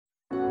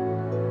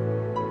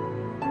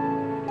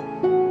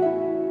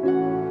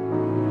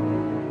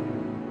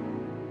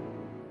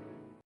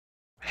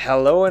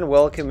Hello and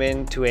welcome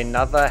into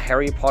another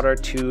Harry Potter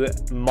 2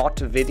 mod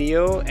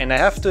video, and I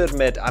have to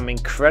admit I'm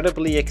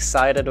incredibly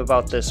excited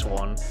about this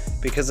one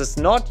because it's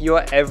not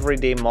your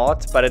everyday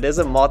mod, but it is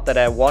a mod that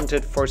I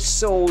wanted for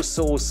so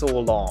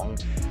long.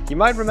 You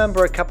might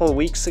remember a couple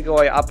weeks ago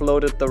I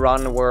uploaded the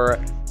run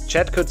where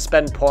chat could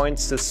spend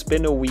points to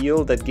spin a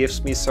wheel that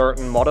gives me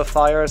certain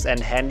modifiers and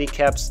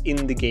handicaps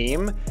in the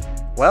game.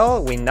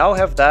 Well, we now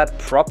have that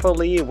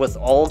properly with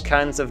all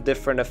kinds of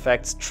different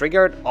effects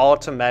triggered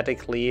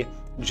automatically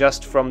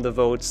just from the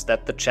votes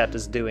that the chat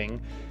is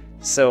doing.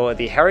 So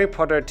the Harry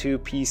Potter 2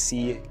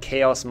 PC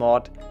Chaos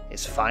mod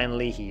is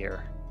finally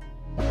here.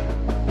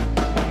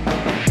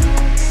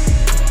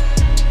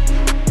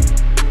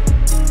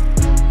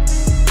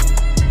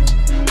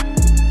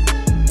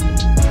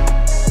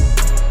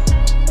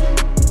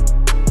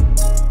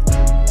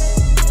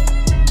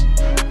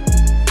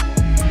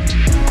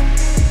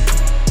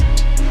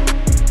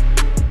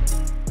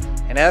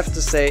 And I have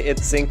to say,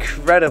 it's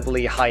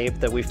incredibly hype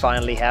that we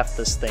finally have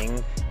this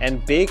thing,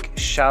 and big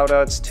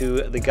shoutouts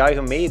to the guy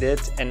who made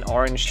it, an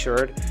orange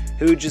shirt,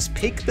 who just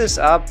picked this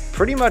up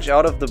pretty much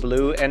out of the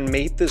blue and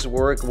made this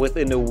work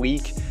within a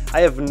week.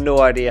 I have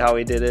no idea how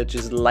he did it,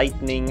 just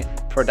lightning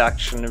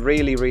production,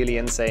 really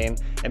insane.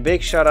 And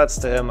big shoutouts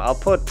to him. I'll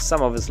put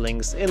some of his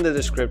links in the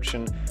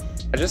description.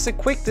 Just a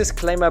quick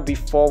disclaimer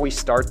before we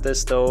start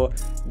this though,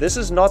 this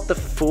is not the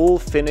full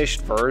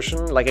finished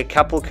version, like a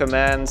couple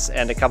commands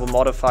and a couple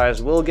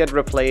modifiers will get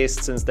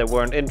replaced since they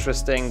weren't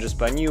interesting, just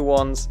by new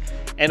ones.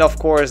 And of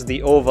course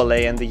the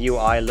overlay and the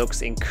UI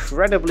looks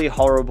incredibly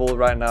horrible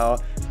right now.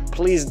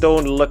 Please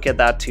don't look at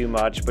that too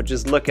much, but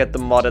just look at the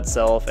mod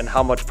itself and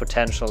how much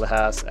potential it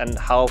has and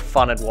how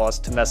fun it was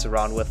to mess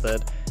around with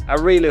it. I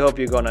really hope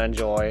you're gonna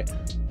enjoy.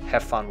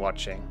 Have fun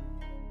watching.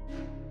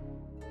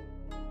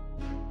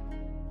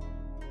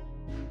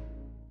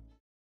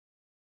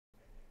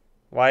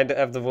 Why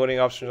have the voting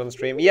options on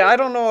stream? Yeah, I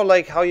don't know,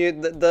 like how you...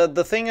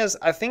 The thing is,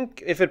 I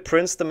think if it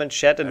prints them in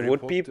chat, it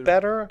would be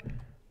better.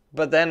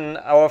 But then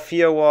our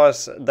fear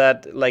was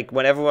that, like,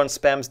 when everyone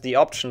spams the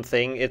option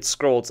thing, it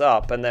scrolls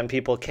up and then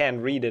people can't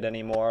read it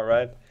anymore,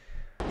 right?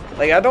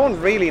 Like, I don't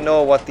really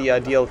know what the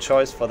ideal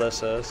choice for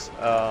this is.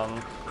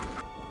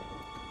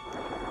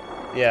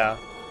 Yeah.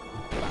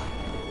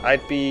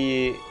 I'd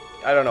be...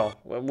 I don't know.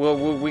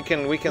 We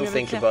can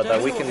think about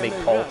that. We can make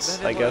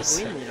polls, I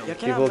guess.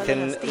 People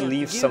can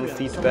leave some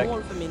feedback.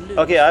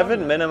 Okay, I have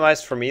it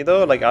minimized for me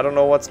though. Like, I don't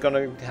know what's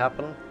gonna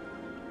happen.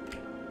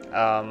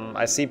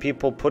 I see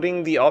people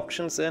putting the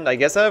options in. I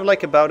guess I have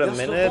like about a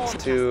minute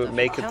to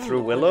make it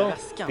through Willow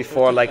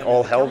before like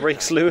all hell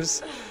breaks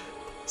loose.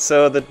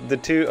 So the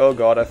two, oh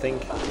god, I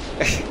think.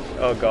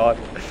 Oh god.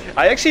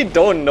 I actually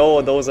don't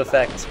know those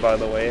effects, by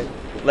the way.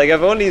 Like,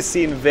 I've only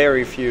seen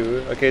very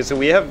few. Okay, so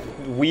we have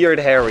Weird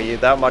Harry,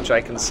 that much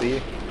I can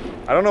see.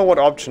 I don't know what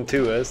option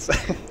 2 is.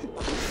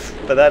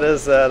 But that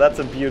is, that's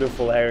a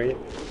beautiful Harry.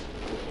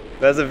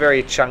 That's a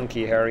very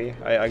chunky Harry,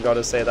 I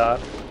gotta say that.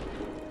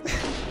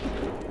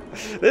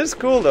 This is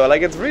cool though,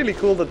 like, it's really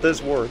cool that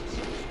this works.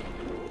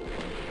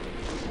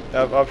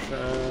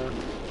 Option...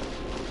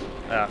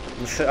 yeah,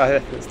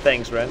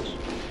 thanks Wrench.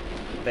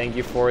 Thank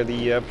you for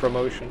the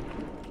promotion.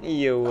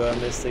 Yo,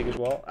 Mystic as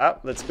well. Ah,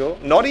 let's go.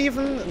 Not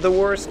even the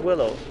worst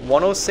Willow.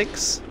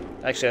 106?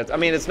 Actually, I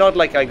mean, it's not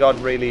like I got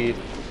really,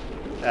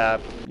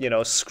 you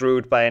know,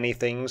 screwed by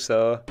anything,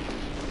 so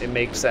it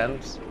makes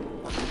sense.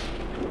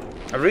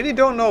 I really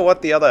don't know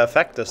what the other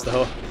effect is,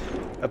 though,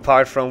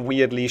 apart from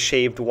weirdly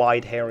shaped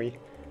white Harry.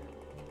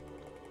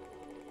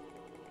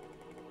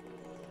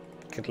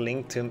 Could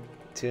link to...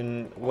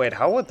 Wait,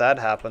 how would that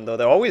happen, though?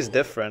 They're always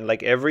different.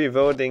 Like, every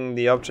voting,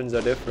 the options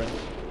are different.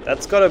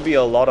 That's gotta be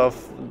a lot of...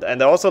 And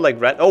they're also like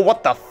red... Oh,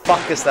 what the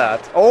fuck is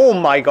that? Oh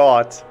my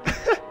god.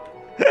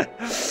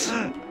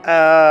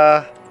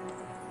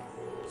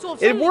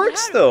 It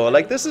works though.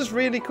 Like, this is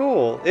really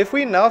cool. If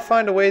we now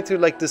find a way to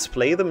like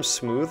display them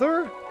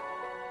smoother...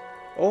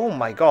 Oh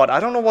my god. I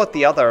don't know what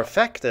the other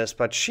effect is,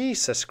 but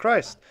Jesus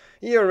Christ.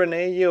 Yo,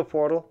 Renee. Yo,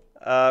 Portal.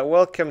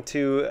 Welcome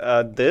to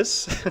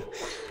this.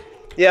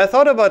 Yeah, I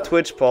thought about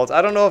Twitch polls.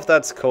 I don't know if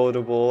that's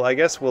codable. I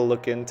guess we'll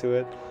look into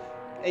it.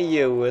 Hey,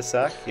 yo,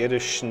 Isak. You're the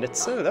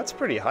Schnitzel? That's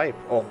pretty hype.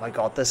 Oh my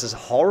god, this is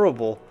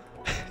horrible.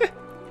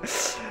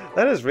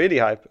 That is really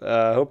hype.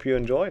 Hope you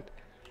enjoyed.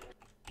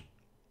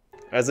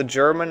 As a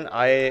German,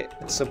 I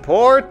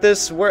support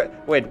this word.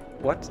 Wait,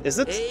 what? Is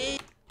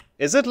it?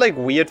 Is it like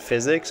weird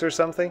physics or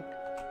something?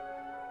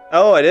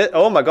 Oh, it is.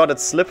 Oh my god,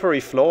 it's slippery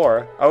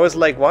floor. I was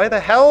like, why the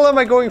hell am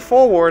I going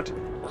forward?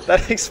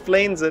 That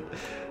explains it.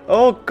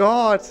 Oh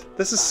god,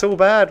 this is so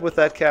bad with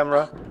that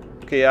camera.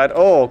 Okay,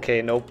 oh,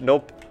 okay,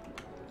 nope.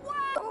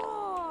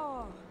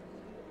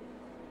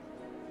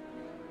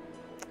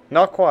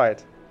 Not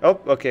quite.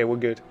 Oh, okay, we're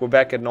good. We're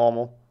back at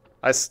normal.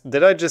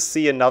 Did I just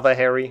see another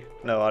Harry?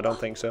 No, I don't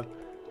think so.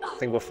 I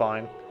think we're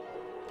fine.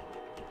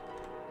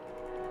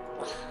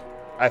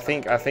 I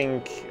think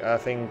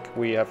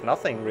we have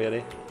nothing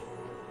really.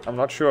 I'm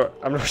not sure.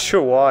 I'm not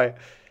sure why.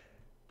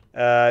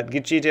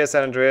 GTA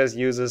San Andreas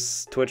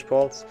uses Twitch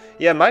polls.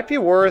 Yeah, might be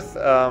worth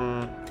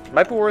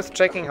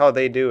checking how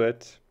they do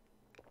it.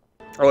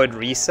 Oh, it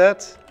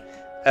reset?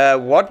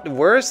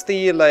 Where's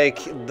the, like,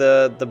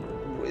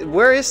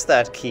 where is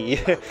that key?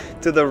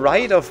 To the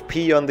right of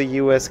P on the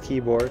US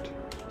keyboard.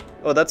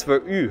 Oh, that's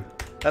where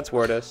that's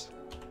where it is.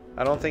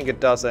 I don't think it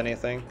does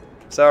anything.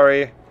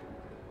 Sorry.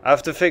 I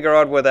have to figure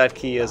out where that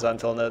key is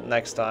until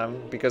next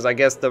time, because I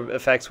guess the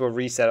effects will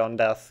reset on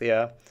death,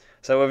 yeah.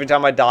 So every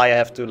time I die, I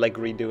have to, like,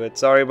 redo it.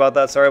 Sorry about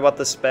that. Sorry about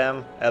the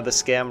spam. The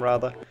scam,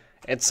 rather.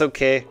 It's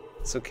okay.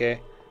 It's okay.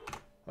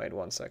 Wait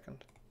 1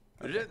 second.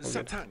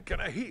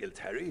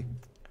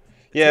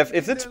 Yeah,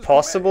 if it's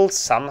possible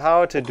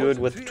somehow to do it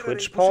with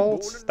Twitch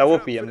polls, that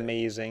would be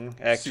amazing,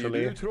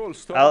 actually.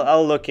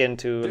 I'll look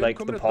into, like,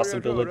 the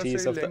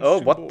possibilities of the... Oh,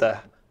 what the...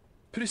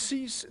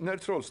 Precis när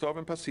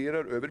trollstaven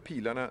passerar över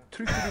pilarna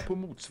trycker du på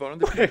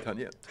motsvarande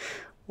piltangent.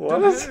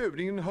 What? Den här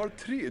övningen har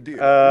 3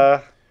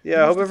 delar.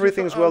 Yeah, I hope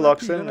everything's well,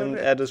 Oxen, and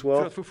Ed as well.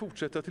 För att få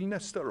fortsätta till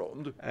nästa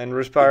rond. And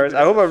Respires. I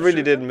hope I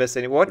really didn't miss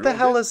any. What the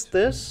hell is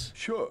this?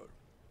 Kör.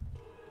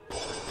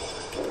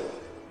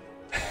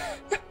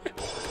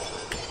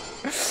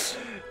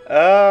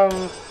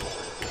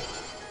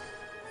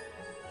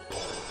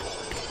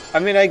 I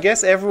mean, I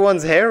guess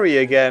everyone's hairy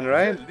again,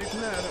 right? Väldigt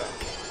nära.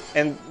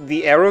 And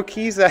the arrow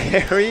keys are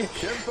hairy,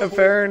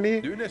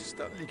 apparently. Du är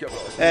nästan lika bra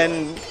som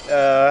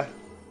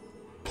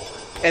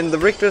And the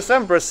Richter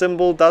Sempra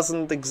symbol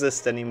doesn't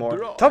exist anymore.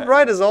 Top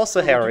right is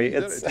also hairy.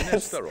 It's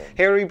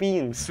hairy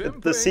beans.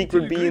 The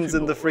secret beans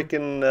in the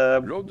freaking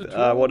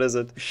what is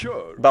it?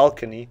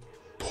 Balcony.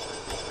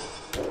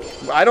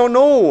 I don't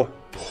know.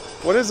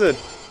 What is it?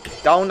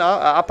 Down,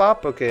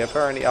 up? Okay,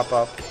 apparently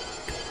up.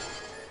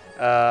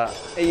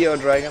 Ayo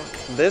Dragon.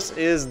 This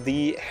is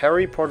the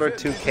Harry Potter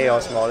 2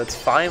 Chaos mod. It's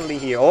finally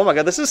here. Oh my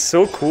god, this is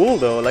so cool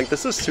though. Like,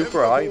 this is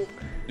super hype.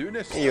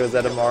 Ayo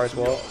ZMR as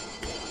well.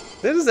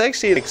 This is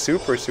actually like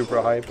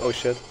super hype. Oh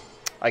shit.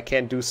 I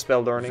can't do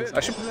spell learnings. I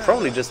should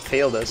probably just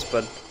fail this,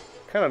 but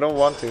kinda don't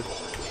want to.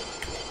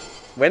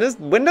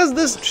 When does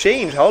this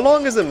change? How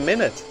long is a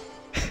minute?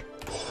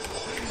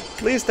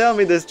 Please tell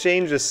me this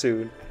changes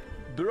soon.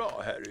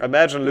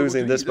 Imagine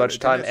losing this much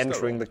time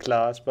entering the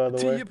class, by the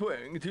way. 10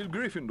 poäng till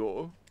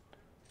Gryffindor.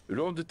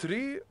 Rond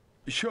 3,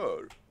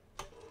 kör.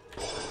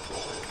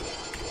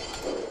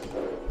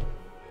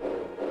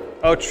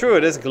 Oh, true,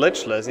 it is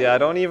glitchless. Yeah,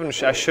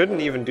 I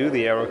shouldn't even do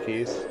the arrow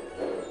keys.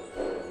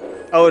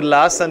 Oh, it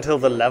lasts until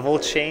the level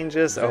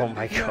changes? Oh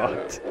my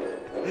god.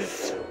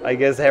 I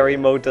guess Harry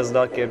mode does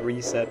not get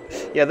reset.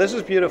 Yeah, this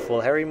is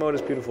beautiful. Harry mode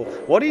is beautiful.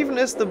 What even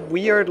is the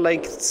weird,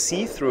 like,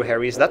 see-through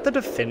Harry? Is that the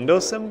Defendo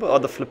symbol? Or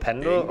the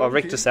Flipendo? Or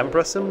Richter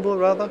Sempra symbol,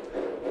 rather?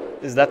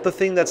 Is that the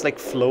thing that's, like,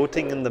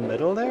 floating in the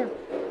middle there?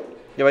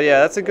 Yeah, but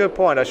yeah, that's a good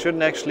point. I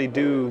shouldn't actually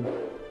do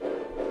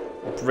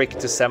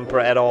Richter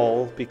Sempra at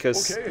all,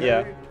 because,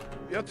 yeah.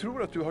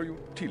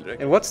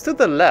 And what's to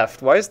the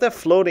left? Why is there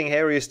floating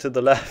Harrys to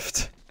the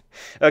left?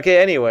 Okay,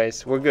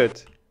 anyways, we're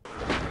good.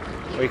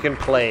 We can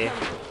play.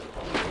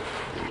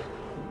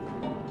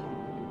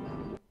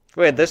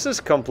 Wait, this is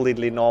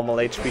completely normal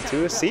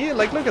HP2. See?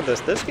 Like, look at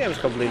this. This game's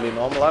completely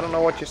normal. I don't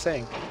know what you're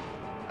saying.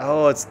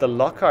 Oh, it's the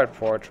Lockhart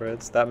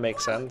portraits. That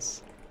makes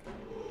sense.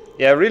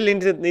 Yeah, I really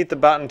need the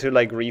button to,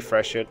 like,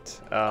 refresh it.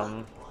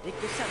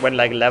 When,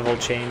 like, level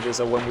changes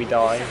or when we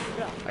die.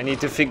 I need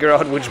to figure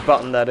out which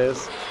button that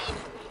is.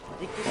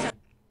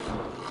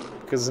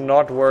 Because it's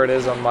not where it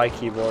is on my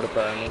keyboard,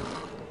 apparently.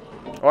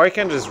 Or I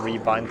can just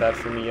rebind that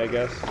for me, I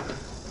guess.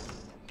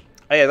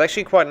 Oh, yeah, it's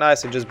actually quite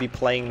nice to just be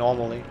playing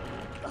normally.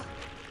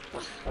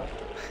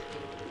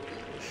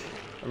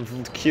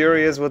 I'm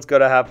curious what's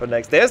gonna happen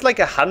next. There's like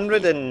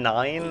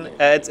 109.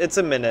 It's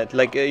a minute.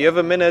 Like, you have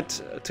a minute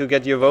to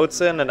get your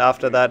votes in, and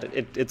after that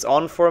it's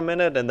on for a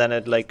minute, and then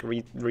it like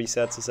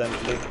resets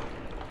essentially.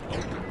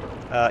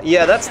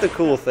 Yeah, that's the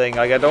cool thing.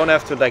 Like, I don't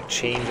have to like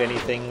change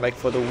anything like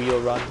for the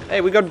wheel run.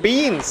 Hey, we got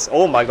beans.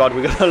 Oh my god,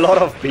 we got a lot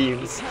of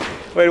beans.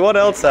 Wait, what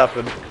else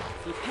happened?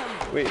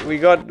 We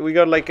got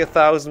like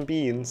 1,000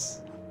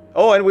 beans.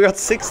 Oh, and we got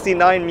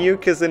 69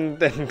 mucus and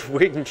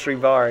Wiggentree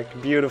bark.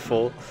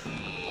 Beautiful.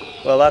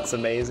 Well, that's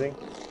amazing.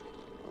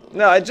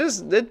 No, it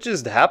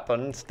just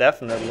happened,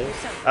 definitely.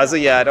 Also,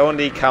 yeah, it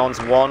only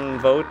counts 1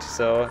 vote,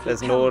 so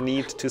there's no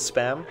need to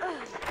spam.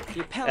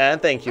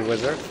 And thank you,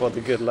 Wizard, for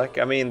the good luck.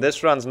 I mean,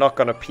 this run's not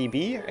gonna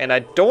PB, and I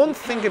don't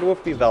think it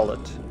would be valid.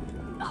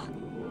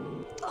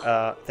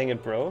 Think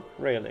it broke?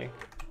 Really?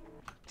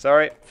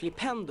 Sorry.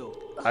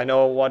 I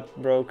know what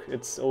broke.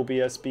 It's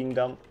OBS being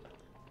dumb.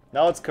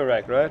 Now it's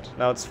correct, right?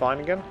 Now it's fine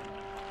again?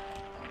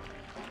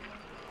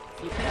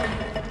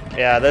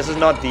 Yeah, this is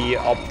not the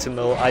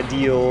optimal,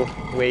 ideal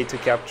way to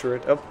capture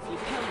it. Oh,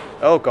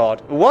 oh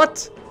god.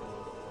 What?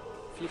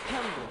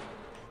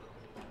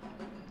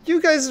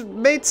 You guys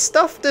made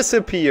stuff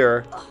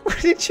disappear. What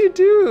did you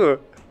do?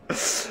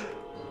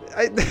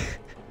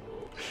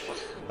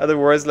 Are the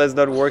words that's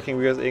not working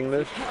because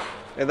English?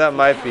 And that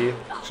might be.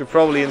 Should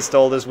probably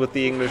install this with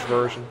the English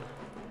version.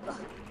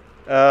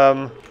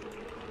 Oh,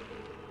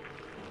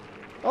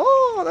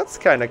 Oh, that's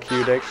kind of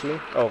cute, actually.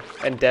 Oh,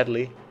 and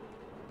deadly.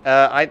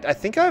 I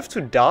think I have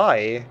to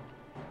die.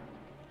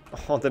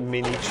 Oh, the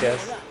mini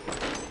chest.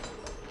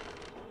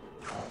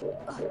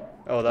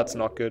 Oh, that's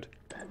not good.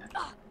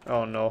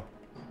 Oh, no.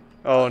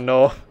 Oh,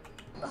 no.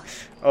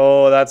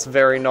 Oh, that's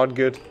very not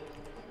good.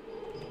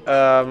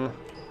 I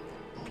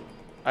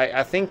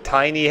think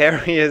Tiny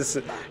Harry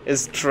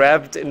is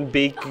trapped in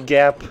Big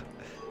Gap.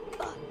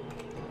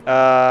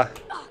 Oh,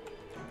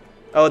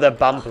 the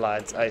bump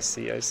lights. I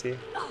see.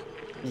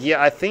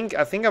 Yeah, I think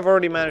I've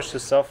already managed to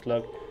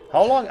softlock.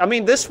 How long? I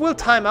mean, this will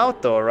time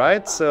out though,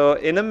 right? So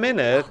in a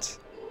minute,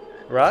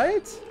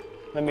 right?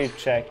 Let me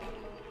check.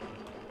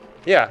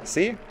 Yeah,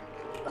 see?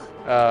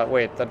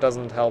 Wait, that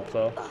doesn't help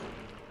though.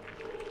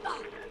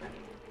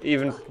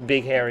 Even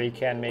Big Harry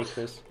can make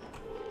this.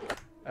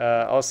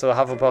 Also,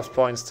 Hufflepuff's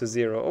points to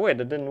 0. Oh wait,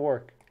 that didn't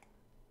work.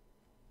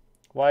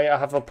 Why are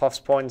Hufflepuff's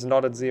points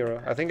not at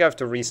 0? I think I have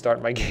to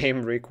restart my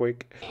game real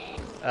quick.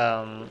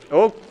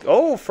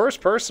 Oh, first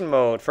person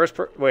mode.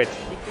 Wait,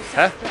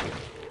 huh?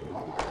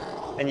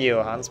 And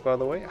you, Hans, by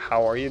the way,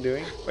 how are you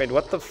doing? Wait,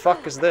 what the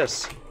fuck is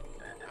this?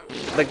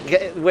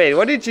 Wait,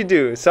 what did you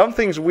do?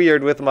 Something's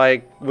weird with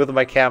my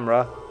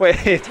camera.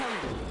 Wait,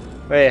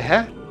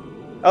 huh?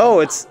 Oh,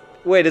 it's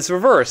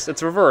reversed.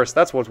 It's reversed.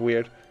 That's what's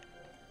weird.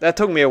 That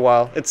took me a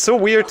while. It's so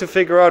weird to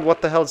figure out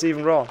what the hell's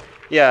even wrong.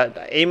 Yeah,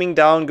 aiming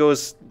down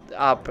goes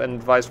up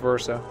and vice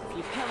versa.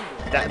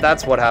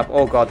 That's what happened.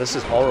 Oh god, this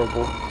is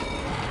horrible.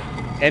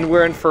 And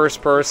we're in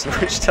first person,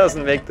 which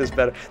doesn't make this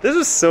better. This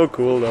is so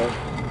cool though.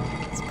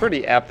 It's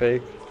pretty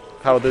epic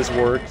how this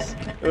works.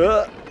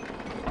 Ugh.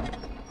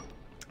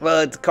 Well,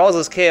 it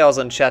causes chaos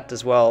in chat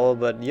as well,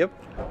 but yep.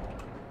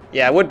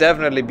 Yeah, it would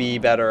definitely be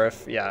better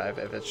if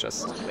it's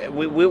just...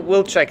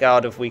 We'll check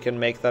out if we can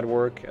make that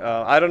work.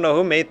 I don't know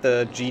who made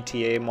the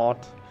GTA mod.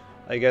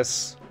 I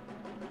guess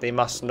they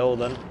must know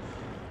then.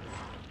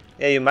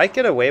 Yeah, you might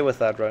get away with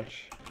that,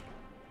 Rush.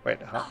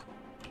 Wait, huh?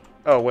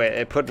 Oh wait,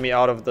 it put me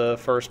out of the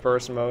first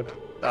person mode.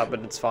 Ah, but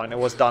it's fine, it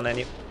was done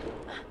any...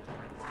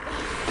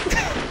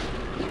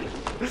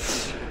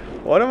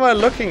 What am I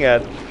looking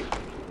at?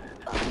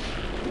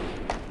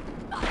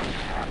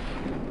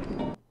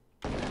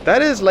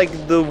 That is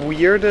like the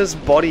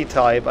weirdest body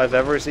type I've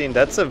ever seen.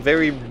 That's a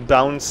very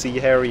bouncy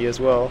Harry as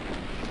well.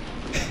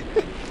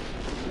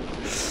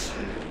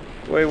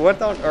 Wait,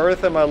 what on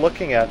earth am I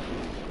looking at?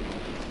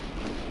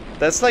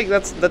 That's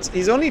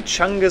he's only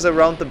Chungus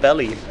around the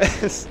belly.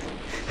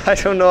 I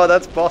don't know how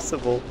that's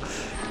possible.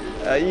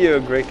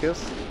 You,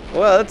 Grickus.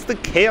 Well, it's the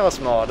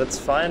Chaos mod. It's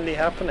finally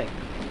happening.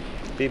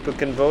 People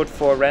can vote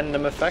for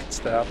random effects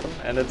to happen,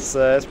 and it's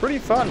pretty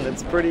fun.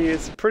 It's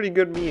a pretty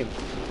good meme.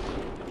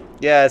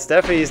 Yeah,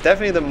 he's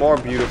definitely the more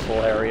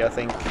beautiful Harry. I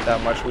think that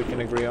much we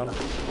can agree on.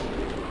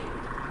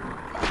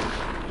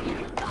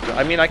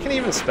 I mean, I can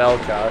even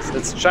spellcast.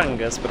 It's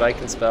Chungus, but I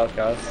can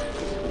spellcast.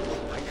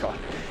 Oh my god.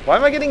 Why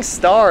am I getting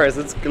stars?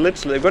 It's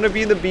literally going to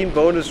be in the Bean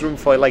bonus room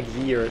for like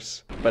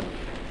years. But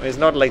it's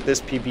not like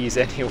this PBs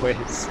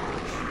anyways.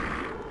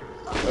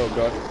 Oh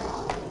god.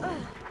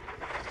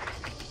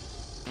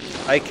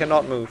 I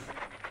cannot move.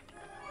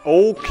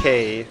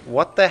 Okay,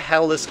 what the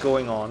hell is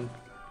going on?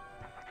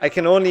 I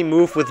can only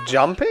move with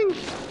jumping?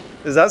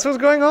 Is that what's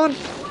going on?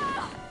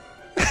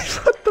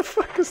 What the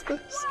fuck is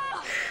this?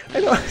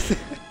 I don't...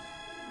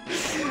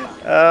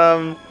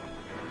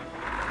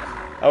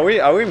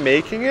 Are we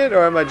making it,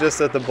 or am I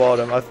just at the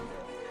bottom? I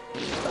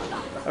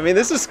mean,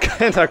 this is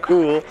kinda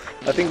cool.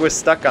 I think we're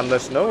stuck on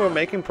this. No, we're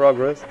making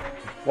progress.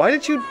 Why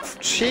did you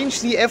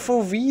change the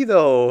FOV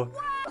though?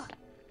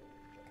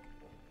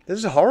 This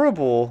is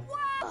horrible.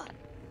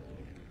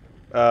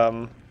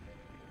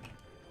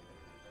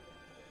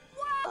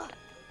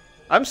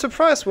 I'm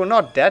surprised we're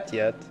not dead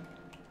yet.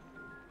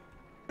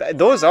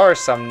 Those are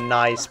some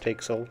nice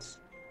pixels.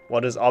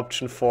 What is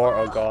option 4?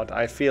 Oh god,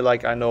 I feel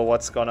like I know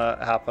what's gonna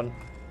happen.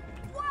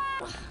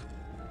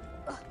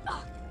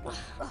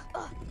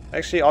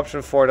 Actually,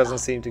 option 4 doesn't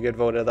seem to get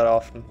voted that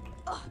often.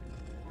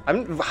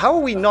 How are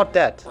we not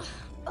dead?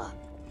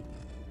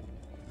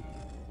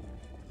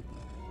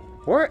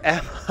 Where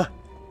am I?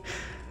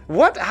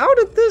 What? How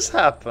did this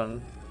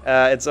happen?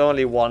 It's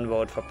only one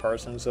vote per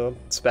person, so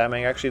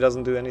spamming actually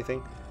doesn't do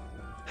anything.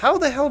 How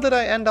the hell did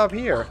I end up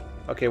here?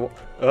 Okay, well,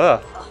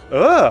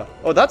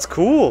 oh, that's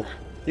cool.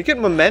 You get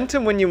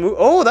momentum when you move.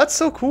 Oh, that's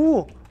so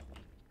cool.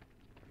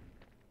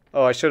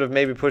 Oh, I should have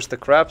maybe pushed the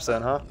crabs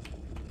then, huh?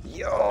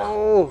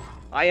 Yo,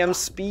 I am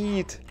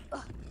speed.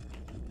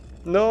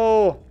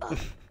 No.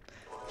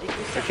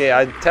 Okay,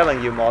 I'm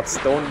telling you, mods,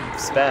 don't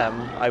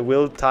spam. I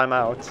will time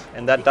out,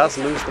 and that does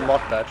lose the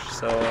mod badge,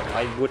 so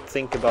I would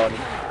think about it.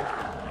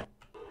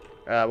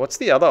 What's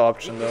the other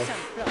option though?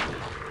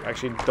 I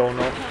actually don't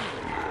know.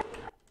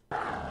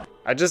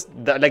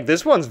 Like,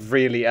 this one's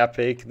really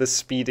epic, the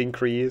speed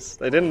increase.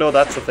 I didn't know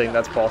that's a thing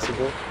that's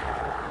possible.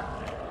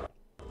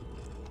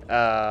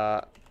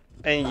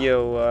 And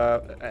you,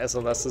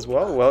 SLS as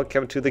well,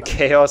 welcome to the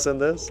chaos in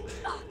this.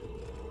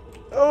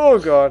 Oh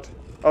god.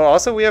 Oh,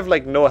 also we have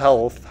like no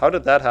health. How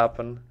did that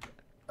happen?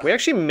 We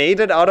actually made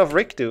it out of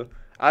Rikdu.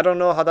 I don't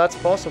know how that's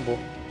possible.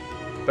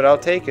 but I'll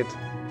take it.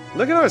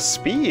 Look at our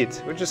speed.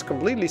 We're just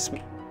completely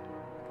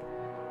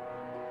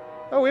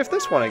Oh, we have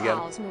this one again.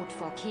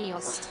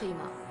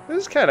 This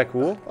is kind of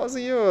cool. Also,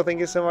 you, thank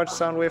you so much,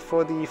 Soundwave,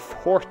 for the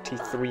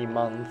 43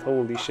 month.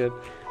 Holy shit.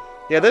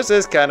 Yeah, this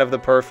is kind of the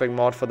perfect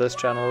mod for this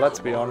channel, let's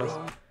be honest.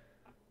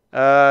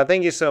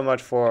 Thank you so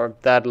much for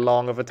that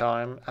long of a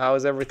time. How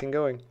is everything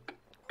going?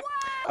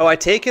 Oh, I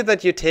take it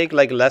that you take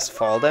like less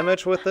fall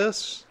damage with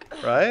this,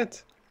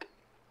 right?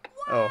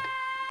 Oh.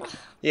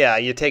 Yeah,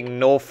 you take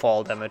no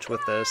fall damage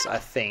with this, I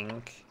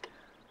think.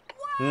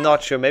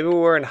 Not sure, maybe we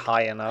weren't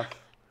high enough.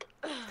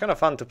 Kind of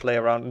fun to play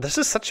around. This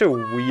is such a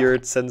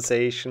weird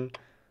sensation.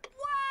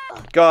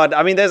 God,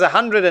 I mean, there's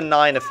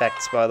 109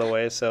 effects, by the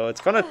way, so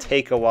it's gonna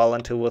take a while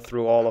until we're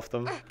through all of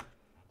them.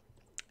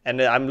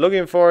 And I'm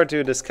looking forward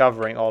to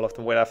discovering all of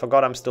them. Wait, I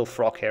forgot I'm still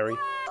Frog Harry.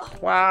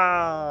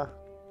 Wow.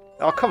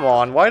 Oh, come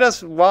on. Why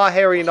does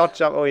Harry not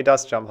jump? Oh, he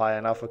does jump high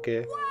enough,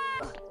 okay.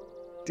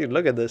 Dude,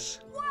 look at this.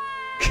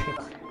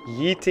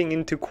 Yeeting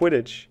into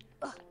Quidditch.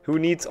 Who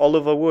needs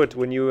Oliver Wood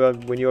when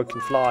you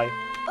can fly?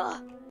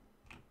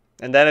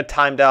 And then it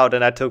timed out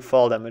and I took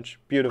fall damage.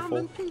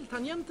 Beautiful.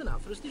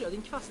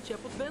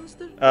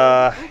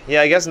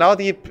 Yeah, I guess now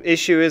the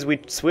issue is we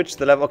switch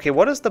the level. Okay,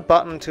 what is the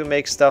button to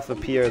make stuff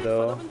appear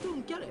though?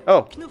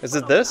 Oh, is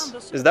it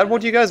this? Is that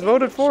what you guys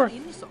voted for?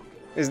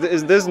 Is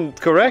this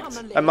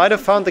correct? I might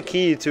have found the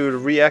key to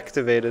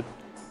reactivate it.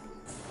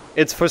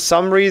 It's for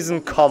some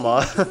reason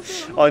comma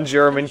on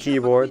German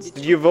keyboards.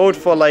 Did you vote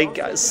for like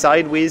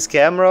sideways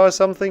camera or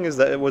something?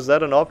 Was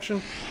that an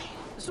option?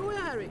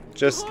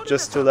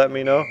 Just to let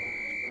me know.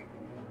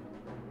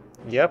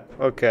 Yep,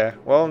 okay.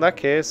 Well, in that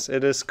case,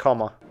 it is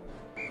comma.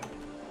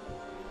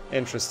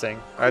 Interesting.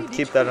 I'd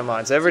keep that in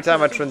mind. So every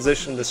time I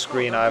transition the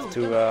screen, I have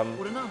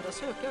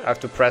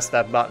to press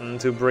that button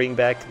to bring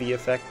back the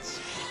effects.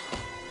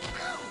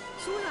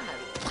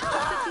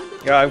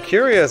 Yeah, I'm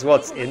curious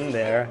what's in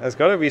there. There's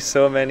gotta be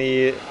so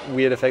many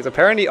weird effects.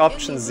 Apparently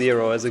option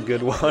 0 is a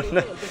good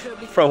one,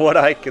 from what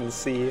I can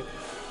see.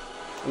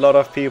 A lot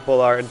of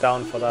people are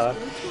down for that.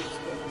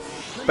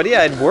 But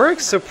yeah, it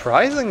works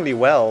surprisingly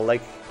well.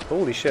 Like,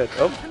 holy shit.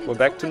 Oh, we're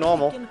back to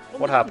normal.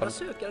 What happened?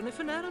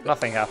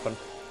 Nothing happened.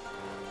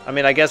 I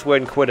mean, I guess we're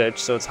in Quidditch,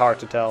 so it's hard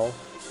to tell.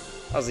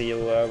 How's you,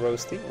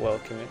 Roasty?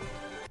 Welcome in.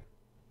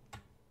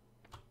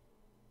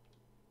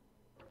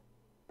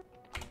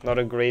 Not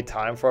a great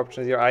time for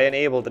options here. I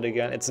enabled it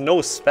again. It's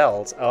no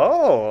spells.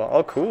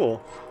 Oh,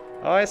 cool.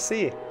 Oh, I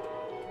see.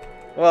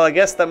 Well, I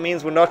guess that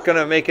means we're not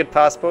gonna make it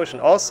past potion.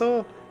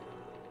 Also,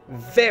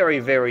 very,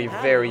 very,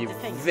 very,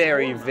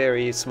 very,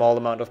 very small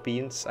amount of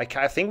beans. I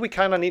think we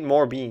kind of need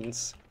more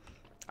beans.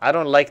 I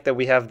don't like that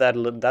we have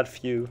that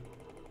few.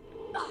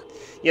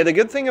 Yeah, the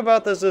good thing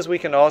about this is we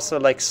can also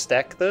like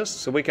stack this.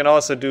 So we can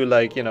also do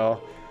like, you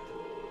know,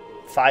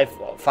 five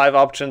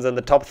options and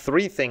the top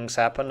 3 things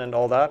happen and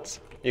all that.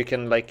 You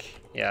can like,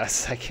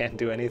 yes, I can't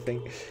do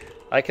anything.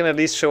 I can at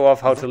least show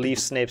off how to leave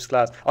Snape's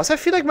class. Also, I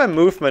feel like my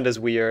movement is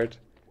weird.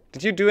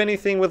 Did you do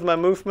anything with my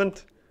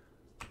movement?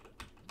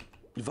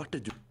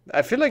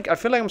 I feel like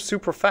I'm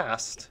super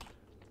fast.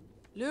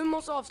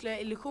 Lumos avslöjar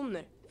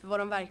illusioner för vad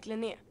de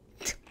verkligen är.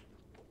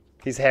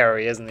 He's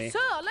Harry, isn't he?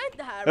 Söla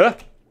inte här.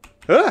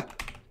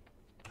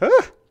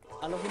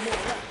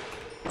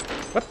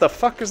 What the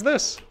fuck is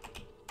this?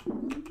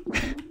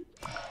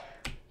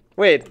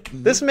 Wait,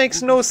 this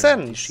makes no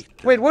sense.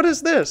 Wait, what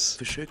is this?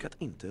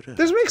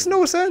 This makes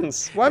no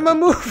sense. Why am I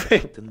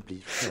moving?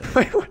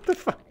 Wait, what the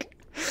fuck?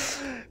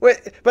 Wait,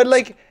 but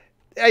like,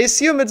 I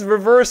assume it's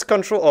reverse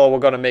control. Oh, we're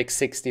gonna make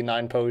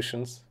 69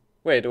 potions.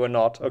 Wait, we're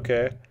not.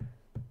 Okay.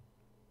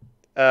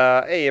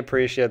 Hey,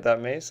 appreciate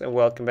that, Mace, and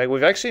welcome back.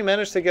 We've actually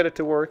managed to get it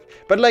to work.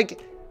 But like,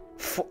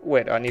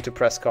 wait, I need to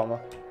press comma.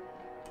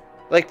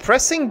 Like,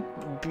 pressing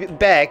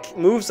back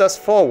moves us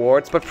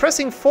forwards, but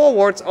pressing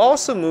forwards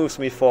also moves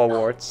me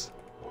forwards.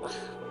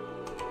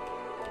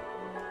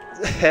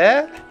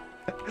 Huh?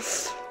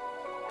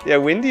 Yeah,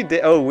 Windy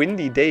Day. Oh,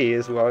 Windy Day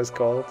is what it's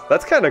called.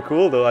 That's kind of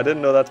cool, though. I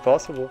didn't know that's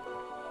possible.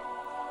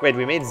 Wait,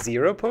 we made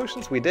 0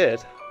 potions? We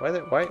did.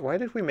 Why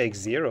did we make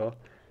 0?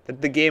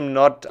 Did the game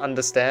not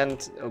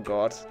understand, oh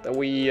god, that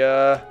we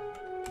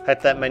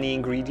had that many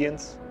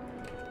ingredients?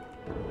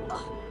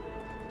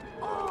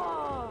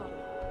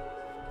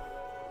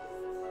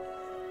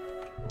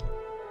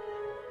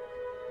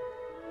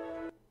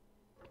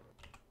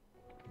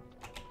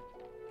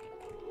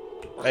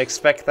 I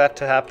expect that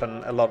to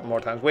happen a lot more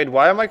times. Wait,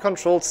 why are my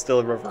controls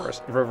still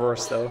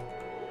reversed though?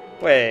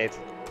 Wait.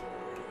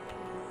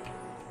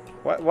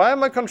 Why are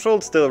my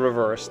controls still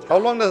reversed? How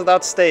long does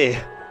that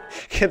stay?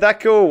 Can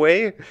that go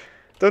away?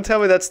 Don't tell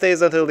me that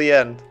stays until the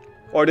end.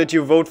 Or did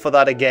you vote for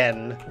that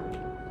again?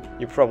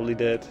 You probably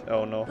did.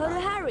 Oh no.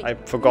 I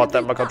forgot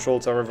that my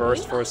controls are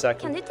reversed for a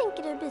second.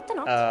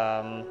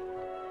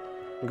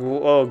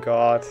 Oh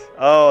god.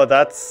 Oh,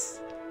 that's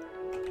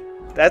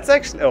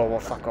actually... Oh, well,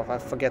 fuck off. I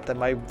forget that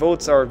my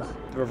votes are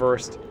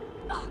reversed.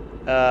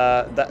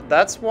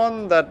 That's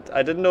one that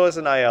I didn't know is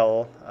an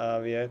IL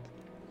yet.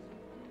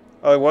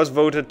 Oh, it was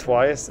voted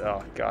twice?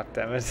 Oh, god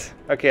damn it.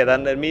 Okay,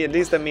 then at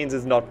least that means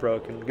it's not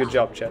broken. Good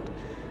job, chat.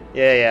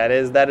 Yeah, it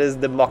is. That is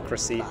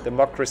democracy.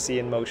 Democracy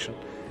in motion.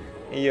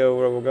 Yo,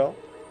 Robogirl.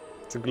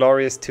 It's a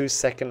glorious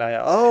 2-second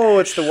IR. Oh,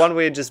 it's the one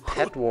where you just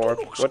pet warp.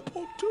 What?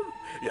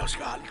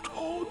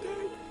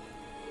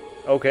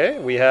 Okay,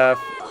 we have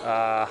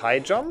high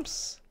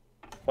jumps.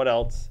 What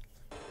else?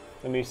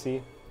 Let me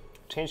see.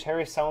 Change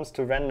Harry sounds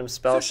to random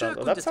spell sound.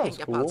 Oh, that sounds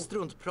cool.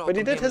 But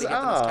he did his he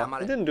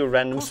didn't do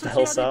random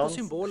spell sounds.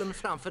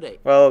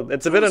 Well,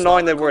 it's a bit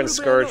annoying that we're in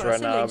Scourge right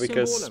now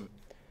because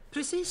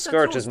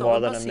Scourge is more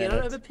than a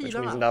minute, which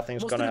means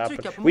nothing's gonna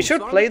happen. We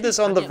should play this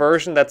on the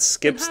version that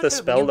skips the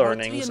spell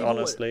learnings,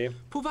 honestly.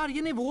 På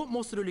varje nivå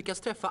måste du lyckas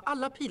träffa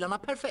alla pilarna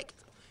perfekt.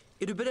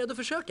 Är du beredd att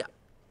försöka?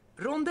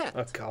 Rond 1.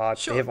 Oh god,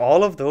 they have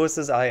all of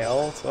those as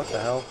ILs? What the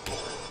hell?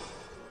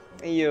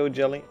 Yo,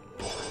 Jelly.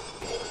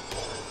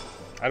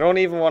 I don't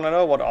even want to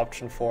know what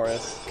option 4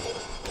 is.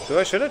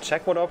 Should I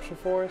check what option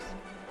 4 is?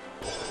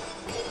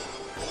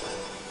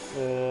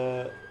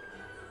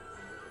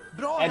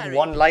 Add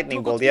 1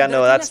 lightning bolt. Yeah,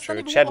 no, that's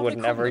true. Chad would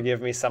never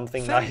give me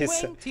something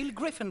nice.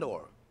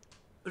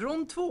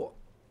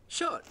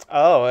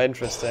 Oh,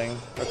 interesting.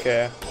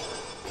 Okay.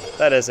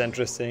 That is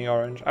interesting,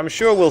 Orange. I'm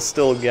sure we'll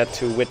still get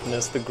to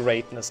witness the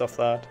greatness of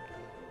that.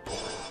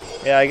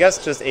 Yeah, I guess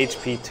just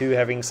HP 2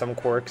 having some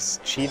quirks.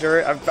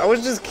 Cheater? I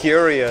was just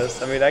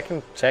curious. I mean, I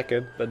can check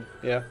it, but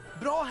yeah.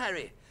 Bra,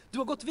 Harry. Du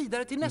har gått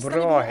vidare till nästa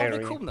nivå av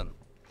lektionen.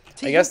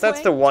 I guess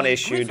that's the one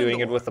issue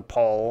doing it with the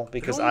poll,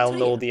 because I'll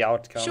know the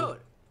outcome.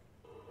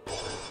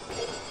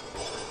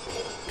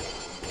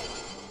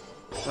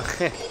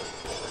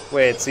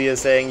 Wait, so you're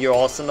saying you're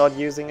also not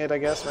using it, I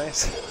guess,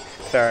 Mace?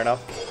 Fair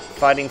enough.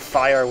 Fighting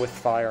fire with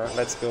fire.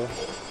 Let's go.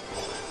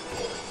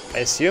 I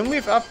assume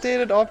we've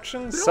updated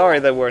options? Sorry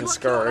that we're in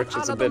Scourge,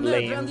 it's a bit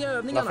lame.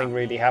 Nothing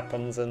really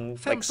happens in,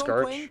 like,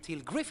 Scourge.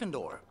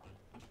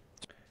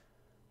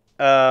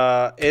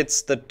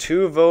 It's the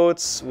 2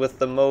 votes with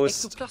the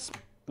most...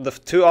 The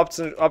 2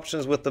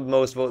 options with the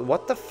most votes.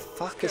 What the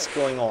fuck is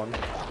going on?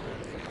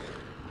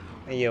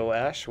 Yo,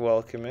 Ash,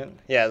 welcome in.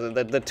 Yeah,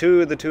 the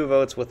two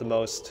votes with the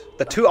most...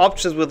 The 2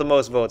 options with the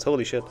most votes,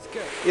 holy shit.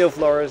 Yo,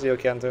 Flores, yo,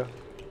 Kanto.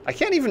 I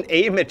can't even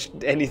aim at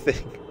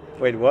anything.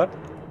 Wait, what?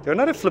 You're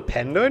not a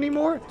Flipendo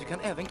anymore?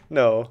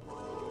 No.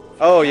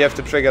 Oh, you have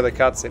to trigger the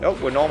cutscene. Oh,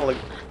 we're normally...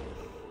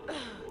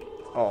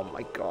 Oh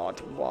my god,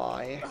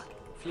 why?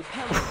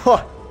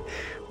 What?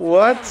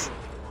 What?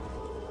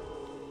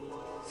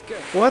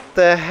 What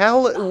the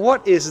hell?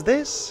 What is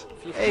this?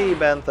 Hey,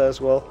 Bantha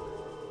as well.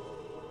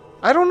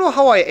 I don't know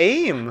how I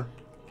aim.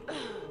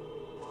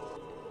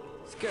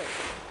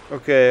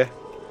 Okay.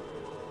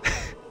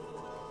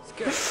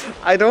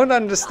 I don't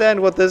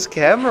understand what this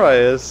camera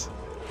is.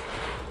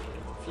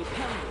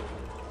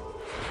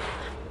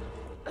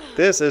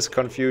 This is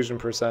confusion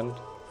 %.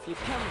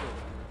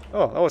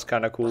 Oh, that was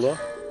kind of cool though.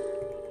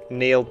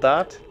 Nailed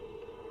that.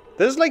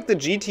 This is like the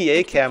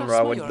GTA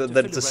camera, with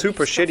the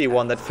super shitty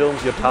one that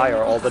films your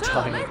tire all the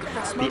time.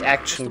 The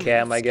action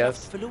cam, I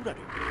guess.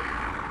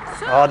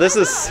 Oh, this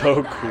is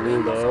so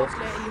cool though.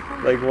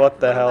 Like, what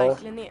the hell?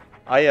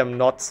 I am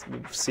not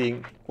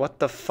seeing... What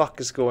the fuck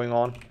is going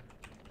on?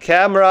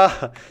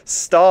 Camera!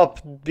 Stop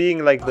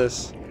being like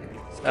this.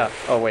 Ah,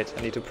 oh wait,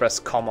 I need to press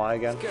comma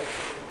again.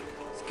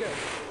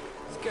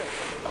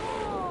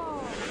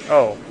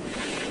 Oh.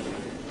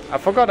 I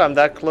forgot I'm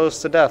that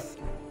close to death.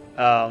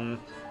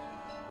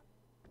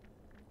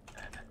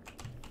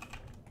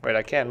 Wait,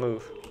 I can't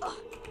move.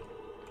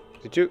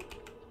 Did you...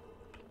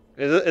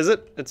 Is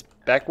it? It's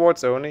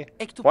backwards only?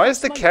 Why is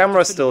the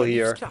camera still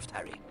here?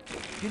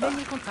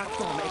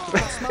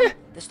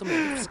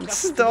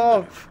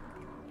 Stop!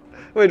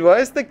 Wait, why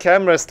is the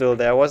camera still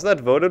there? Was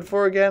that voted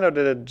for again, or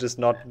did it just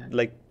not,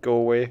 like, go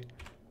away?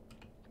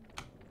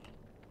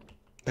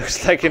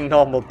 Looks like a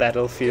normal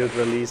Battlefield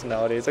release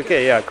nowadays.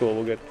 Okay, yeah, cool,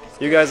 we're good.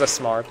 You guys are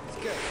smart.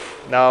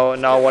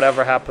 Now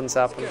whatever happens,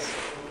 happens.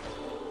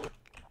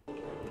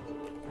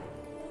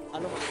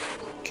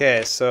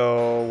 Okay,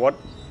 so what?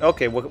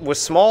 Okay, we're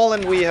small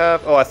and we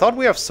have... Oh, I thought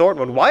we have sword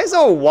mode. Why is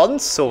our 1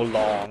 so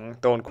long?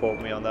 Don't quote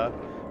me on that.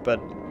 But...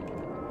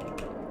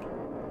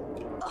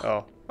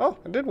 Oh,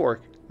 it did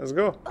work. Let's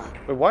go.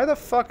 But why the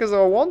fuck is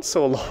our 1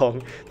 so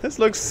long? This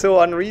looks so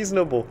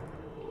unreasonable.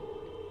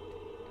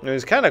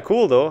 It's kind of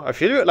cool though. I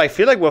feel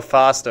like we're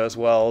faster as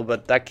well,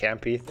 but that can't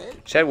be.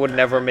 Chat would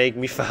never make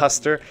me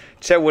faster.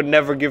 Chat would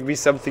never give me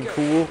something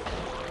cool.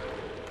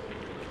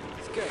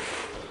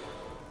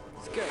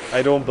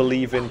 I don't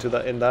believe in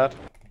that.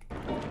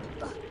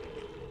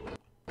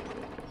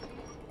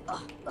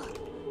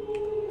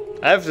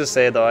 I have to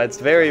say though, it's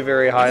very,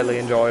 very highly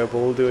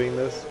enjoyable doing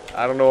this.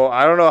 I don't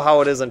know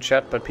how it is in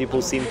chat, but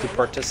people seem to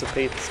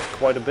participate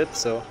quite a bit,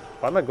 so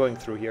why am I going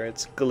through here?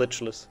 It's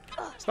glitchless.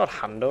 It's not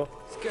Hando.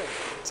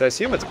 So I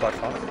assume it's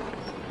Butthon.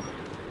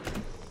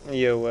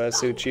 Yo,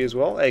 Suchi as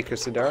well. Hey,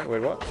 Kusidar.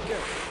 Wait, what?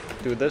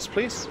 Do this,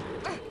 please.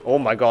 Oh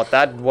my god,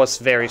 that was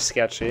very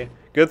sketchy.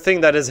 Good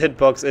thing that his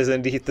hitbox is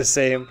indeed the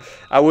same.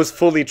 I was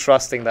fully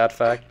trusting that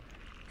fact.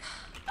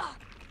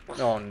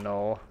 Oh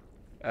no.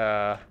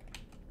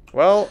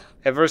 Well,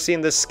 ever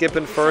seen this skip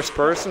in first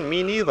person?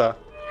 Me neither.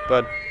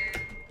 But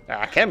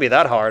can't be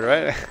that hard,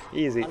 right?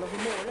 Easy.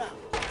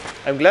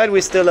 I'm glad we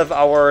still have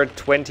our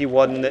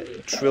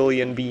 21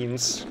 trillion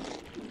beams.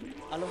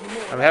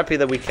 I'm happy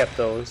that we kept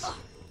those.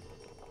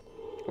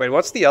 Wait,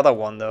 what's the other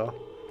one though?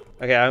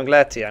 Okay, I'm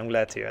glad to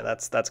hear.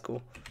 That's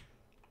cool.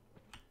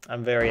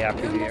 I'm very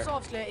happy to Du hear. måste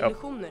avslöja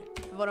illusioner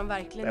för vad de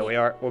verkligen There we är.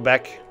 are. We're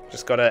back.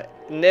 Just gotta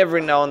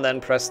every now and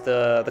then press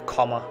the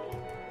comma.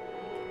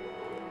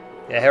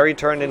 Yeah, Harry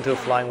turned into a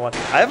flying one.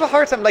 I have a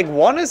hard time, like,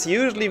 one is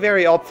usually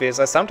very obvious.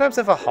 I sometimes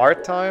have a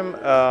hard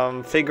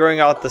time figuring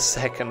out the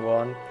second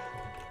one.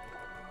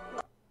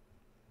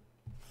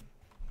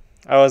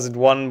 Oh, is it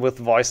one with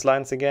voice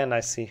lines again? I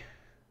see.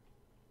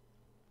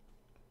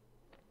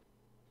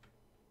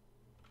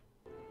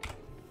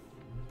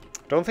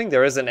 Don't think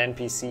there is an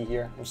NPC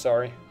here. I'm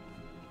sorry.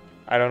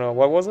 I don't know.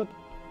 What was it?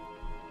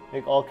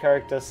 Make all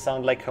characters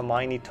sound like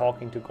Hermione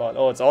talking to God.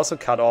 Oh, it's also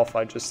cut off.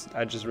 I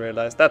just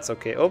realized. That's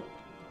okay. Oh.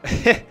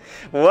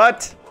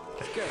 What?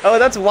 Oh,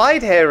 that's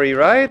White Harry,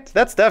 right?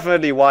 That's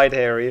definitely White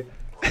Harry.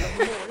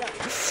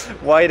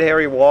 White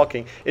Harry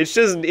walking. It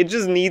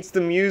just needs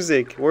the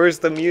music. Where's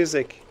the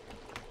music?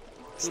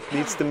 It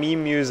needs the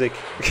meme music.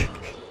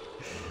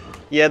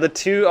 Yeah, the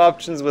two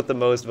options with the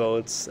most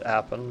votes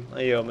happen.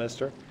 Yo,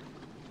 mister.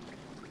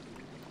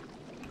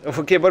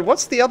 Okay, but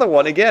what's the other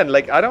one again?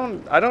 Like, I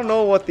don't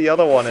know what the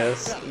other one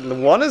is. The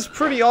one is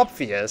pretty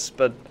obvious,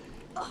 but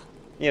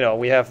you know,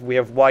 we have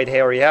White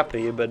Harry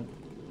happy, but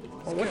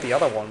what would the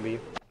other one be?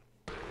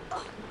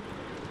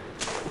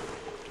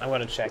 I'm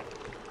gonna check.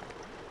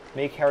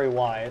 Make Harry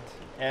white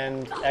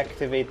and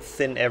activate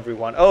thin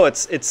everyone. Oh,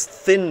 it's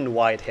thin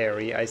White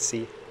Harry. I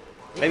see.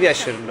 Maybe I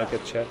shouldn't look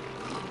at chat.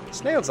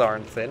 Snails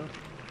aren't thin.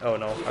 Oh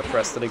no, I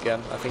pressed it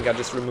again. I think I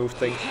just removed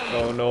things.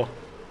 Oh no.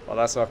 Well,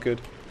 that's not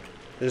good.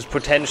 There's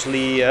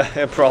potentially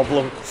a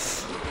problem.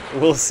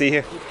 We'll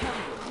see.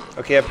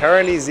 Okay,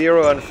 apparently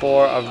 0 and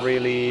 4 are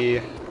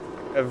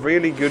a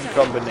really good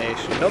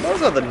combination. No,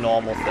 those are the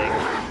normal things.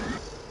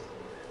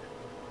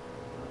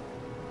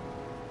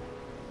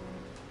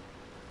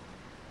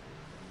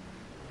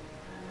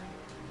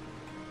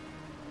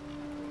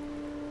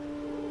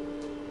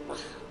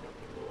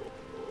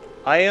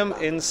 I am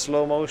in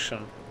slow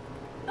motion.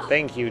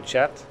 Thank you,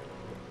 chat.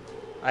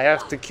 I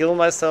have to kill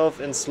myself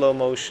in slow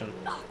motion.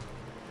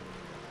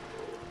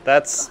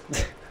 That's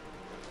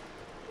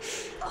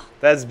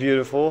that's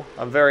beautiful.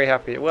 I'm very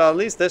happy. Well, at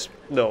least this...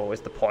 No, is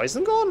the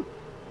poison gone?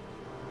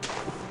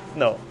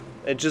 No,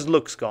 it just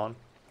looks gone.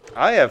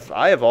 I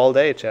have all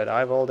day, chat. I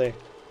have all day.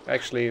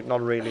 Actually,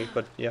 not really,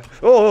 but yeah.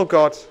 Oh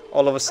god!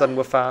 All of a sudden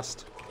we're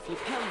fast.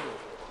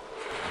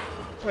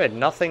 Wait,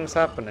 nothing's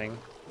happening.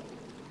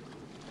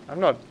 I'm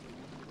not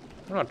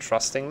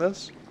trusting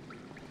this.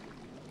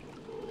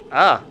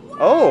 Ah!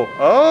 Oh!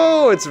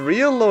 Oh! It's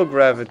real low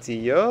gravity.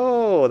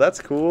 Yo!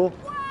 That's cool.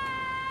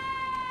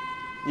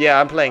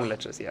 Yeah, I'm playing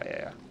Liches.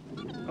 Yeah.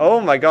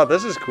 Oh my god,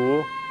 this is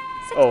cool.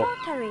 Oh.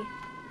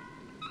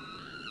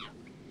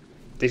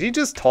 Did he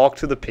just talk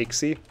to the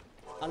pixie?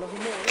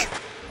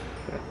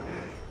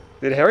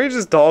 Did Harry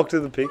just talk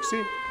to the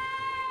pixie?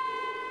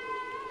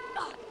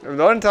 I'm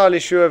not entirely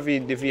sure if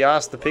he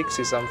asked the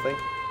pixie something.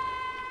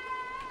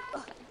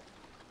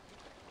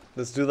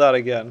 Let's do that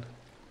again.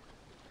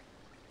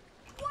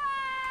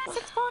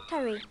 Sit fart,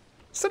 Harry.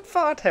 Sit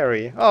fart,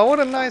 Harry. Oh, what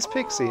a nice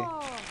pixie.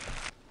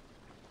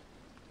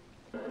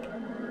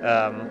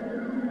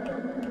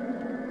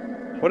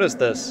 What is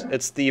this?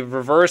 It's the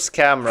reverse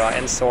camera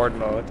and sword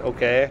mode.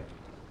 Okay.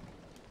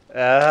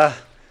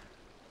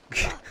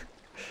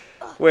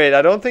 Wait,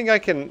 I don't think I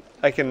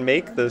can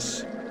make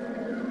this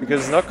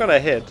because it's not gonna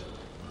hit.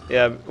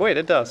 Yeah, wait,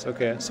 it does.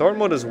 Okay, sword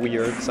mode is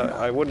weird, so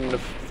I wouldn't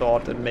have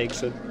thought it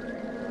makes it.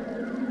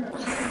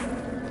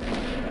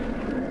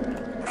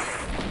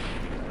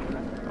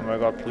 Oh my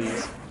god,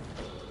 please.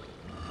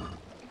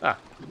 Ah,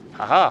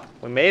 haha,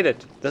 we made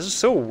it. This is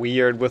so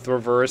weird with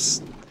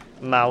reverse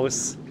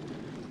mouse.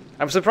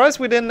 I'm surprised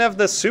we didn't have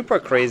the super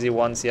crazy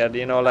ones yet,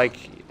 you know,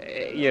 like,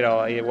 you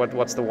know,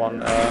 what's the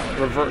one?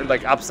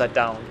 Like upside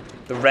down,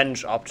 the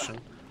wrench option.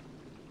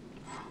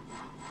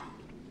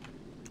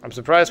 I'm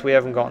surprised we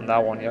haven't gotten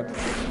that one yet.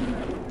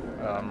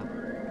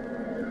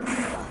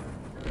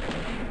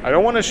 I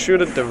don't want to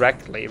shoot it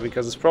directly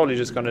because it's probably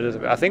just gonna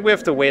disappear. I think we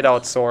have to wait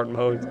out sword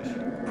mode.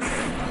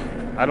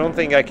 I don't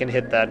think I can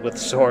hit that with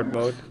sword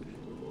mode.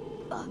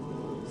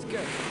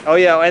 Oh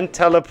yeah, and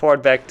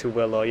teleport back to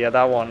Willow. Yeah,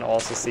 that one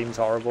also seems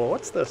horrible.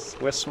 What's this?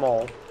 We're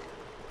small.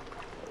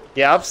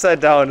 Yeah,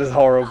 upside down is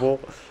horrible.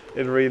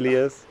 It really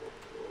is.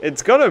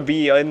 It's gonna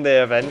be in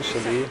there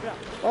eventually.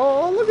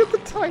 Oh, look at the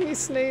tiny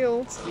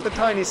snails. The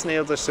tiny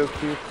snails are so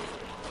cute.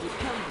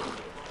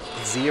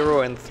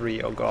 0 and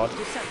 3, oh god.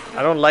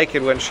 I don't like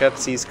it when chat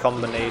sees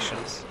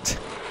combinations.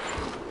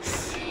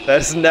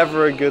 That's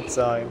never a good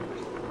sign.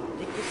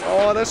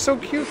 Oh, they're so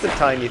cute, the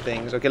tiny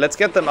things. Okay, let's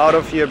get them out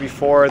of here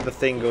before the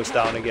thing goes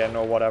down again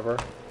or whatever.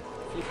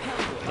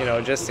 You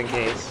know, just in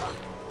case.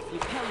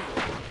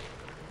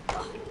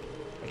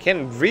 I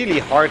can really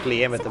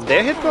hardly aim at them.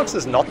 Their hitbox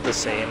is not the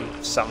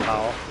same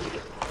somehow,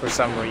 for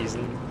some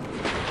reason.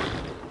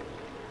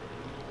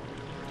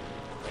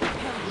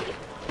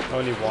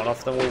 Only one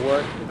of them will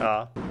work.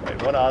 Ah,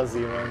 wait, what are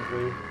 0 and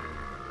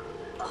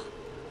 3?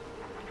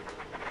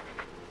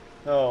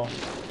 Oh,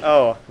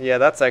 oh, yeah,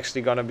 that's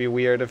actually gonna be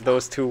weird if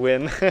those two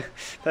win.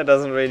 That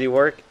doesn't really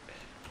work.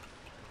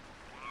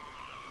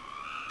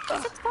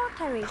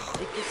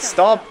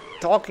 Stop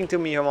talking to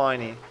me,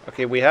 Hermione.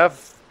 Okay, we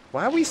have...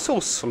 Why are we so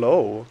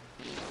slow?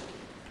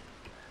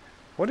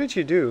 What did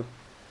you do?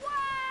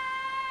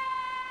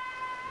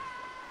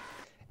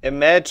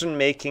 Imagine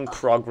making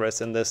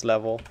progress in this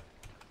level.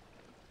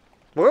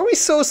 Why are we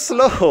so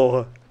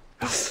slow?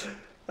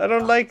 I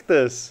don't like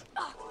this.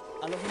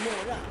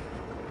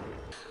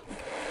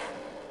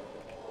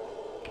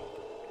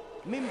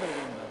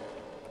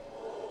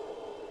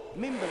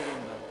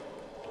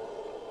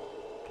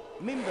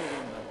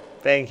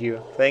 Thank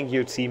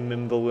you, Team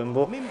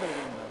Mimblewimble.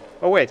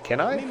 Oh wait, can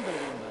I?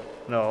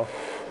 No.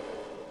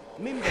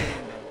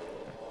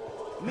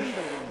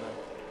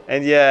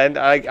 And yeah, and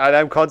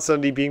I'm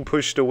constantly being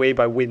pushed away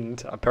by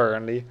wind,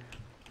 apparently.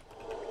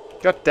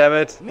 God damn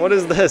it! What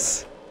is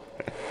this?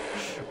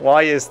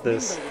 Why is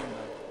this?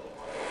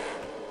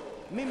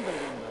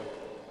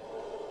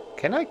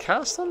 Can I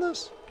cast on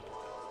this?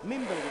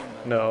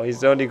 No,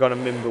 he's only gonna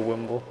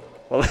Mimblewimble.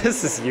 Well,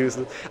 this is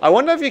useless. I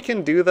wonder if you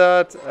can do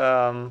that.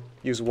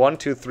 Use 1,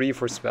 2, 3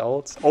 for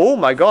spells. Oh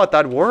my god,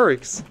 that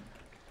works!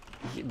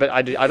 But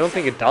I don't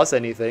think it does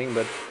anything,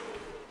 but...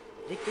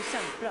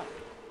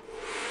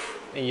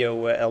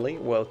 Yo, Ellie,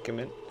 welcome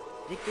in.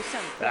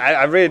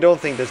 I really don't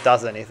think this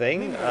does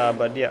anything,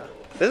 but yeah.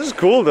 This is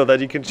cool though that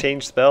you can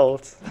change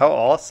spells. How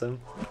awesome.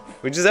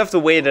 We just have to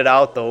wait it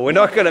out though. We're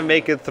not gonna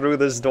make it through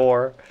this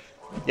door.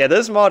 Yeah,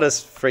 this mod is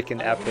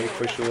freaking epic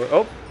for sure.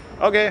 Oh,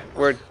 okay.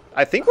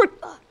 I think we're...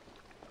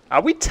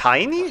 Are we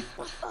tiny?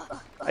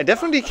 I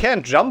definitely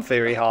can't jump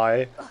very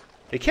high.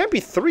 It can't be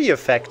 3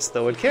 effects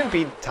though. It can't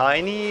be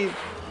tiny,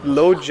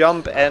 low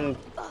jump, and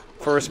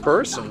first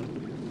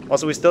person.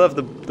 Also, we still have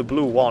the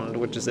blue wand,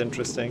 which is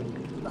interesting.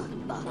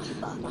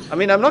 I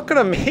mean, I'm not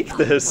gonna make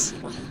this.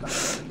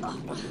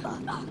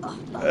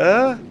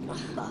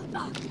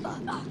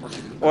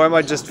 Or am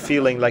I just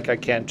feeling like I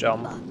can't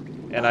jump?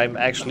 And I'm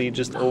actually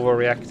just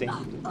overreacting?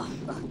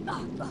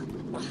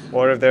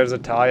 Or if there's a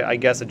tie, I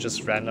guess it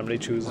just randomly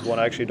chooses one.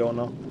 I actually don't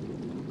know.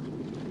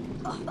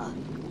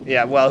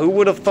 Yeah, well, who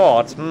would have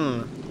thought?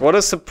 What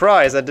a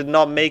surprise. I did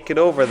not make it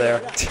over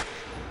there.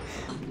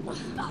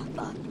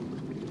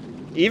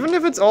 Even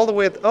if it's all the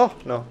way... Oh,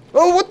 no.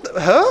 Oh, what the...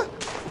 Huh?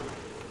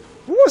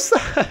 What was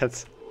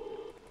that?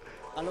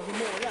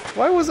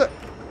 Why was it...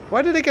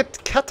 Why did it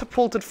get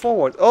catapulted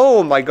forward?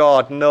 Oh my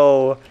god,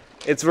 no.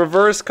 It's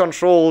reverse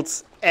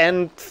controls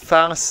and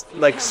fast,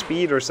 like,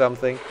 speed or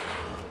something.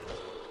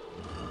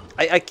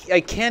 I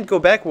can't go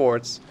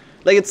backwards.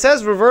 Like, it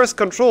says reverse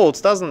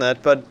controls, doesn't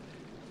it? But,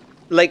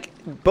 like,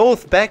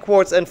 both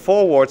backwards and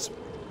forwards...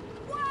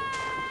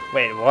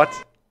 Wait,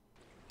 what?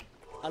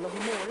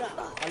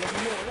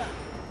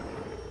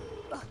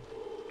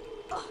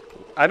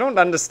 I don't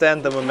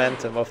understand the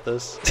momentum of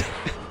this.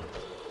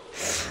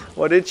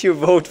 What did you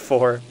vote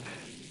for?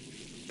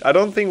 I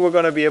don't think we're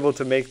gonna be able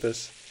to make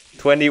this.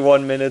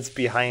 21 minutes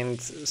behind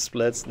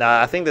splits.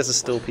 Nah, I think this is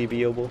still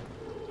PBable.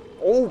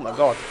 Oh my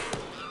god.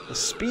 The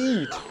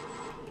speed.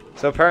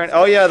 So apparently...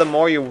 Oh yeah, the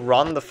more you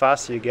run, the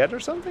faster you get or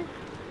something?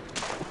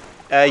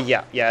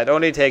 Yeah, it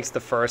only takes the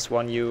first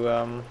one you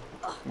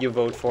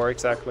vote for,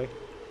 exactly.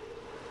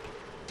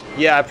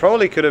 Yeah, I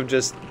probably could have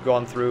just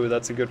gone through,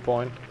 that's a good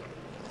point.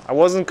 I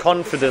wasn't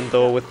confident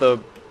though with the...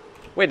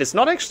 Wait, it's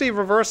not actually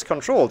reverse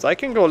controls. I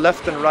can go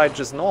left and right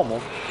just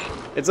normal.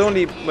 It's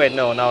only... Wait,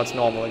 no, now it's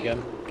normal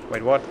again.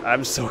 Wait, what?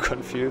 I'm so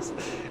confused.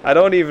 I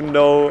don't even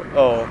know...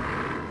 Oh.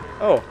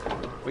 Oh.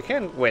 We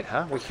can... Wait,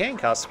 huh? We can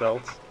cast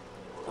spells.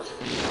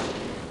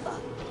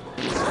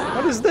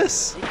 What is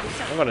this?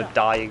 I'm gonna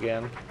die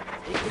again.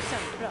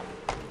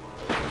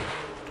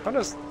 How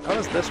does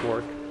this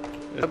work?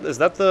 Is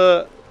that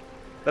the...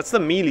 That's the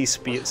melee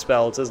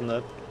spells, isn't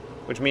it?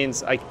 Which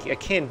means I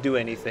can't do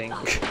anything.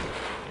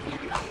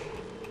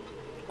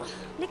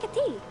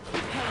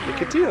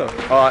 Nicotino.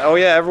 Oh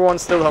yeah,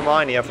 everyone's still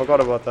Hermione. I forgot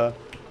about that.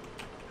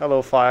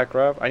 Hello,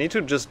 Firecrab. I need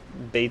to just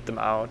bait them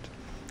out.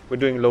 We're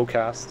doing low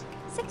cast.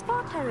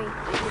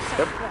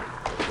 Yep.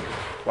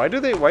 Why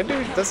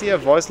does he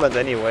have voice lines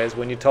anyways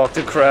when you talk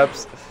to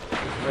crabs?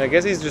 I mean, I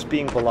guess he's just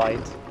being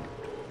polite.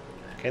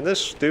 Can this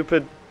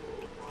stupid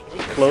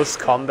close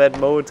combat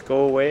mode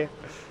go away?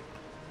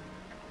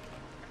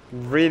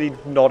 Really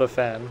not a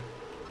fan.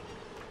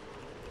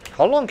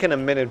 How long can a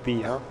minute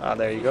be, huh? Ah,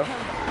 there you go.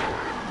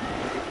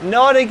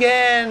 Not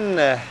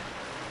again!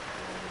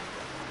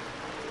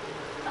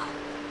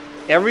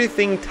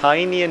 Everything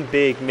tiny and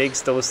big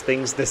makes those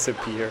things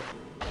disappear.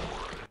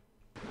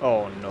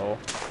 Oh no.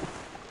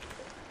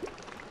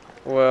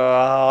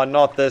 Well,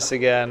 not this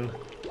again.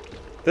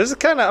 This is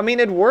kind of, I mean,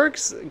 it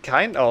works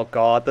oh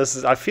god,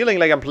 I'm feeling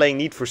like I'm playing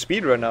Need for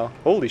Speed right now.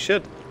 Holy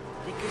shit.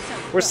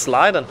 We're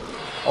sliding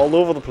all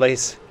over the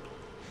place.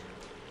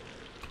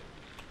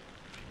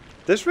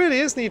 This really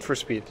is Need for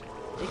Speed.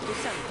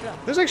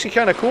 This is actually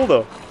kind of cool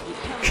though.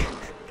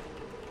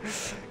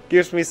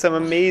 Gives me some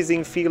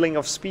amazing feeling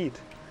of speed.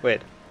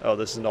 Wait, oh,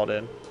 this is not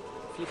in.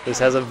 This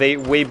has a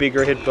way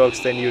bigger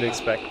hitbox than you'd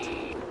expect.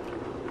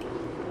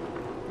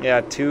 Yeah,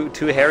 too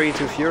hairy,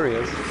 too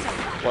furious.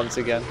 Once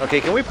again.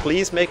 Okay, can we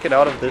please make it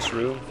out of this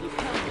room?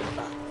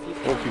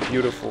 Would be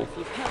beautiful.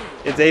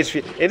 It's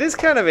HP. It is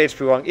kind of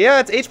HP1. Yeah,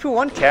 it's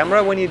HP1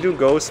 camera when you do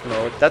ghost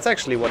mode. That's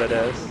actually what it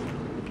is.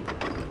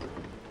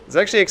 It's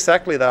actually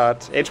exactly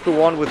that.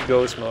 HP1 with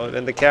ghost mode,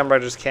 and the camera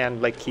just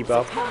can't like keep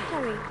up.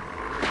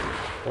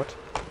 What?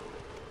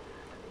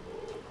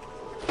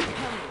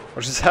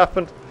 What just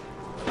happened?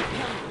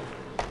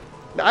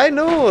 I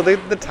know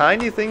the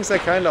tiny things are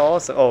kind of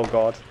awesome. Oh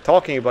god,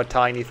 talking about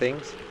tiny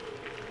things.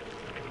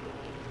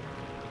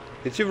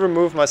 Did you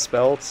remove my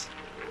spells?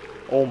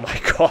 Oh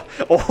my god.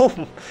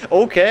 Oh,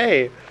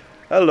 okay.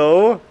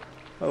 Hello.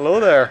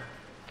 Hello there.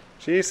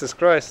 Jesus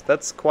Christ,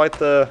 that's quite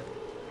the...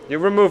 You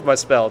removed my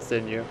spells,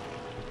 didn't you?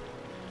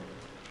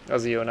 That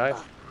was a unite.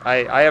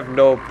 I have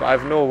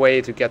no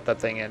way to get that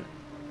thing in.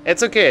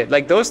 It's okay.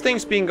 Like, those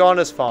things being gone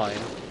is fine.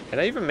 Can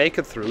I even make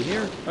it through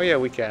here? Oh yeah,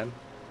 we can.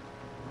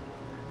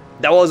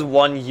 That was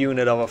one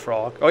unit of a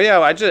frog. Oh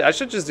yeah, I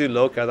should just do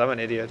Loka. I'm an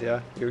idiot,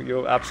 yeah.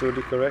 You're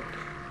absolutely correct.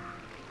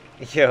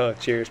 Yo,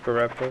 cheers,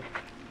 Parappa.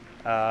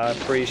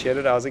 Appreciate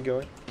it. How's it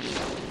going?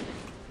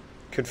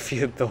 Could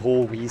feel the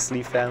whole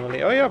Weasley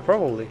family. Oh yeah,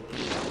 probably.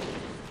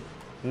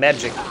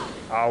 Magic.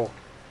 Ow.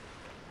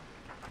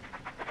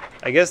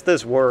 I guess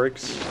this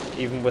works,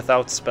 even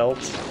without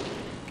spells.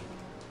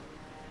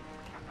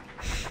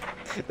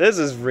 This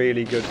is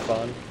really good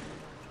fun.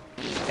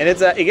 And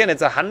it's again,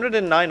 it's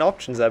 109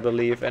 options, I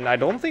believe, and I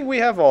don't think we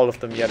have all of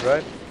them yet,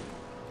 right?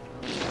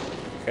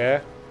 Okay.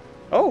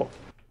 Oh.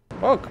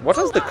 Oh, what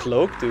does the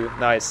cloak do?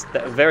 Nice.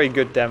 Very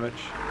good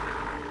damage.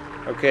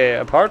 Okay,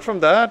 apart from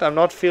that, I'm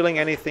not feeling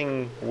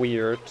anything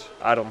weird,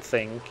 I don't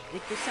think.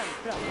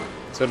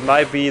 So it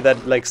might be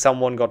that, like,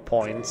 someone got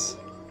points.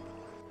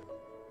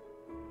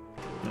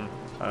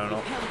 I don't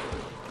know.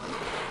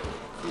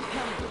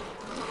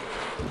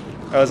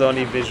 That was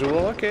only visual.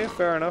 Okay,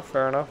 fair enough,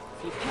 fair enough.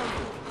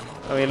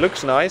 I mean, it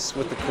looks nice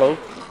with the cloak.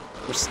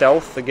 With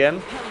stealth again.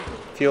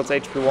 Fields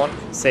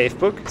HP1. Save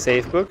book,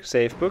 save book,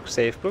 save book,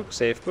 save book,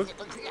 save book.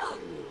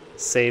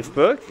 Save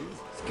book.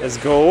 Let's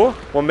go.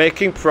 We're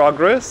making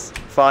progress.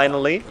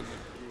 Finally.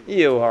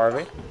 You,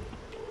 Harvey.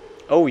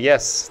 Oh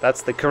yes,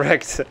 that's the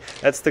correct.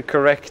 That's the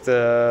correct.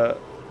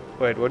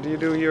 Wait, what do you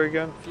do here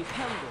again?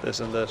 This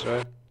and this,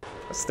 right?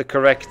 That's the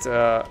correct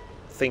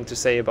thing to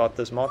say about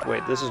this mod.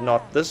 Wait, this is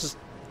not. This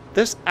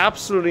is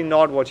absolutely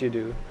not what you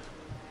do.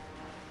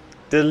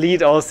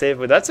 Delete all save.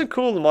 That's a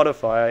cool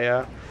modifier,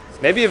 yeah.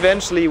 Maybe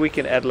eventually we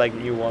can add like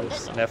new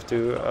ones and have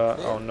to.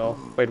 Oh no.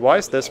 Wait, why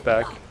is this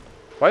back?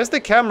 Why is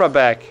the camera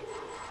back?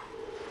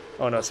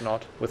 Oh no, it's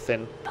not.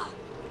 Within.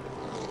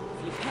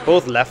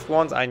 Both left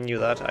ones? I knew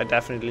that. I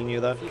definitely knew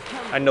that.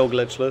 I know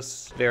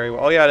glitchless very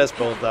well. Oh yeah, that's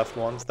both left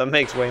ones. That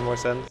makes way more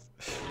sense.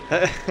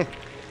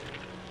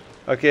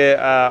 Okay,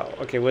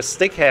 okay, with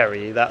Stick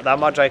Harry, that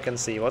much I can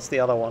see. What's the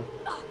other one?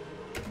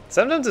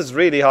 Sometimes it's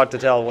really hard to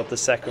tell what the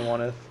second one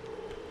is.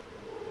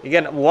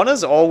 Again, one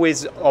is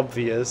always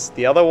obvious.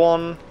 The other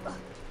one,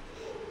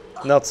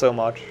 not so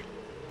much.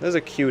 There's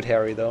a cute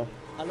Harry though.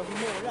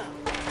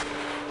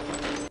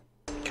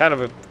 Kind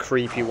of a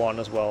creepy one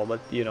as well, but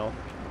you know,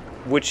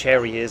 which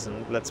Harry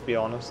isn't, let's be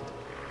honest.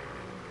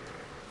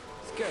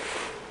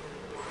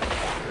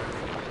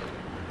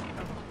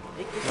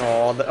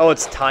 Oh,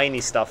 it's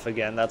tiny stuff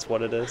again, that's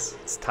what it is.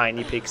 It's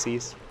tiny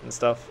pixies and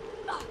stuff.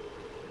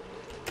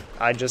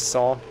 I just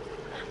saw.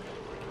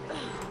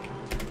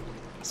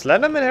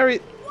 Slenderman Harry...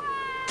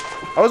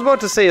 I was about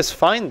to say is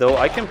fine though,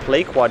 I can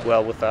play quite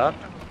well with that.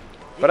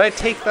 But I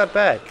take that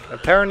back.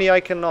 Apparently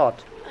I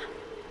cannot.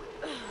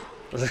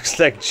 Looks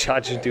like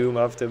Judge Doom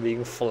after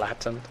being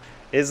flattened.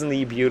 Isn't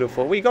he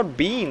beautiful? We got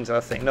beans, I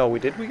think. No, we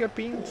get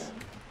beans?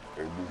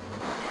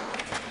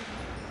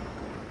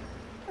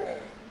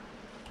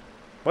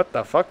 What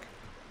the fuck?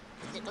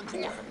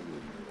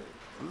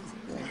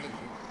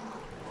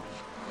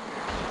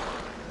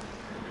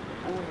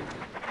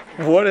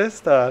 What is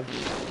that?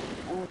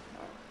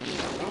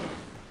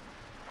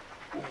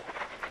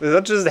 Is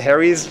that just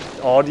Harry's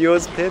audio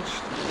is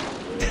pitched?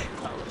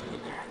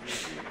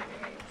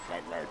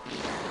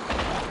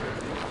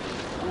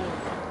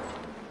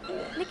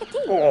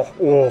 Oh,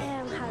 oh.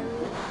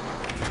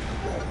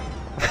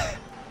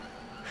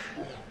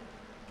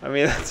 I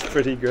mean, that's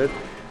pretty good.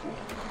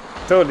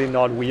 Totally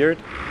not weird.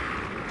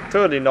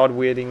 Totally not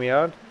weirding me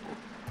out.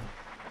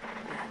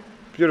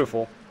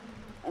 Beautiful.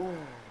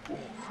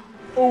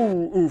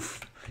 Oh,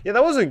 oof. Yeah,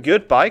 that was a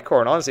good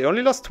bicorn, honestly.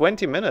 Only lost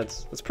 20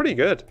 minutes. That's pretty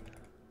good.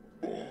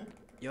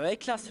 Jag är i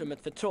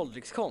klassrummet för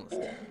trolldryckskonst.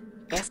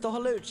 Bäst att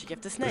hålla utkik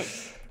efter Snape.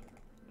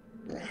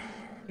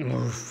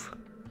 Move.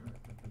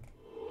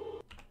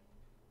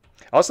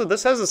 Also,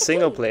 this has a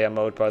single player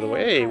mode, by the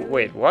way. Hey,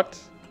 wait, what?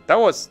 That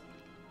was...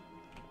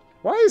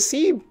 Why is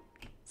he...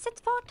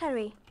 Sätt fart,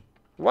 Harry.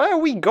 Why are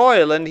we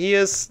Goyle and he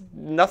is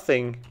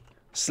nothing?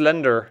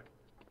 Slender.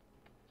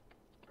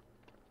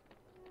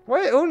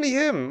 Why only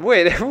him?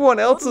 Wait, everyone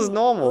else is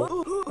normal.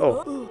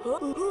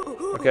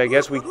 Oh. Okay, I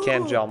guess we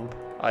can't jump.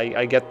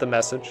 I get the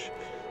message.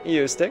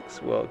 EU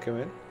sticks,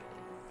 welcome in.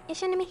 Jag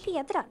känner mig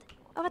hedrad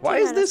av att Why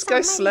is tillhöra this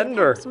guy samma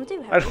slender? elevhem som du,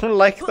 I Harry. don't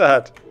like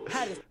that.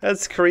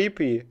 That's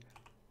creepy.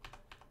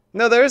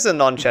 No, there is a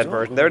non-chat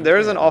version. There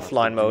is an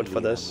offline mode for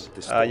this.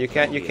 You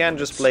can't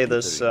just play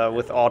this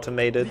with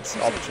automated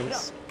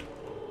options.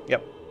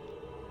 Yep.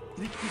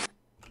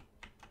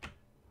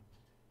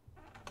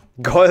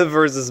 Goyle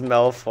versus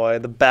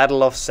Malfoy, the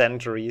battle of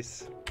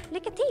centuries.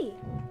 Lycka till!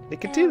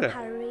 Lycka till.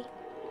 Harry.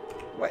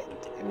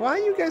 Why are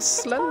you guys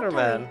slender,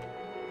 man?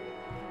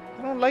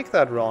 I don't like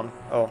that, Ron.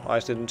 Oh, I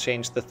didn't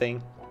change the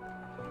thing.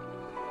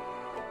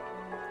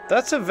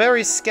 That's a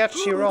very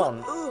sketchy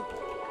Ron.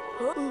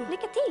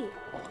 Lycka till!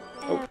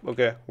 Oh,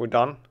 okay, we're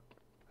done.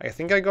 I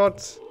think I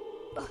got...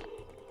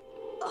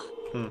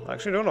 I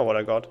actually don't know what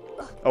I got.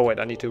 Oh wait,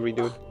 I need to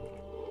redo it.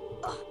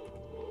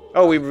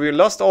 Oh, we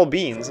lost all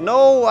beans.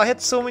 No, I had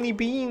so many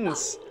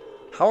beans.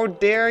 How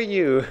dare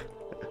you?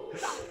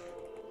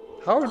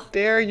 How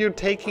dare you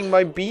taking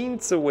my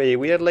beans away?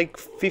 We had like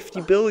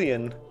 50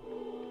 billion.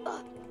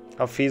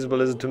 How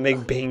feasible is it to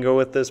make bingo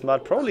with this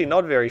mod? Probably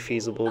not very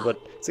feasible, but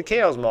it's a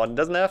chaos mod. It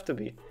doesn't have to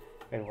be.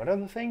 Wait, what are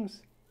the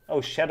things?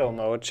 Oh, shadow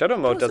mode. Shadow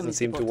mode doesn't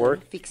seem to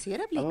work.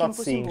 I'm not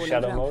seeing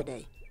shadow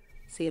mode.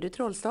 Ser du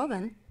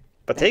trollstaven?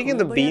 But taking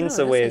the beans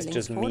away is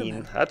just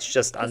mean. That's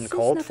just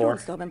uncalled for.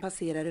 Precis när trollstaven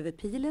passerar över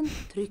pilen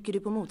trycker du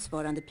på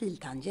motsvarande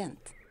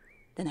piltangent.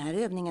 Den här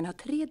övningen har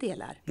 3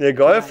 delar. Yeah,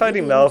 Goyle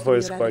fighting Malfoy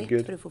is quite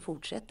good. För att få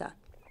fortsätta.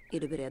 Är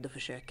du beredd att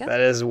försöka? That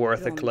is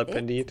worth a clip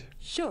indeed.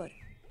 Kör!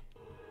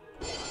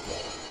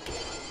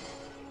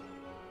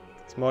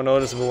 It's more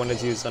noticeable when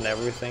it's used on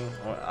everything.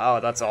 Oh,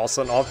 that's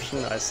also an option,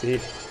 I see.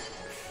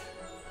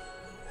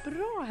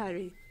 Bra,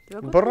 Harry. Du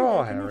har gått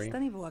Bra, vidare till Harry. nästa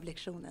nivå av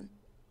lektionen.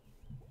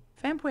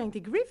 5 poäng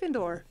till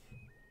Gryffindor.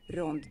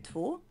 Rond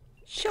 2.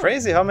 Kör!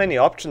 Crazy how many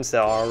options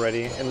there are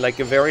already in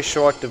like a very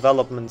short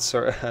development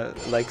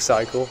like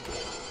cycle.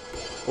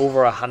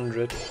 Over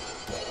 100.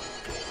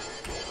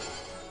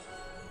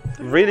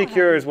 Really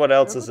curious what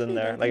else is in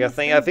there. Like I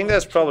think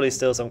there's probably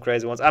still some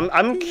crazy ones.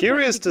 I'm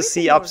curious to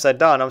see Upside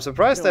Down. I'm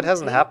surprised that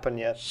hasn't happened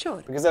yet.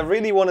 Because I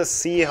really want to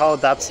see how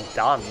that's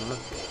done.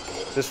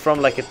 Just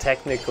from like a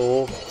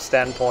technical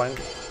standpoint.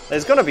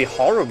 It's gonna be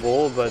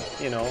horrible, but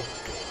you know,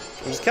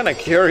 I'm just kind of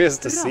curious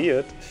to see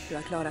it.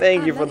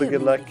 Thank you for the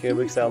good luck,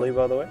 Big Sally,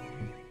 by the way.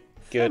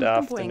 Good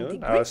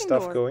afternoon. How's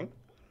stuff going?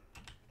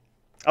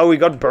 Oh, we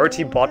got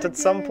Bertie Bot at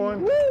some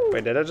point?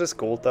 Wait, did I just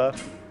gold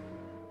that?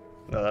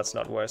 No, that's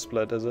not where I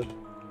split, is it?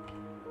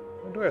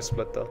 Where do I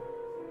split, though?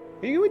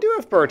 We do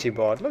have Bertie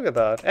Bot, look at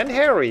that. And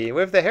Harry!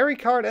 We have the Harry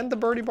card and the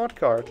Bertie Bot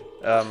card.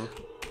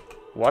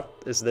 What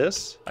is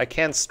this? I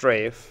can't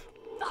strafe.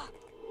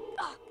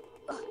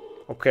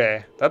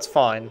 Okay, that's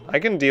fine. I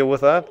can deal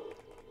with that.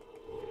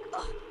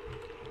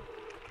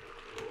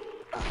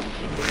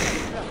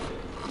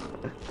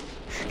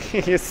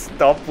 You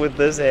stop with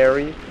this,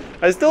 Harry.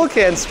 I still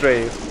can't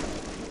strafe.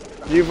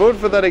 Do you vote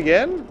for that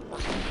again?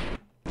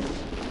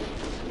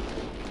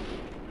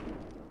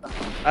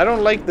 I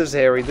don't like this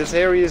Harry. This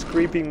Harry is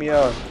creeping me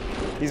out.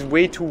 He's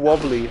way too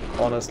wobbly,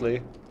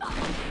 honestly.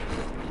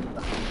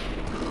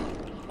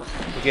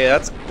 Okay,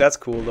 that's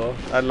cool though.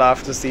 I'd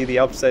love to see the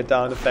upside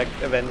down effect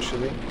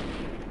eventually.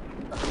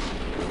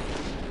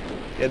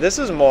 Yeah, this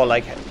is more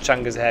like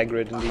Chungus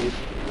Hagrid indeed.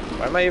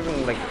 Why am I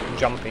even like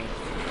jumping?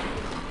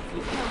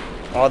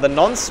 Oh, the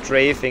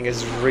non-strafing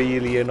is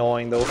really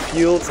annoying though.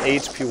 Fuels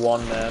HP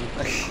 1, man.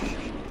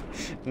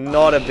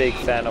 Not a big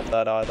fan of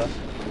that either.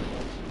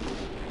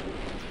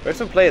 We have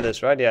to play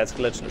this, right? Yeah, it's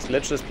glitchless.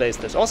 Glitchless plays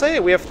this. Also,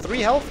 hey, we have 3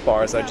 health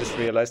bars, I just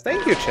realized.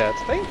 Thank you, chat.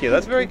 Thank you.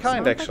 That's very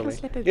kind, actually.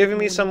 Giving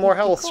me some more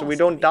health so we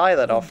don't die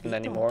that often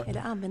anymore.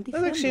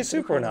 That's actually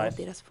super nice.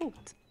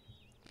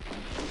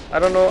 I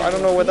don't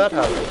know where that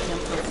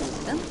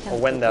happened. Or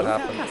when that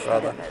happened,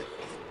 rather.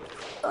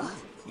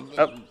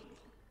 Oh.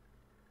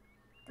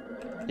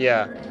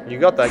 Yeah, you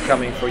got that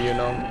coming for you,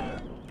 no?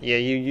 Yeah,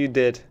 you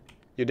did.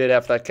 You did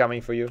have that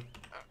coming for you.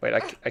 Wait,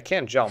 I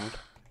can't jump.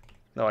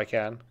 No, I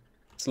can.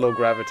 It's low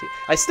gravity.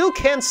 I still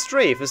can't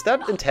strafe. Is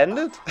that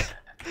intended?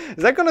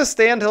 Is that gonna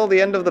stay until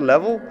the end of the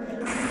level?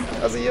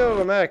 How's it,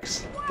 yo,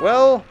 Max?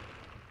 Well,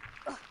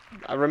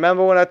 I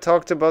remember when I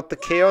talked about the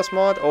Chaos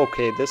mod.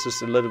 Okay, this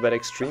is a little bit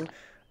extreme.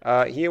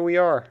 Here we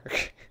are.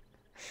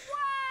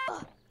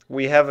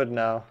 We have it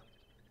now.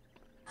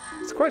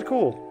 It's quite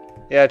cool.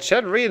 Yeah,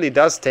 chat really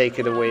does take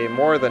it away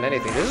more than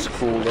anything. This is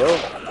cool though.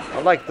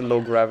 I like the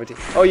low gravity.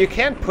 Oh, you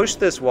can't push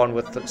this one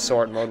with the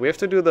sword mode. We have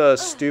to do the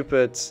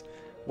stupid,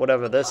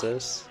 whatever this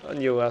is. A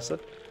new asset.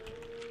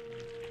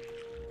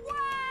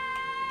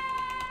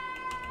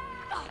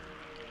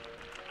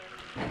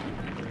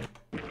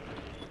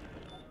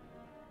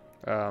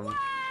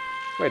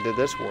 Wait, did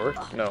this work?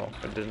 No,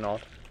 it did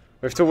not.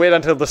 We have to wait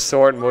until the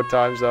sword mode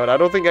times out. I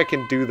don't think I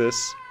can do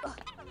this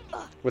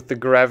with the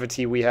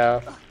gravity we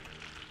have.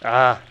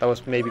 Ah, that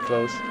was maybe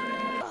close.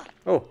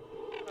 Oh,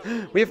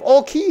 we have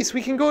all keys.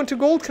 We can go into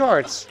gold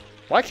cards.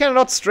 Why can I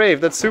not strafe?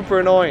 That's super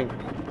annoying.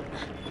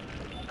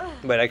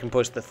 Wait, I can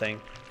push the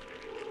thing.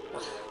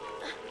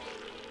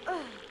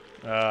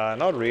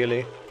 Not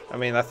really. I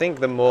mean, I think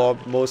the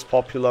most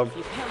popular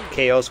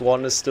Chaos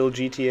 1 is still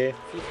GTA.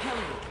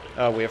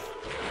 We have...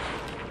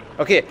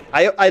 Okay,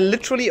 I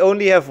literally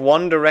only have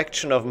one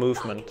direction of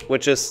movement,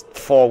 which is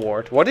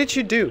forward. What did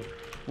you do?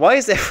 Why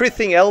is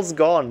everything else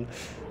gone?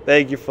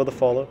 Thank you for the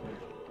follow.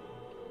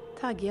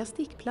 Taggiga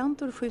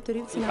stickplantor skjuter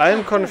ut sina I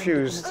am tankar om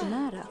confused. du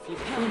kommer för nära.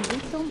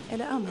 Undvik dem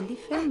eller använd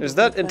Defender Is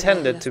that för att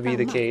intended deras to be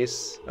the stannar.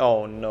 case?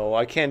 Oh no,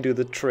 I can't do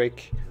the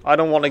trick. I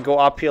don't want to go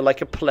up here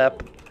like a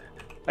pleb.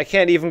 I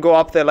can't even go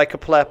up there like a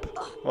pleb.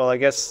 Well, I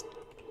guess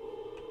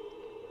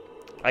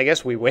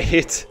we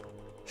wait.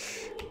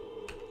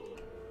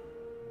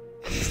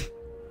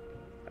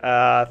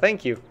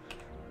 Thank you.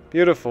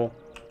 Beautiful.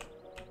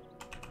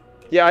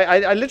 Yeah,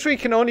 I literally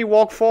can only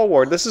walk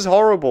forward. This is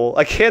horrible.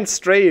 I can't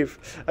strafe.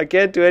 I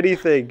can't do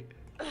anything.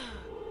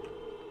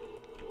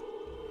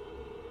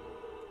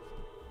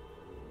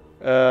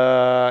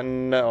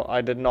 No,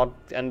 I did not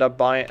end up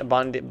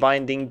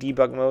binding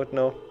debug mode,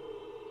 no.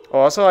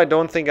 Also, I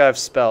don't think I have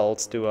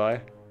spells, do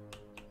I?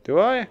 Do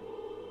I?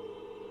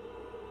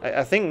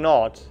 I think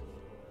not.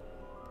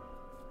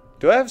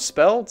 Do I have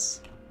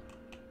spells?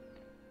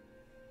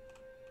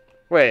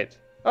 Wait.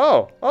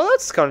 Oh,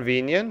 that's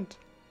convenient.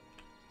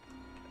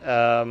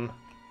 Oh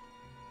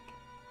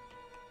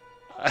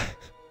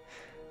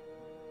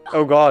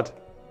god.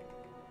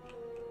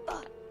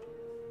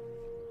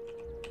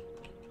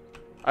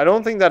 I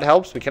don't think that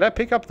helps me. Can I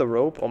pick up the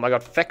rope? Oh my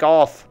god, feck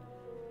off.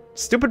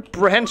 Stupid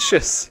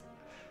branches.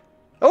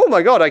 Oh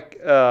my god,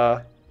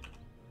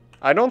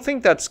 I don't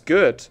think that's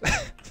good.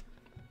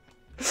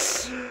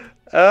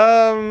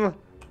 Defender.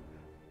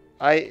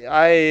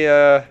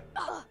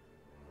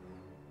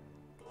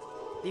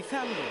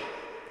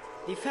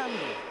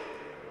 Defender.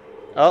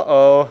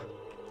 Uh-oh.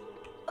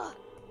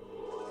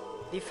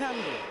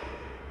 Defender.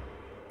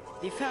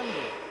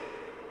 Defender.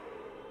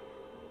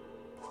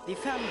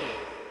 Defender.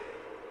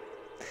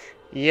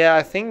 Yeah,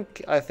 I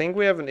think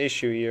we have an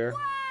issue here.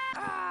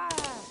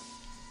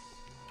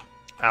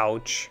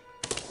 Ouch.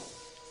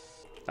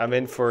 I'm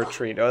in for a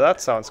treat. Oh, that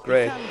sounds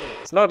great.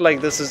 It's not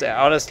like this is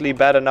honestly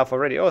bad enough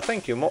already. Oh,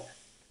 thank you.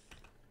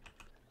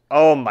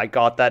 Oh my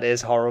god, that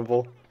is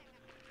horrible.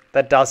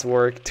 That does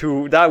work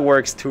too. That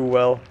works too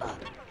well.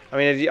 I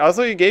mean,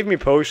 also you gave me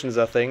potions,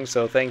 I think,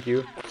 so thank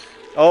you.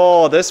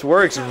 Oh, this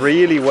works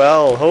really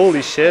well.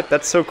 Holy shit,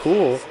 that's so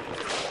cool.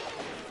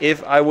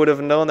 If I would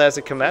have known as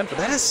a command, but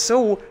that is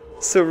so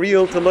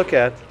surreal to look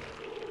at.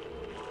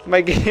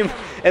 My game,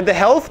 and the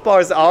health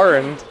bars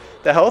aren't.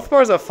 The health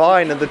bars are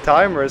fine and the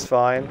timer is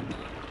fine.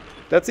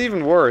 That's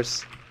even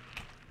worse.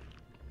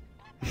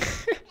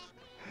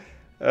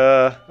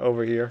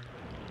 Over here.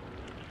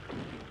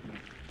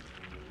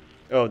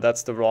 Oh,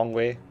 that's the wrong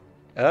way.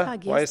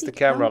 Why is the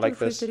camera like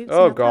this?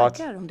 Oh god.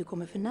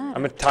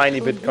 I'm a tiny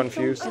bit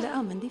confused.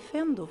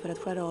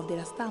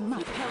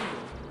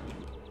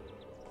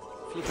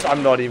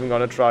 I'm not even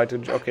gonna try to...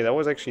 Okay, that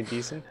was actually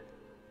decent.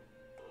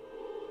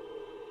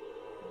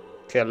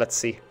 Okay, let's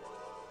see.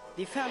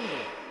 Defender.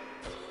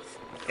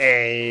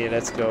 Hey,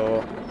 let's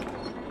go.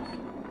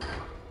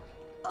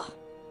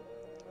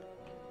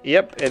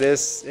 Yep, it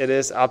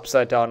is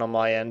upside down on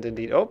my end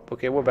indeed. Oh,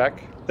 okay, we're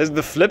back.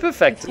 The flip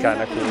effect is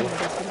kind of cool.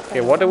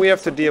 Okay, what do we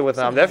have to deal with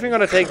now? I'm definitely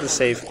gonna take the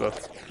safe book.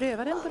 What do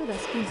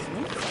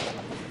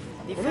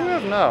we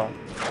have now?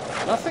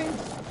 Nothing?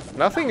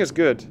 Nothing is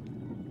good.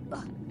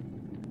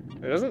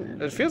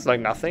 It feels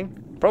like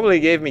nothing. Probably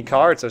gave me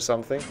cards or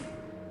something.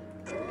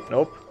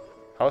 Nope.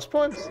 House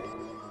points?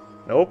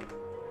 Nope.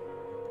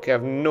 Okay, I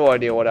have no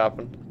idea what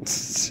happened.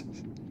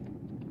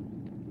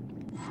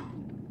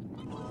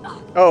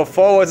 Oh,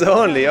 forwards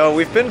only. Oh,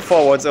 we've been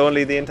forwards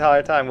only the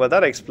entire time. Well,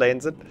 that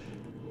explains it.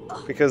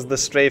 Because the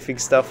strafing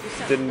stuff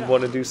didn't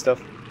want to do stuff.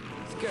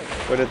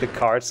 Where did the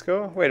cards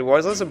go? Wait,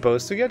 was I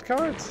supposed to get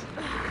cards?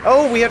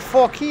 Oh, we had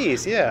 4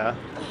 keys, yeah.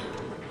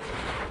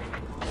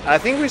 I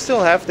think we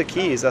still have the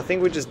keys. I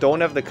think we just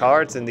don't have the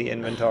cards in the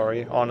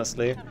inventory,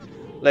 honestly.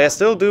 Like, I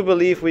still do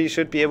believe we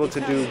should be able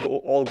to do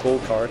all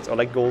gold cards, or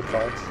like gold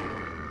cards.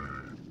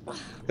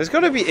 It's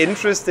gonna be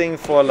interesting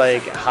for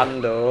like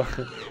Hando.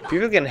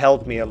 People can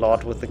help me a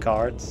lot with the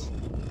cards.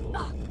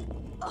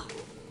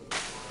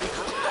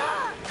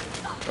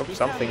 Oh,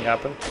 something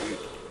happened.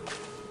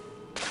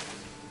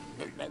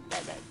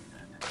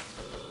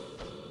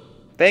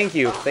 Thank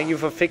you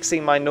for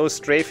fixing my no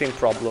strafing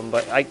problem.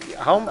 But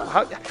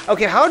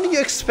okay, how do you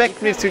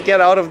expect me to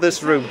get out of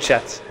this room,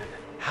 chat?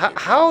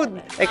 How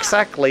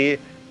exactly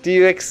do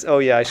you oh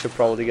yeah, I should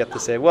probably get the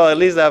save. Well, at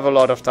least I have a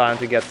lot of time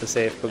to get the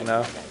save book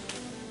now.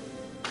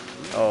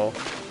 Oh.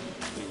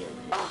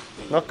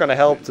 Not gonna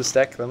help to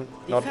stack them.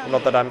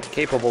 Not that I'm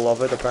capable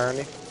of it,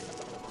 apparently.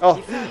 Oh,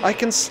 I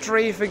can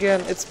strafe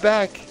again. It's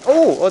back.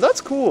 Oh,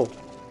 that's cool.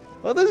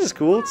 Oh, this is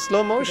cool.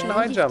 Slow motion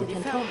high jump.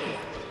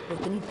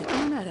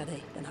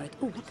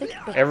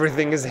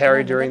 Everything is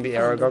hairy during the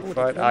Aragog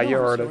fight. Ah, you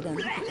heard it.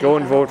 Go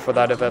and vote for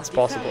that if that's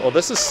possible. Oh,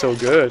 this is so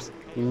good.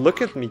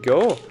 Look at me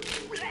go.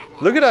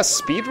 Look at us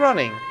speed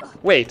running.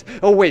 Wait.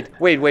 Oh, wait.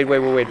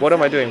 What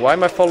am I doing? Why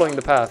am I following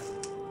the path?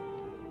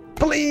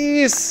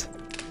 Please!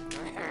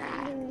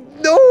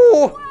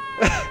 No!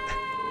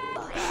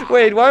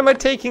 Wait, why am I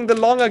taking the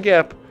longer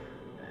gap?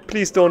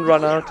 Please don't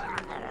run out.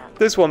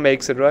 This one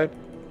makes it, right?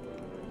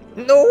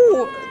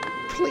 No!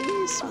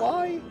 Please,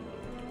 why?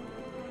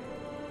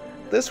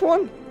 This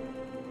one?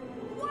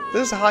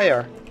 This is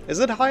higher. Is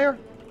it higher?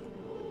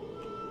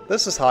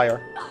 This is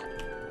higher.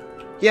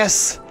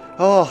 Yes!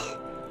 Oh,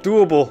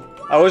 doable.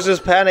 I was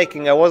just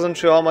panicking. I wasn't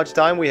sure how much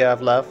time we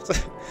have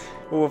left.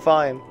 We were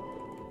fine.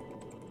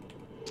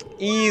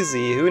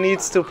 Easy. Who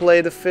needs to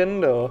play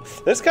Defender?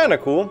 That's kind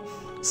of cool.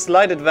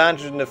 Slight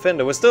advantage in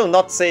Defender. We're still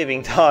not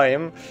saving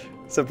time.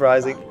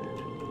 Surprising.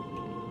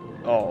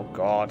 Oh,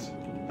 God.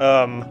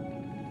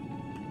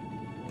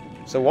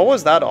 So what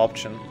was that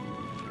option?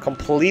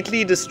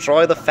 Completely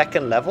destroy the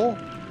second level?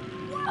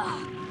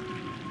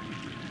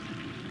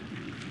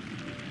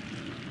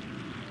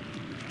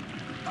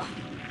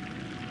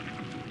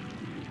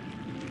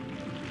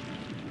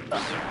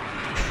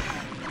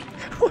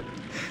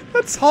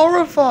 That's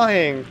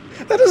horrifying!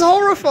 That is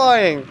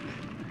horrifying!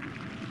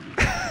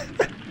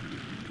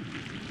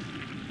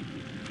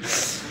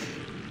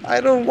 I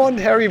don't want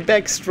Harry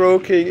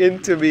backstroking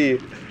into me.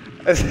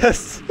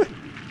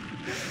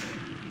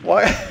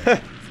 Why?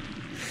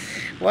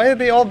 Why are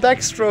they all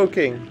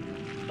backstroking?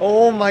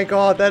 Oh my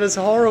god, that is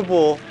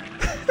horrible.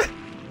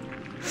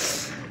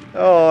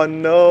 Oh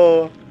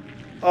no.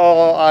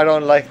 Oh, I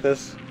don't like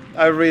this.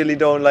 I really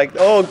don't like.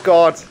 Oh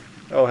god.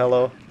 Oh,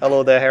 hello.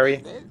 Hello there,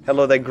 Harry.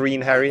 Hello there,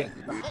 green Harry.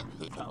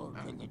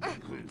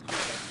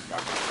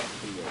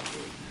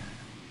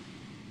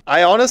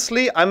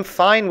 I'm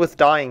fine with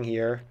dying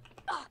here.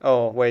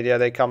 Oh, wait, yeah,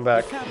 they come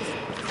back.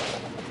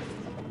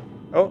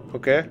 Oh,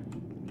 okay.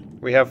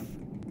 We have...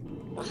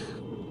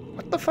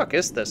 What the fuck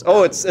is this?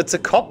 Oh, it's a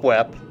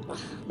cobweb.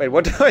 Wait,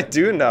 what do I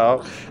do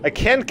now? I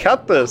can't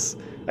cut this.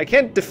 I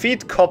can't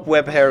defeat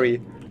Cobweb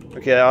Harry.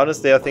 Okay,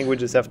 honestly, I think we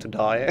just have to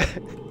die.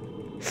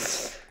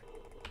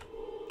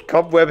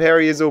 Cobweb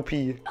Harry is OP.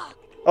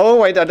 Oh,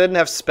 wait, I didn't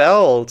have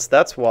spells.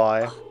 That's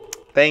why.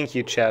 Thank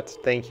you, chat.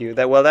 Thank you.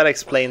 That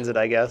explains it,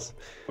 I guess.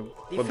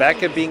 We're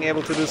back at being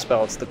able to do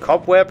spells. The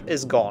cobweb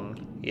is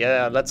gone.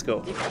 Yeah, let's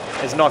go.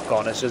 It's not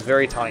gone. It's just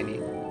very tiny.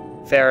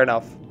 Fair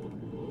enough.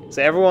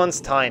 So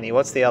everyone's tiny.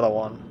 What's the other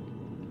one?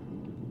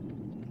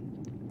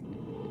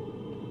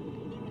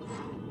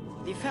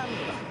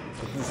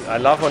 I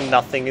love when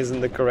nothing is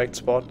in the correct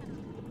spot.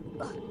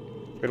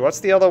 Wait, what's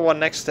the other one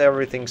next to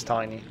everything's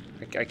tiny?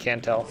 I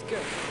can't tell.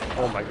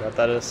 Oh my god,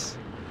 that is...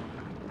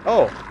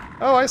 Oh!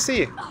 Oh, I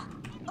see!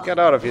 Get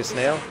out of here,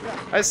 snail.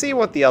 I see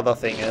what the other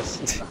thing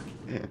is.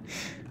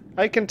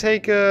 I can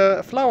take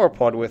a flower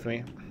pot with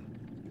me.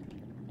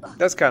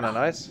 That's kind of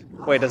nice.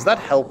 Wait, does that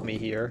help me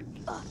here?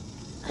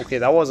 Okay,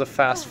 that was a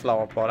fast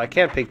flower pot. I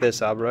can't pick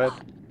this up, right?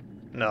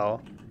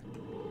 No.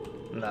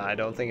 Nah, I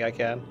don't think I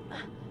can.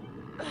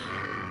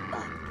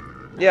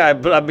 Yeah,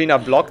 I mean, I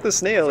blocked the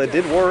snail. It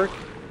did work.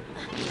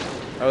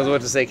 I was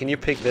about to say, can you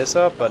pick this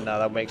up? But no,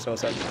 that makes no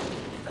sense.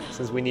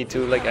 Since we need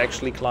to, like,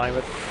 actually climb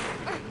it.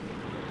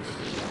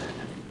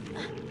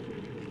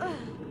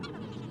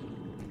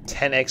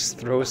 10x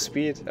throw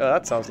speed? Oh,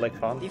 that sounds like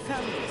fun.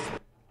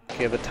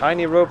 Okay, the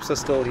tiny ropes are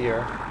still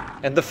here.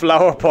 And the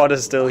flower pot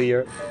is still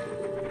here.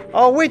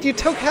 Oh, wait, you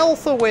took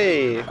health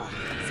away!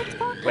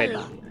 Wait.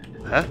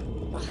 Huh?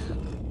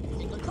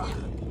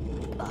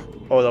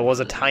 Oh, there was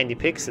a tiny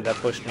pixie that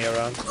pushed me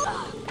around.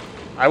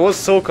 I was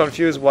so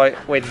confused why...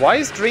 Wait, why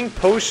is drink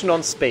potion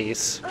on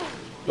space?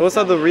 Those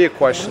are the real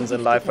questions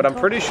in life, but I'm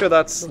pretty sure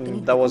that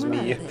was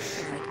me.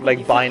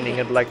 Like, binding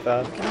it like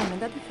that.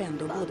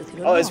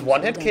 Oh, is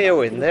one-hit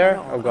KO in there?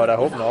 Oh god, I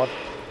hope not.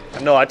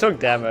 No, I took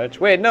damage.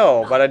 Wait,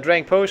 no, but I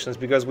drank potions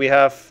because we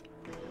have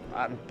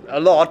a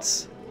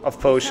lot of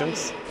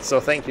potions. So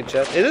thank you,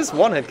 chat. It is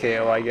one-hit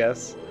KO, I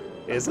guess.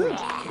 Is it?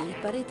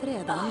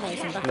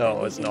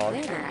 No, it's not.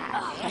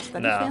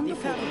 Nah.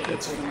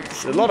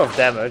 It's a lot of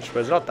damage, but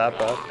it's not that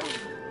bad.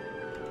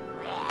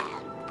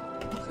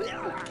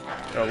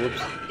 Oh,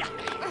 whoops.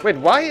 Wait,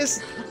 why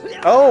is...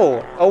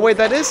 Oh! Oh, wait,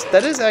 that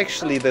is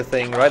actually the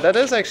thing, right? That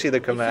is actually the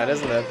command,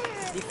 isn't it?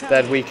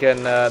 That we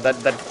can,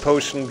 that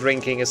potion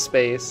drinking is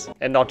space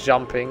and not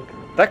jumping.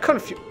 That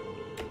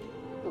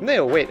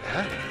No, wait,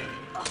 huh?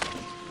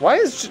 Why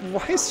is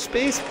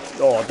space...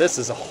 Oh, this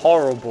is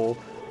horrible.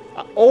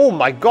 Oh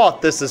my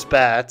god, this is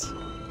bad.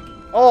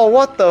 Oh,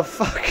 what the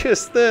fuck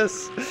is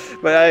this?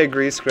 But I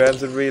agree,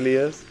 Scrams, it really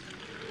is.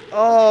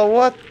 Oh,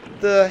 what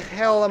the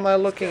hell am I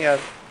looking at?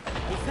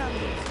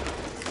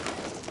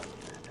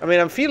 I mean,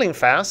 I'm feeling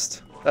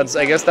fast.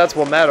 I guess that's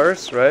what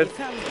matters, right?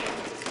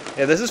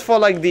 Yeah, this is for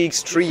like the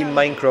extreme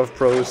Minecraft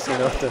pros, you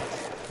know,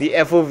 the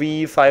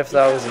FOV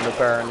 5000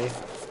 apparently.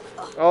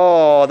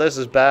 Oh, this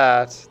is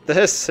bad.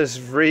 This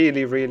is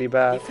really, really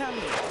bad.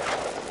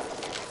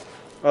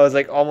 Oh, it's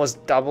like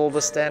almost double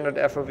the standard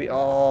FOV.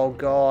 Oh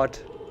god.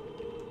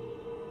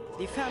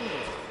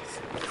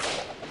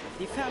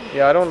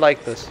 Yeah, I don't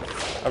like this.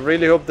 I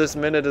really hope this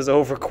minute is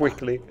over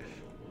quickly.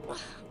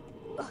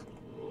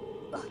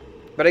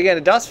 But again,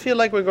 it does feel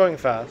like we're going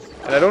fast.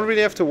 And I don't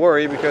really have to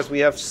worry because we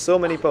have so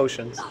many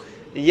potions.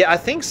 Yeah, I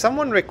think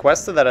someone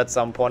requested that at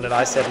some point and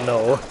I said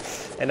no.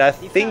 And I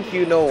think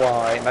you know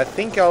why. And I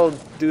think I'll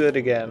do it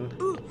again.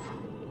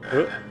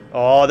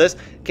 Oh, this...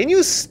 Can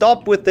you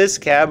stop with this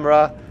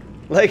camera?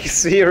 Like,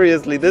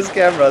 seriously, this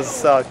camera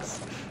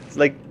sucks. It's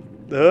like...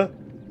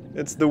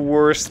 It's the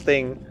worst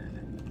thing.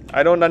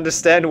 I don't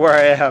understand where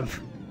I am.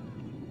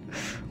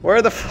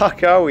 Where the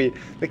fuck are we?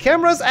 The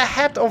camera's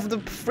ahead of the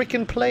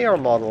freaking player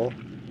model.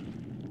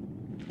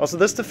 Also,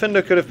 this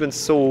defender could have been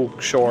so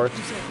short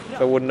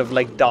if I wouldn't have,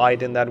 like,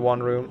 died in that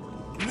one room.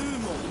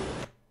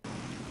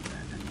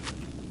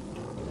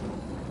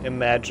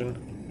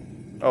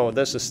 Imagine. Oh,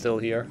 this is still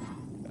here.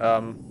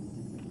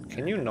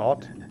 Can you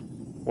not?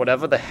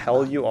 Whatever the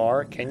hell you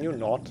are, can you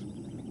not?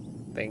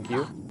 Thank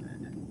you.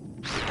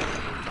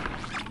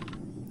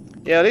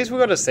 Yeah, at least we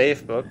got a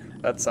safe book.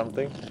 That's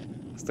something.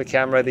 It's the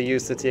camera they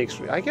used to take...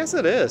 I guess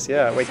it is,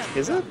 yeah. Wait,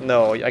 is it?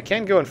 No, I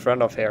can't go in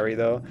front of Harry,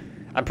 though.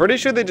 I'm pretty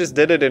sure they just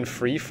did it in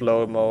free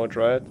flow mode,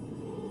 right?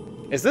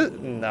 Is this...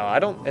 No, I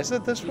don't... Is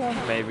it this one?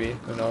 Maybe.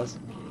 Who knows?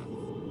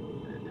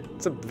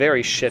 It's a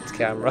very shit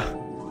camera.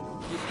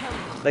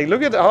 Like,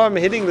 look at how I'm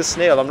hitting the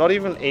snail. I'm not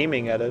even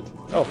aiming at it.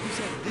 Oh.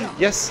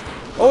 Yes.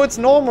 Oh, it's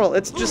normal.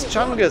 It's just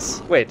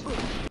Chungus. Wait.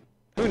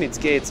 Who needs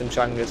gates in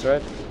Chungus,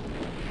 right?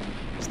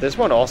 Is this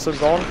one also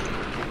gone?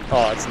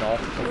 Oh, it's not.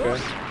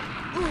 Okay.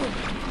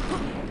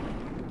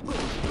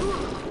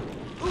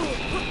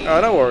 Oh,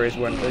 no worries,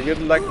 Winter.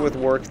 Good luck with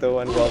work, though,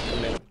 and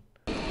welcome in.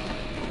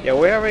 Yeah,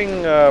 we're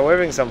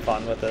having some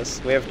fun with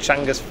this. We have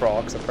Chungus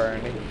frogs,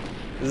 apparently.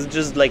 Is it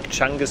just like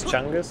Chungus?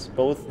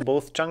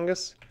 Both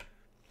Chungus?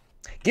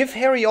 Give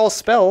Harry all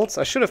spells?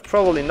 I should have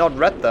probably not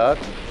read that.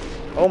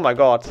 Oh my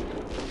god.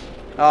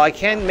 Oh, I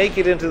can't make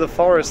it into the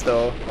forest,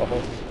 though.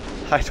 Oh.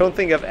 I don't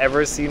think I've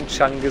ever seen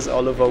Chungus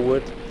Oliver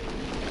Wood.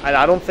 And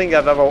I don't think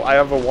I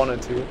ever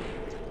wanted to.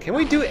 Can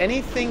we do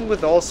anything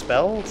with all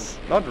spells?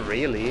 Not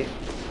really.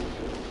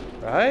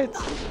 Right?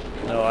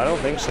 No, I don't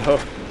think so.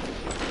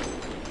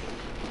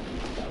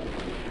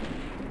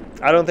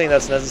 I don't think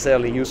that's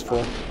necessarily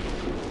useful.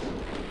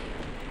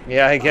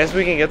 Yeah, I guess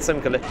we can get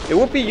some... It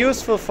would be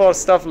useful for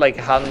stuff like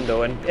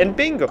Hundo and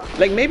Bingo.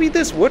 Like, maybe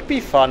this would be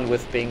fun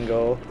with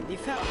Bingo.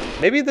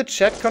 Maybe the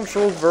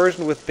chat-controlled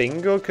version with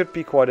Bingo could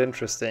be quite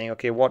interesting.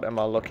 Okay, what am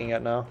I looking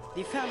at now?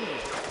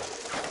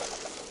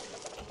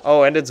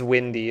 Oh, and it's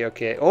windy.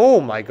 Okay. Oh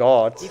my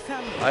god.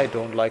 I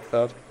don't like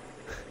that.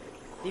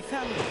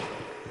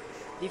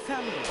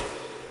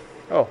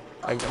 Oh,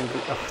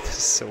 oh, this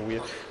is so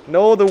weird.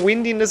 No, the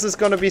windiness is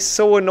gonna be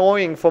so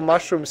annoying for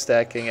mushroom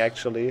stacking,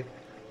 actually.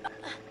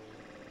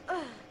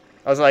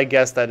 Also, I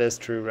guess that is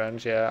true,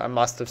 Ranch. Yeah, I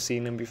must have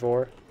seen him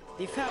before.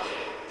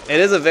 It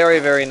is a very,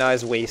 very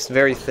nice waist.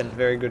 Very thin,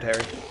 very good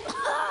Harry.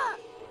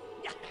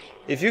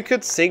 If you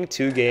could sing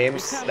 2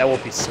 games, that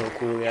would be so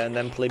cool, yeah, and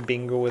then play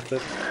Bingo with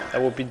it.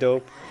 That would be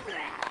dope.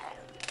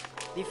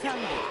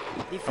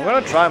 I'm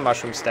gonna try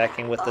mushroom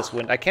stacking with this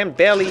wind. I can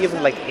barely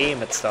even, like,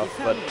 aim at stuff,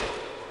 but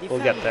we'll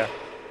get there.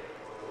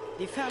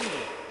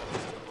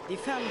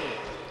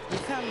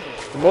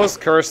 The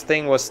most cursed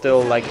thing was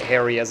still, like,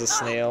 Harry as a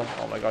snail.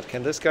 Oh my god,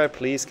 can this guy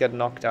please get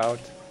knocked out?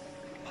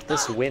 Oh,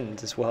 this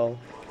wind as well.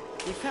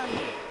 There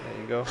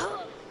you go.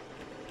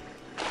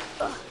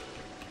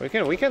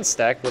 We can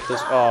stack with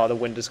this. Oh, the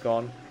wind is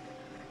gone.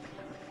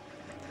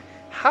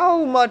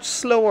 How much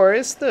slower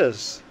is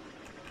this?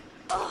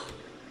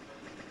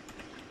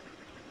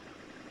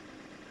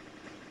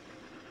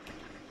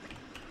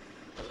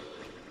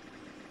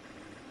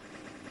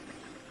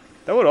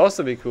 That would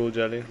also be cool,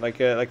 Jelly. Like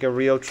a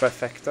real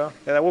trifecta.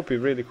 Yeah, that would be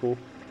really cool.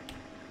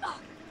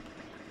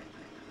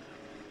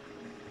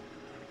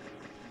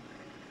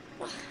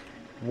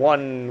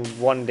 One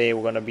day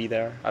we're gonna be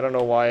there. I don't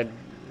know why I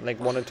like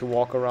wanted to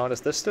walk around.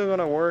 Is this still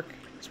gonna work?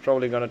 It's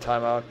probably gonna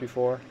time out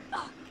before.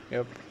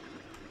 Yep.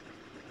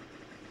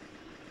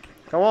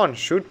 Come on,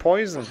 shoot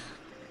poison.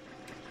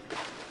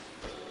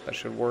 That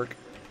should work.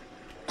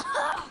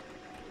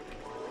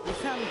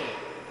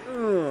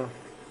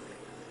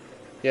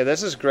 Yeah,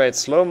 this is great.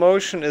 Slow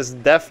motion is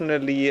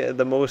definitely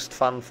the most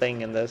fun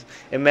thing in this.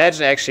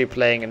 Imagine actually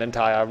playing an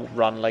entire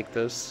run like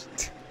this.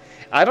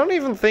 I don't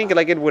even think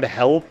like it would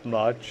help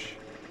much.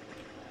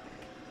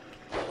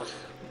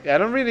 I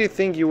don't really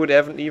think you would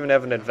even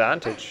have an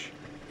advantage.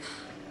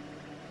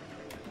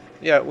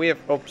 Yeah, we have...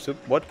 Oh, so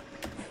what?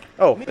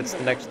 Oh, it's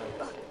the next...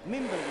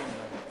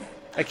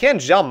 I can't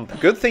jump.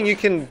 Good thing you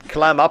can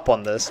climb up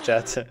on this,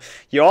 chat.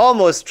 You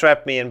almost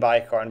trapped me in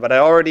Bicorn, but I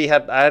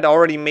had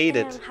already made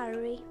it.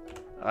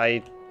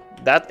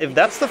 If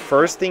that's the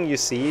first thing you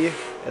see,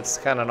 it's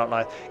kind of not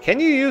nice. Can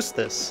you use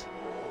this?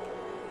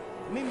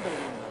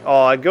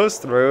 Oh, it goes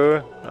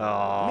through.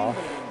 Aww.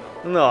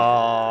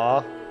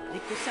 No.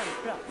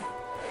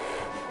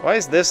 Why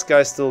is this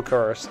guy still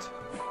cursed?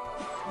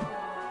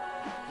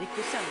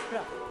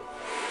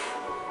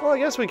 Well, I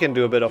guess we can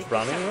do a bit of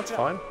running. That's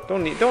fine.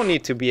 Don't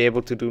need to be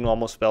able to do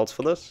normal spells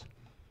for this.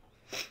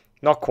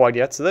 Not quite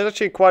yet. So that's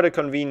actually quite a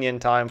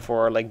convenient time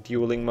for like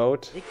dueling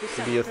mode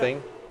to be a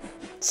thing.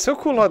 It's so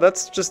cool how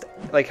that's just,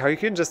 like, how you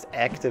can just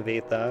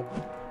activate that.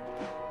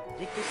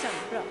 Riktigt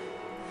centra.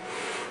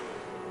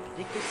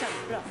 Riktigt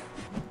centra.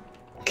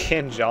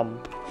 Can't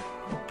jump.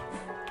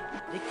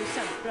 Riktigt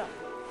centra.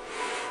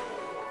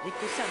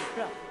 Riktigt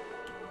centra.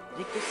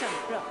 Riktigt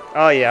centra.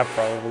 Oh yeah,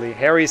 probably.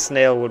 Harry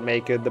Snail would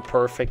make it the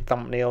perfect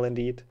thumbnail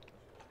indeed.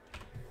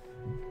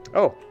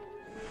 Oh.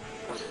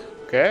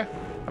 Okay.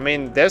 I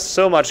mean, there's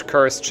so much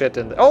cursed shit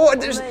in there. Oh,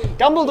 there's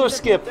Dumbledore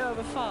skip!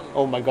 Överfall.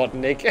 Oh my god,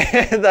 Nick.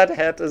 That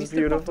hat is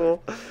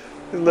beautiful.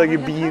 It's like a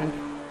bean.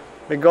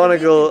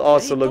 McGonagall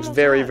also looks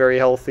very, very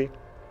healthy.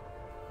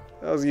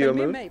 That was your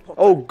move.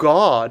 Oh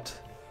god.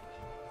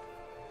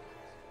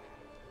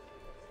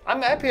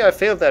 I'm happy I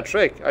failed that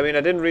trick. I mean,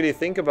 I didn't really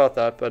think about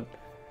that, but...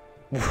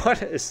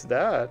 What is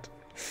that?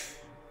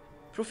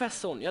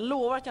 Professorn, jag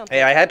lovar att jag inte...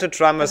 Hey, I had to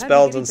try my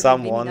spells on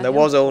someone. There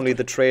was only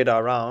the traitor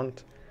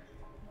around.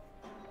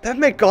 That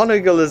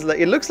McGonagall is like...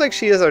 It looks like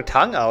she has her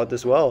tongue out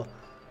as well.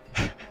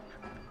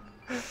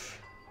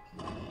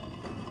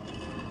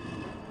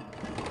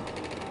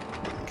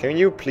 Can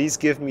you please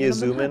give me a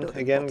zoom in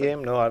again,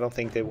 game? No, I don't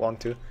think they want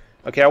to.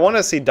 Okay, I want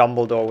to see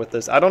Dumbledore with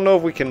this. I don't know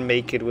if we can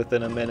make it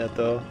within a minute,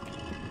 though.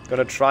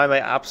 Gonna try my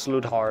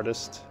absolute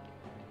hardest.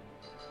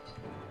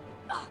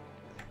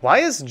 Why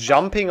is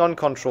jumping on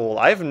control?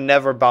 I've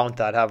never bound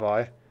that, have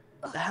I?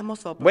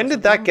 When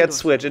did that get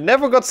switched? It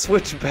never got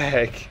switched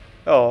back.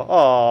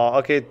 Oh,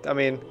 okay. I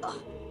mean,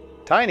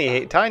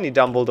 tiny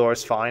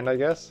Dumbledore's fine, I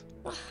guess.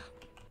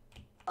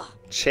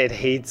 Shit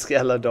hates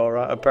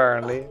Skeladora,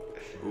 apparently.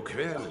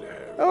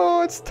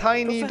 Oh, it's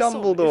tiny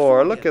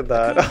Dumbledore. Look at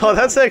that. Oh,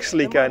 that's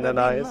actually kind of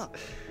nice.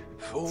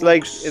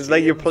 It's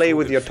like you play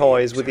with your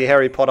toys, with the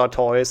Harry Potter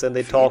toys, and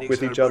they talk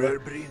with each other.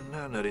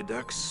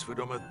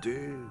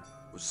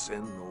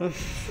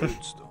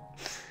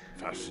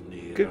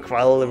 Good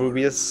quell,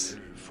 Rubius.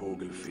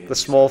 The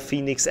small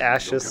phoenix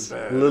ashes.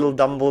 Little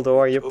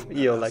Dumbledore. Yep,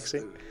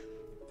 Lexi.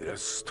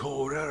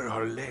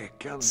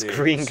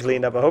 Screen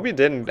cleanup. I hope you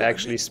didn't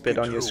actually spit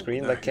on your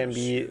screen. That can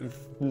be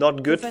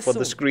not good for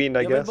the screen,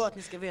 I guess.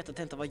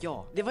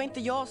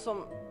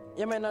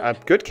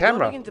 Good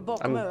camera.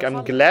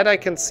 I'm glad I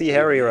can see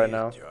Harry right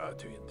now.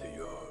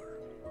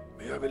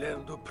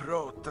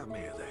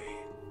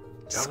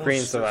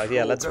 Screen survive.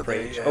 Yeah, let's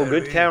pray. Oh,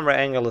 good camera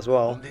angle as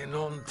well.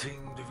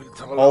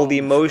 All the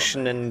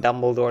emotion in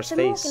Dumbledore's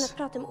face.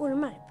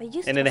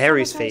 And in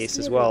Harry's face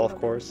as well, of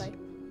course.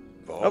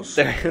 Oh,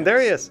 there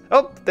he is.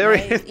 Oh, there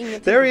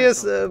he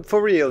is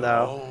for real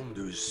now.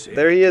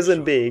 There he is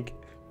in big.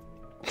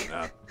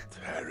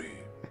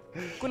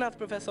 Godnatt,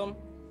 professor.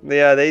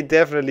 Yeah, they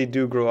definitely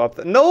do grow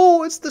up.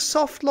 No, it's the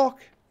soft lock.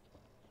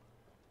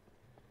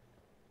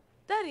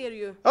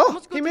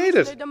 Oh, he made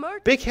it.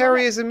 Big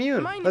Harry is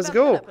immune. Let's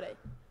go.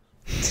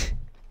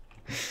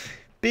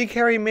 Big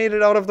Harry made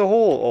it out of the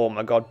hole. Oh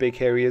my god, Big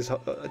Harry is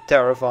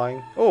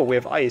terrifying. Oh, we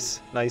have ice.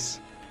 Nice.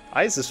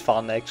 Ice is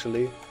fun,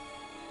 actually.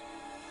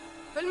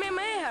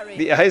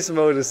 The ice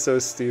mode is so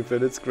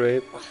stupid. It's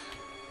great.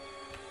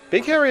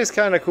 Big Harry is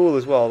kind of cool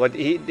as well, but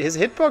his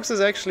hitbox is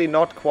actually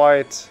not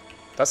quite...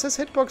 Does his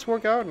hitbox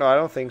work out? No, I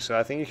don't think so.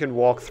 I think you can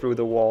walk through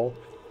the wall.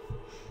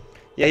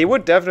 Yeah, he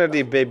would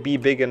definitely be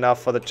big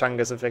enough for the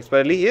Chungus effects,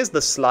 but at least he has the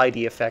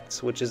slidey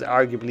effects, which is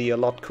arguably a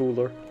lot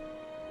cooler.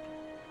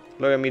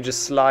 Look at me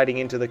just sliding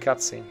into the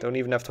cutscene. Don't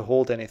even have to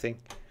hold anything.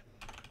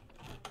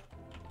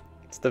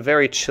 It's the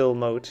very chill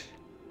mode.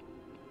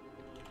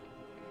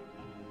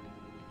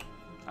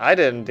 I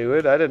didn't do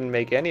it. I didn't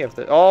make any of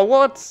the... Oh,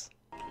 what?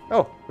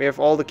 Oh, we have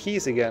all the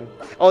keys again.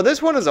 Oh,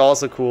 this one is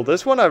also cool.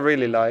 This one I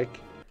really like.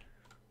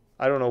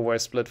 I don't know where I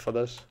split for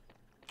this.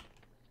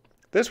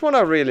 This one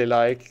I really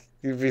like.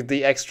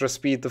 The extra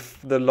speed,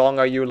 the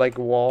longer you like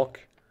walk.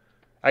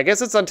 I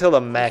guess it's until the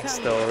max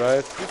though,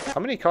 right?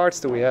 How many cards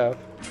do we have?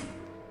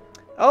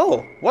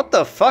 Oh, what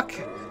the fuck?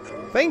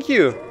 Thank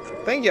you.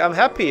 Thank you. I'm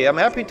happy. I'm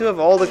happy to have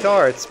all the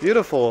cards.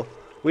 Beautiful.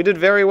 We did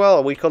very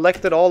well. We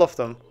collected all of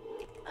them.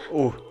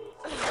 Ooh.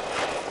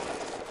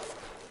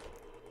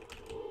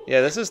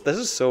 Yeah, this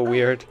is so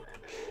weird.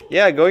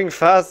 Yeah, going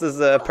fast is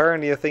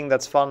apparently a thing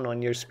that's fun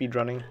when you're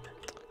speedrunning.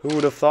 Who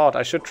would have thought?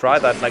 I should try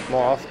that like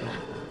more often.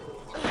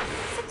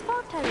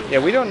 Yeah,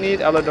 we don't need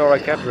Aladora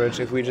Catridge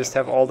if we just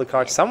have all the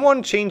cards.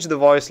 Someone change the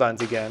voice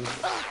lines again.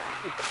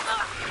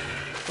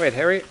 Wait,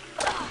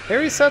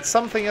 Harry said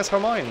something as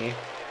Hermione.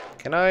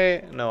 Can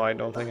I? No, I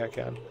don't think I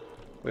can.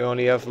 We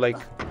only have like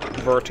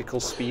vertical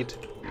speed.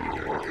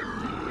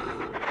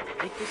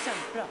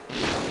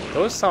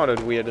 Those sounded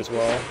weird as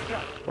well.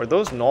 Were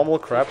those normal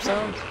crap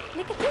sounds?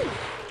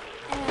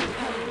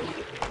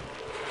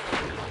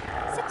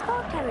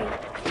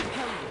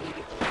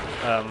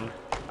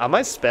 Are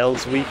my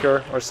spells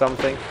weaker or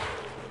something?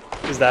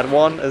 Is that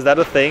one? Is that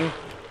a thing?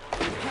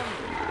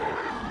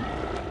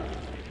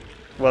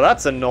 Well,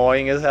 that's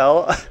annoying as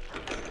hell.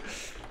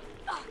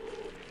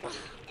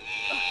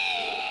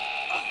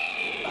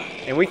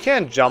 And we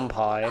can't jump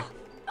high.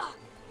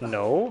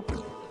 No?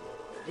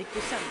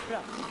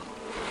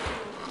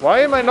 Why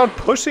am I not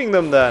pushing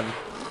them then?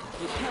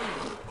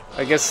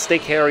 I guess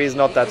Stick Harry is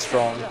not that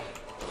strong.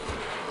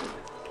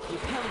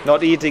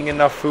 Not eating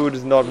enough food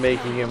is not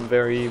making him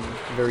very,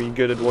 very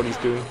good at what he's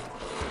doing.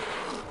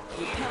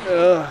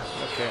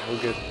 Okay,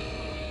 we're good.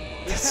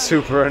 That's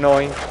super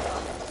annoying.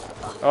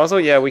 Also,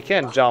 yeah, we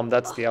can't jump.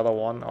 That's the other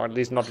one. Or at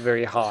least not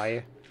very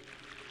high.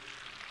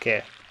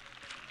 Okay.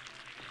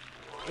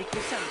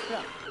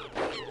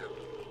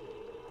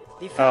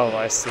 Oh,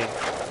 I see.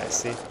 I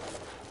see.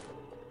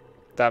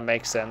 That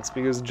makes sense,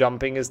 because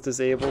jumping is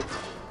disabled.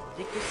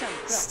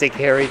 Stick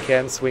Harry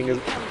can't swing his...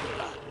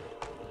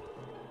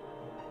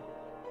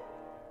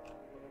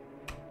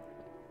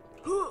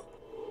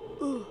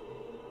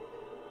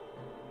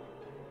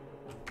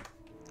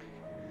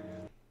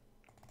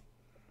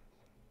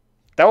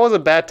 That was a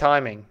bad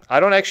timing. I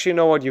don't actually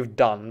know what you've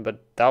done,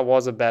 but that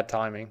was a bad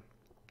timing.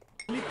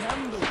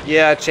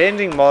 Yeah,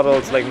 changing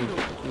models like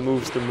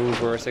moves the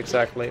movers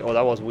exactly. Oh,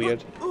 that was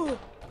weird.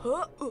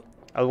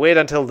 I'll wait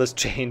until this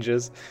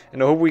changes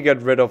and I hope we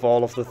get rid of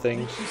all of the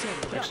things.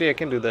 Actually, I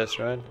can do this,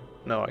 right?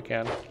 No, I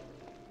can't.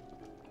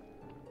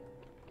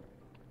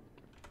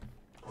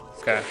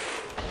 Okay.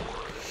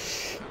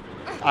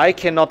 I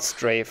cannot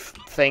strafe.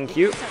 Thank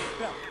you.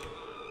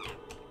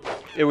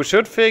 It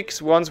should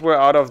fix once we're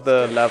out of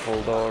the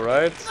level though,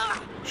 right?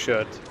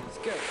 Should.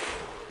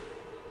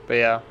 But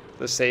yeah,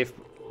 the safe...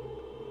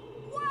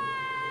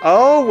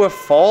 Oh, we're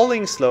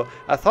falling slow.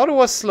 I thought it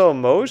was slow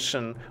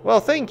motion. Well,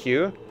 thank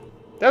you.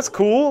 That's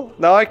cool.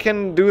 Now I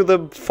can do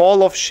the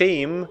fall of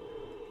shame.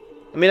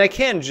 I mean, I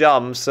can't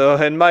jump, so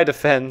in my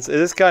defense, it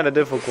is kind of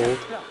difficult.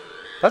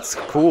 That's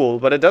cool,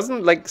 but it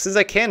doesn't, like, since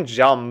I can't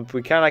jump,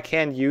 we kind of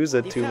can't use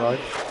it too much.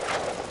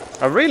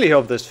 I really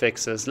hope this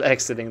fixes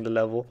exiting the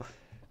level.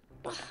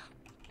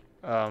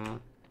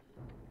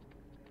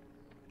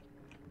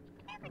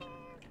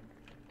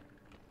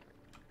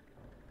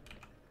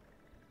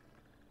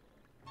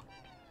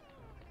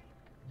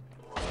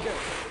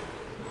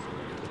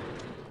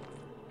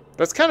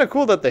 That's kind of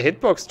cool that the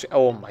hitbox...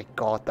 Oh my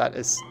god, that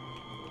is...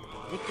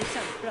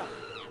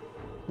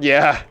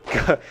 Yeah,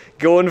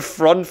 going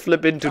front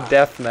flip into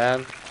death,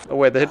 man. Oh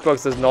wait, the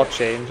hitbox does not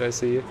change, I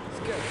see.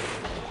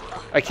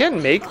 I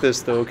can't make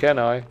this though, can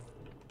I?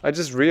 I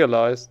just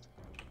realized.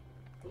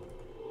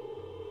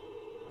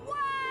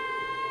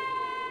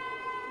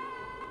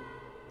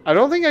 I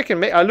don't think I can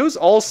make... I lose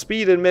all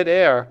speed in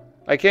mid-air.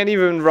 I can't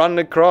even run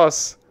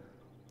across.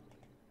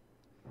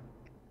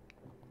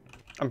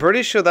 I'm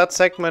pretty sure that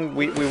segment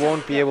we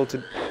won't be able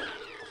to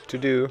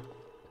do.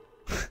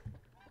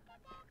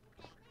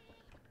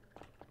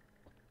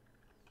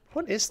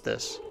 What is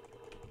this?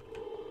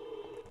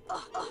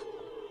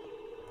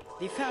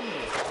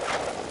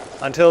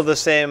 Until the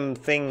same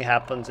thing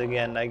happens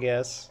again, I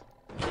guess.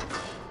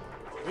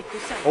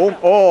 Oh,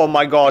 oh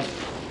my god.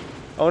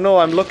 Oh no,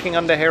 I'm looking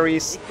under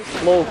Harry's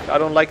cloak. I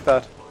don't like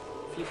that.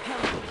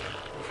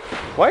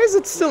 Why is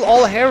it still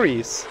all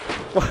Harry's?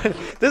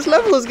 This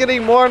level is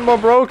getting more and more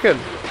broken.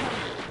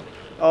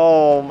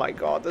 Oh my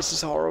god, this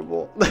is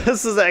horrible.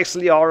 This is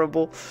actually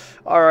horrible.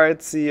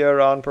 Alright, see you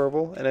around,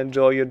 Purple, and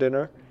enjoy your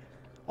dinner.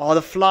 Oh,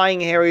 the flying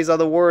Harrys are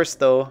the worst,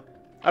 though.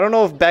 I don't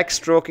know if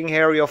backstroking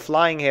Harry or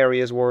flying Harry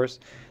is worse.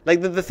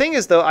 Like, the thing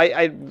is, though,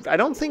 I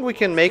don't think we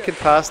can make it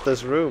past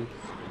this room.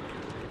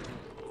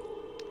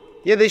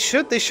 Yeah, they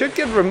should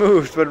get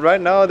removed, but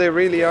right now they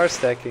really are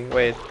stacking.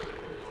 Wait.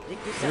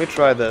 Let me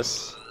try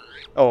this.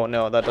 Oh,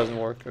 no, that doesn't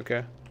work.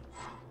 Okay.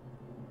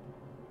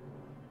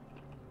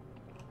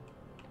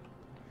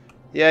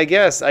 Yeah, I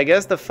guess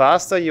the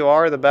faster you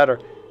are, the better.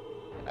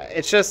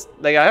 It's just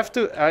like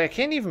I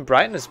can't even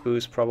brightness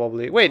boost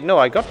probably. Wait, no,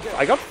 I got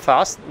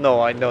fast.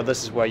 No, I know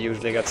this is where I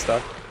usually get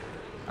stuck.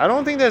 I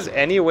don't think there's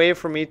any way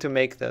for me to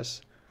make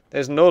this.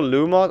 There's no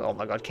Lumos. Oh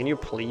my god, can you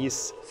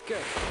please?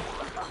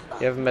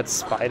 You haven't met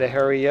Spider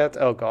Harry yet?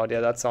 Oh god, yeah,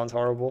 that sounds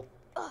horrible.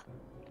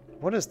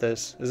 What is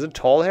this? Is it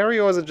Tall Harry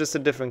or is it just a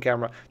different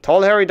camera?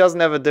 Tall Harry doesn't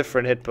have a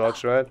different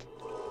hitbox, right?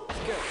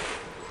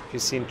 Have you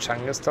seen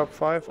Chunga's top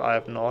 5? I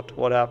have not.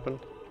 What happened?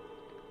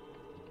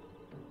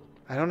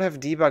 I don't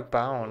have debug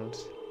bound.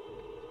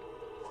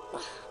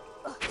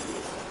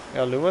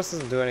 Yeah, Lumos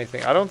doesn't do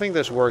anything. I don't think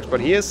this works,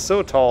 but he is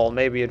so tall.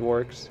 Maybe it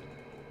works.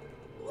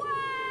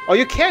 Oh,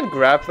 you can't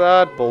grab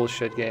that?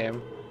 Bullshit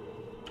game.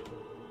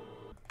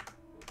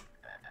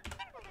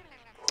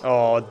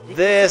 Oh,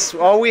 this.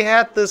 Oh, we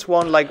had this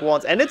one like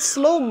once. And it's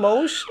slow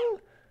motion?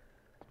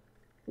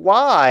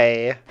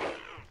 Why?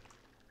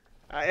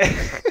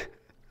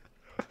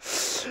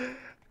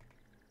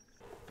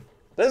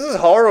 This is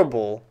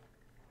horrible.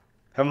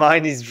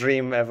 Hermione's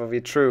dream ever be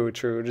true.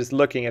 Just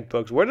looking at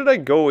books. Where did I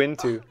go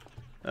into?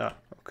 Ah,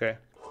 okay.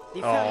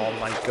 Oh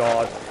my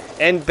god.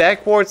 And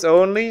backwards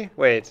only?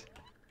 Wait.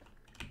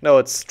 No,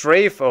 it's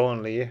strafe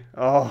only.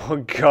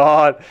 Oh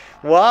god.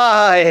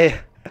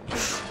 Why?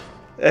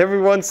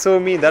 Everyone's so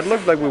mean. That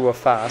looked like we were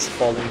fast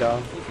falling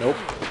down. Nope.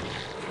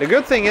 The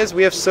good thing is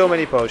we have so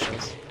many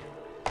potions.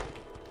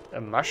 A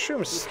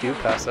mushroom stew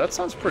pasta. That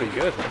sounds pretty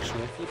good,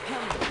 actually.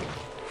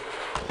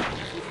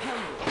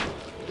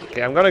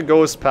 Okay, I'm gonna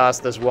ghost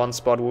past this one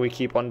spot where we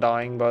keep on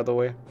dying, by the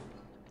way.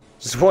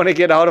 Just want to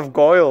get out of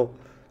Goyle.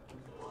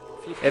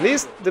 At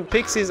least the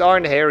pixies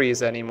aren't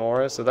Harry's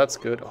anymore, so that's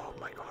good. Oh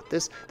my god,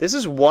 this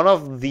is one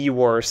of the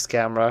worst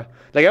camera.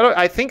 Like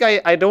I think I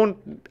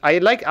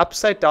like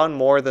Upside Down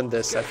more than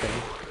this, I think.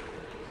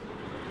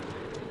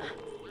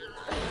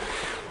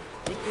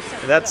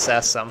 That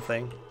says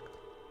something.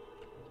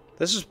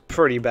 This is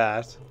pretty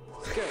bad.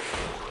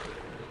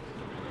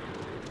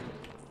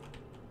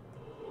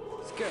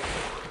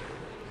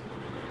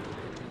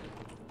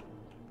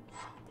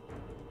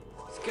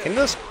 Can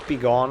this be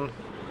gone?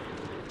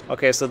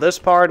 Okay, so this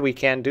part we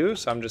can't do,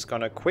 so I'm just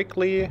gonna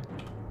quickly...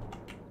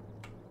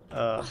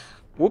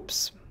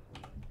 whoops.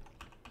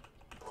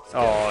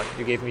 Oh,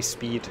 you gave me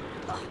speed.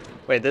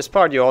 Wait, this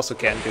part you also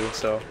can't do,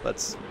 so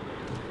let's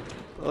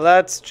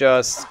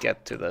just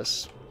get to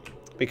this.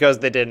 Because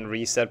they didn't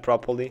reset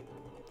properly.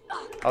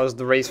 How's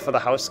the race for the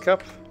House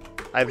Cup?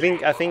 I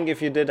think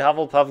if you did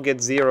Hufflepuff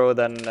get 0,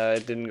 then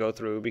it didn't go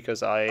through,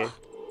 because I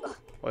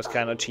was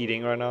kind of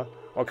cheating right now.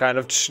 Or kind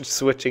of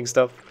switching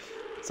stuff.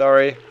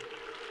 Sorry.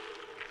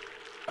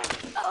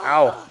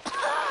 Ow.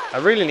 I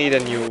really need a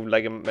new,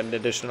 like, an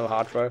additional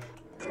hard drive.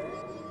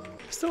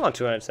 Still on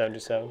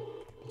 277.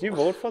 Did you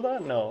vote for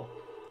that? No.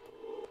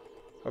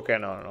 Okay,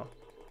 no.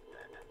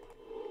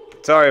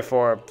 Sorry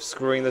for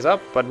screwing this up,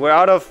 but we're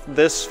out of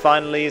this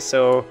finally,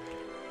 so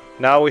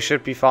now we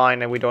should be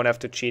fine and we don't have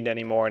to cheat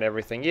anymore and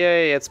everything.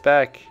 Yay, it's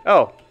back.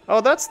 Oh,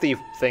 that's the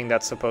thing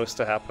that's supposed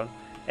to happen.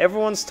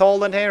 Everyone's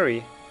taller than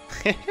Harry.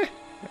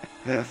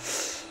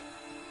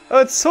 Oh,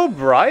 it's so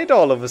bright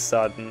all of a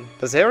sudden.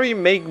 Does Harry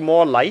make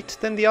more light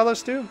than the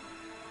others do?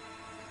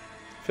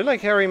 I feel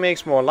like Harry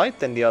makes more light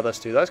than the others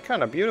do. That's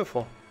kind of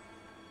beautiful.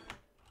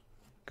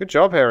 Good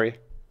job, Harry.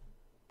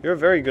 You're a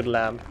very good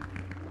lamp.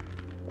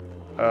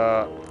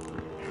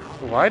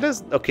 Why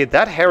does... Okay,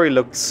 that Harry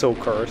looked so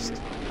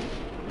cursed.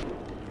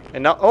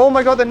 And now... Oh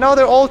my god, and now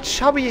they're all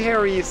chubby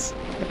Harrys.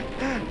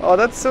 Oh,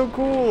 that's so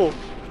cool.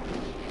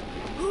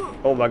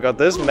 Oh my god,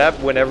 this map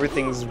when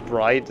everything's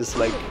bright is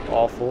like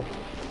awful.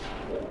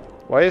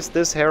 Why is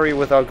this Harry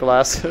without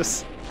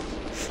glasses?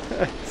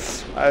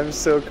 I'm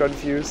so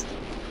confused.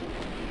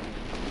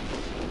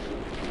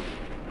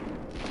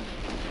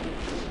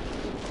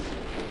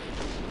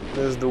 This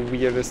is the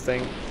weirdest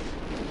thing.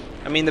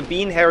 I mean, the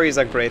Bean Harrys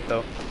are great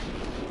though.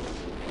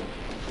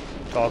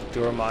 Talk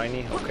to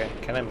Hermione. Okay,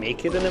 can I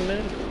make it in a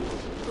minute?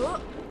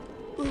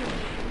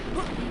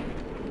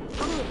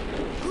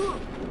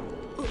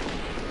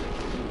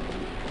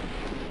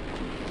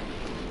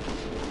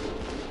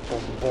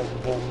 Boom,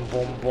 boom,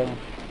 boom, boom.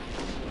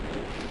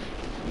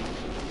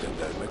 Den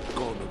där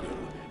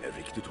McGonagall är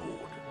riktigt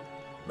hård.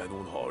 Men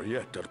hon har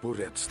hjärtat på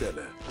rätt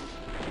ställe.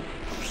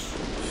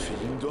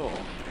 Fin dag,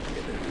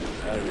 eller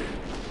hur, Harry?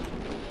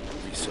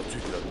 Vissa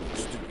tycker att min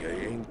stuga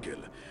är enkel,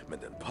 men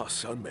den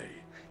passar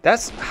mig.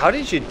 That's... How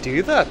did you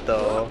do that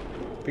though?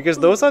 Because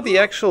those are the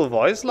actual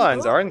voice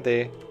lines, aren't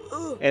they?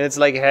 And it's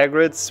like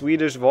Hagrid's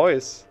Swedish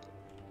voice.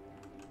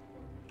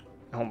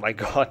 Oh my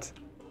god.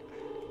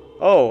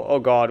 Oh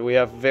god, we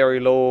have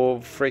very low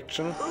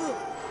friction.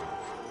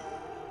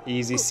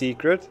 Easy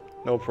secret,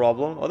 no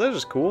problem. Oh, this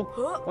is cool.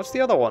 What's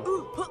the other one?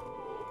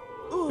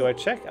 Do I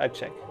check? I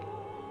check.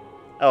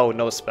 Oh,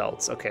 no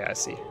spells. Okay, I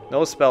see.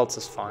 No spells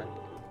is fine.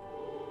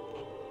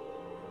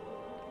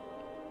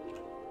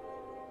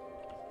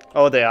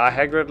 Oh, they are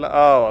Hagrid.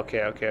 Oh,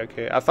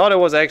 okay. I thought it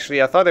was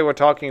actually... I thought they were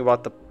talking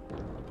about the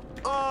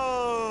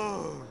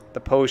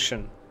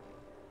potion.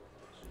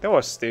 That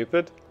was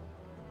stupid.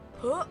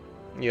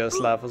 You just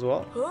laugh as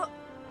well.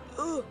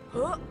 Oh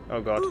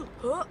god.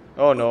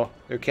 Oh no,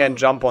 you can't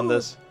jump on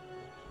this.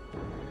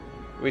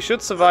 We should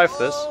survive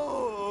this.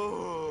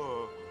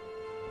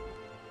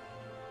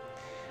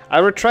 I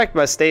retract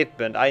my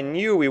statement. I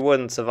knew we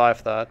wouldn't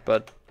survive that,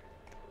 but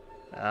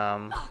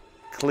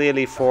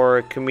clearly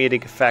for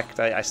comedic effect,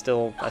 I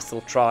still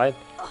tried.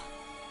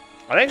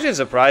 I'm actually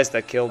surprised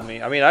that killed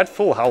me. I mean, I had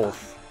full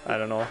health. I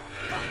don't know.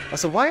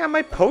 Also, why are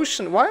my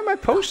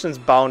potions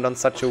bound on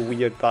such a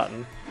weird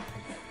button?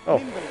 Oh,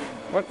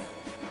 what?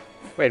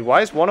 Wait,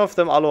 why is one of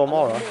them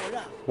Alohomora?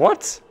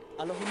 What?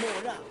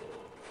 Alohomora.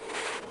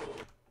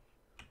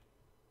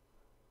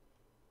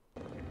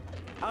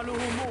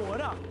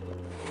 Alohomora.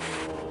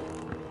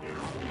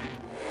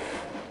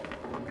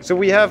 So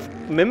we have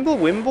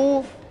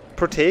Mimblewimble,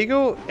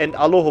 Protego, and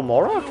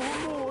Alohomora?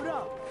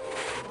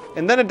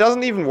 And then it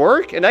doesn't even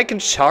work, and I can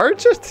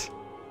charge it?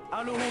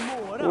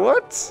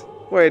 What?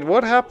 Wait,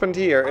 what happened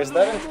here? Is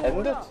that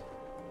intended?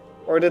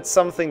 Or did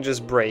something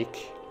just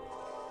break?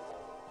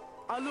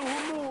 I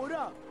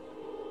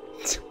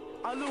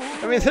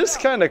mean, this is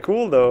kind of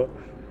cool though.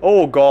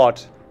 Oh god.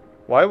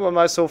 Why am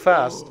I so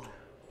fast?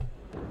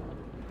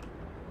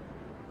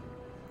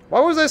 Why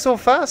was I so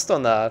fast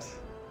on that?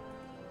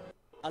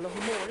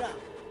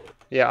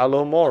 Yeah,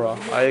 Alohomora.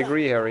 I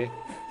agree, Harry.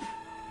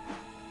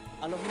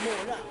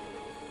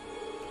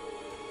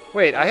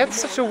 Wait, I had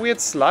such a weird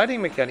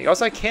sliding mechanic.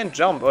 Also, I can't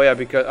jump. Oh yeah,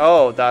 because...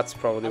 Oh, that's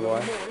probably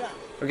why.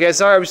 Okay,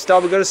 sorry,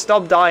 we're gonna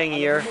stop dying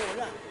here.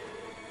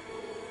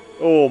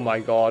 Oh my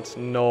god,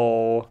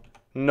 no.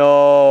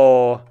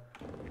 No.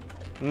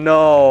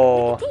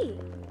 No.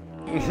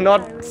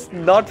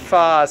 Not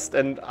fast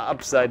and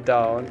upside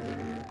down.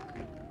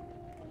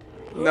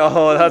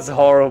 No, that's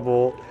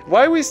horrible.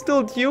 Why are we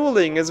still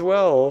dueling as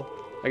well?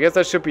 I guess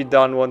that should be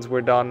done once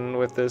we're done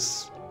with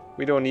this.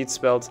 We don't need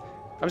spells.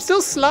 I'm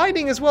still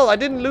sliding as well. I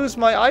didn't lose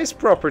my ice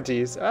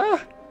properties.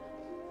 Ah.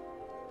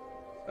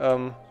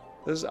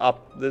 This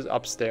is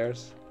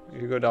upstairs.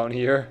 You go down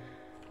here.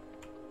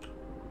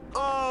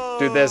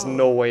 Dude, there's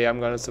no way I'm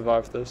gonna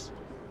survive this.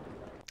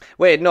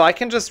 Wait, no, I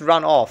can just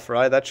run off,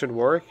 right? That should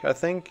work, I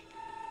think.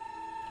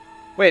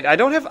 Wait, I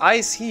don't have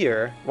ice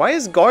here. Why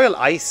is Goyle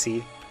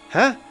icy?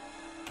 Huh?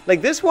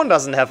 Like, this one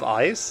doesn't have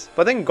ice,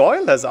 but then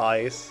Goyle has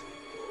ice.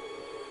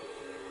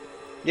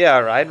 Yeah,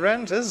 right,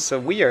 Ren? This is so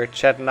weird,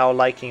 chat now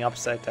liking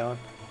upside down.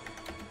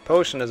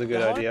 Potion is a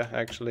good idea,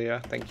 actually, yeah.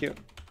 Thank you.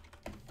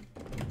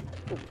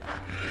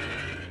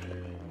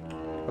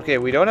 Okay,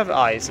 we don't have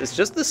ice. It's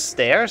just the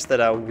stairs that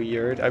are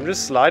weird. I'm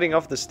just sliding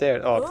off the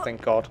stairs. Oh,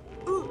 thank God.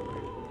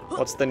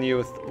 What's the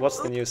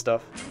new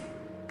stuff?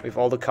 We have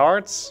all the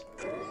cards.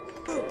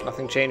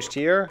 Nothing changed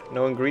here.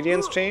 No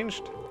ingredients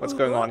changed. What's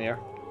going on here?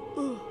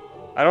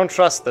 I don't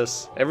trust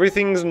this.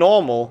 Everything's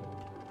normal.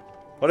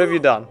 What have you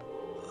done?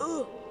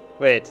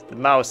 Wait, the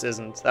mouse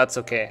isn't. That's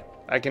okay.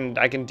 I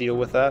can deal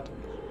with that.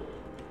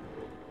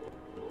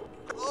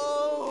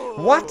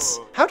 What?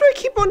 How do I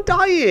keep on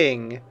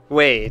dying?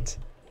 Wait.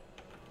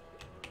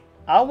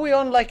 Are we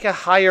on like a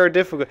higher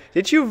difficulty?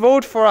 Did you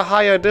vote for a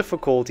higher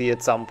difficulty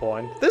at some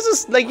point? This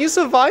is like, you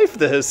survived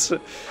this.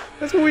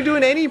 That's what we do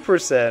in any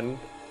percent.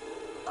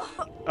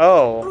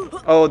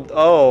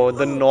 Oh,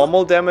 the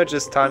normal damage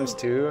is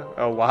 ×2.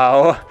 Oh,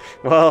 wow.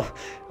 Well,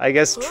 I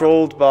guess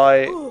trolled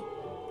by...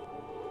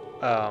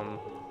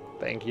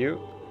 thank you.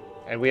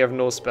 And we have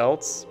no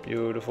spells.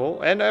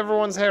 Beautiful. And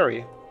everyone's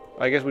hairy.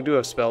 I guess we do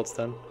have spells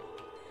then.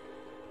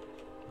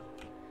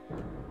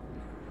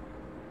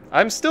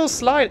 I'm still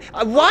sliding.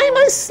 Why am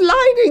I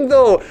sliding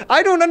though?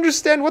 I don't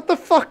understand what the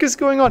fuck is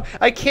going on.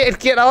 I can't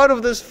get out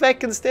of this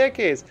fucking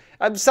staircase.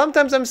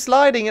 Sometimes I'm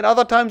sliding and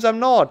other times I'm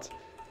not.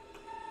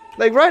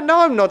 Like right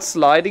now I'm not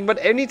sliding, but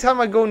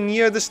anytime I go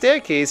near the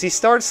staircase, he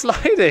starts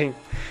sliding.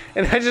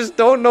 And I just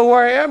don't know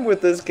where I am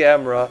with this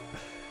camera.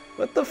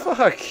 What the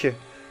fuck?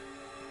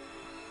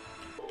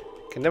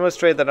 Can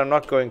demonstrate that I'm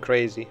not going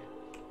crazy.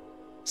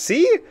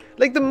 See?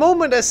 Like the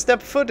moment I step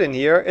foot in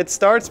here, it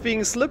starts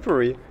being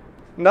slippery.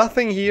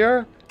 Nothing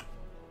here?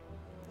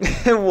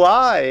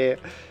 Why?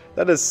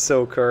 That is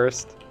so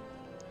cursed.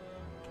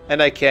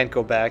 And I can't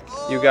go back.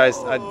 You guys,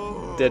 I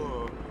did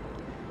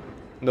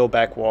no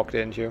back walk,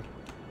 didn't you?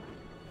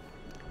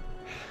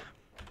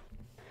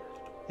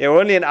 Yeah, we're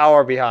only an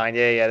hour behind.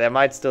 Yeah, there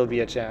might still be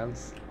a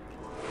chance.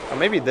 Or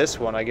maybe this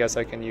one I guess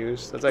I can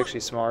use. That's actually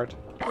smart.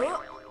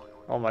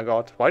 Oh my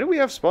god. Why do we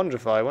have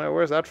Spongify?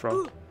 Where's that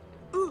from?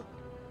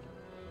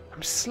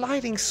 I'm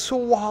sliding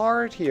so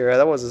hard here.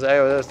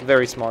 That's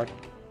very smart.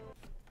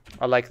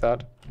 I like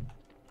that.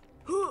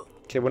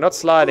 Okay, we're not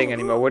sliding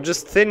anymore. We're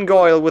just Thin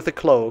Goyle with a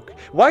cloak.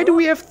 Why do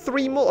we have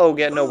 3 more? Oh,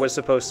 yeah, no, we're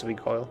supposed to be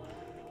Goyle.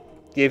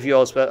 Give you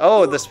all spells.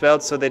 Oh, the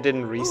spells so they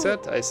didn't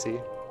reset? I see.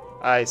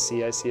 I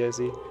see.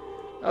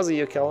 How's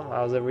you, Callum?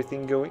 How's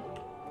everything going?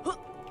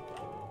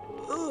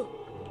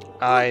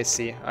 I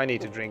see. I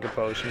need to drink a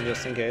potion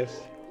just in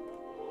case.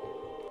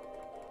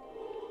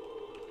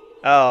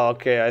 Oh,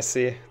 okay, I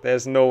see.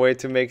 There's no way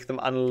to make them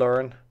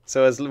unlearn.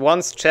 So as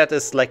once chat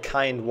is like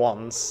kind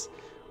once,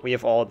 we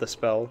have all the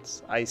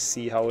spells. I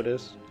see how it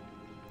is.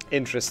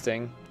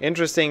 Interesting.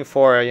 Interesting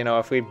for, you know,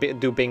 if we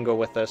do bingo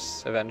with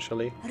this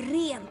eventually.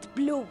 Rent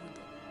blod.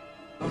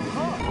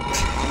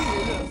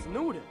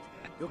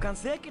 Jag kan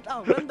säkert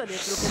använda det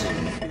för att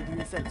komma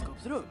in i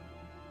sällskapsrum.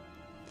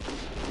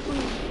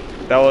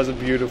 That was a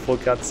beautiful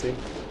cutscene.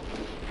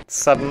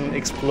 Sudden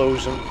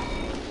explosion.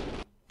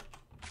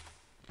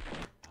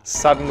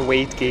 Sudden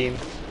weight gain.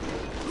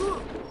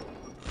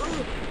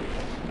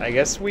 I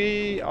guess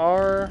we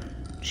are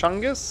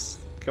Chungus?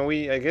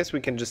 I guess we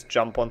can just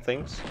jump on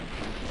things.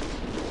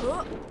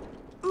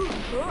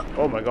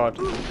 Oh my god.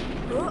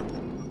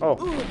 Oh,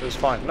 it was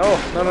fine. No.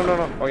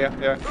 Oh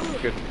yeah,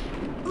 good.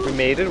 We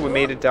made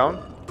it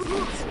down.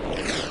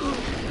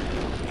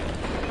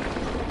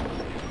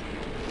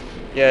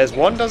 Yeah, as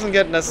one doesn't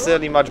get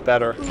necessarily much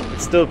better.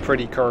 It's still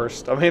pretty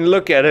cursed. I mean,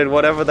 look at it,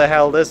 whatever the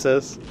hell this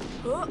is.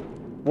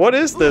 What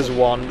is this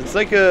one? It's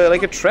like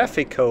a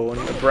traffic cone,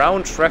 a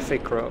brown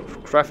traffic cone.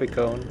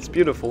 It's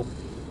beautiful.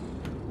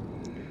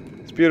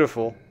 It's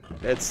beautiful.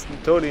 It's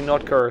totally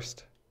not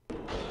cursed.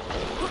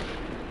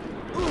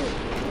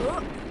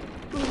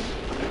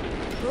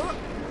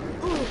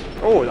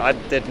 Oh, I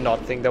did not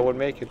think that would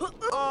make it.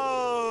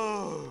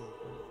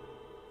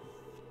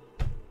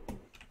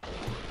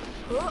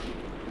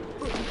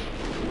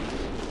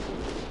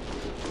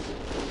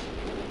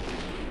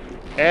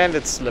 And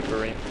it's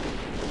slippery.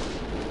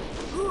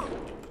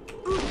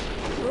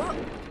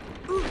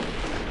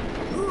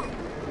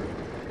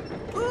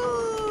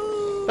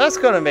 That's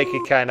gonna make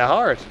it kinda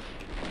hard.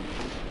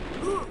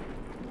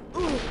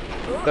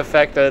 The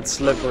fact that it's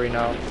slippery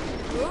now.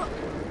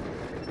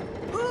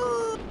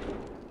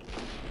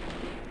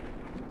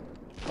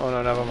 Oh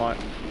no, never mind.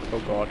 Oh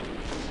god.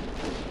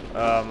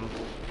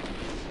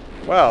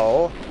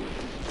 Well,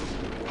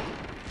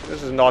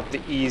 this is not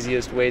the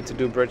easiest way to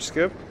do bridge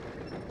skip.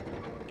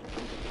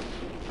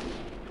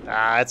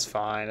 Ah, it's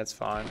fine, it's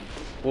fine.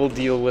 We'll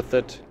deal with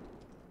it.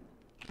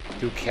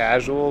 Do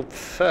casual?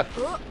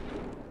 Pfft.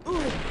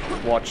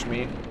 Watch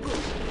me.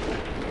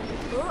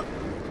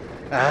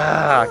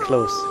 Ah,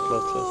 close,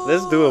 close, close.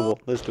 This is doable,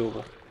 this is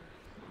doable.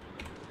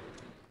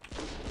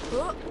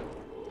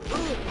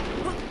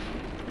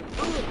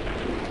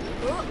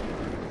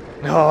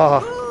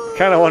 Oh,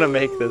 kind of want to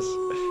make this.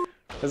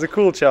 It's a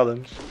cool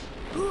challenge.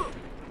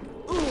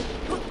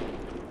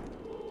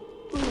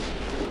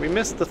 We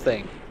missed the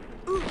thing.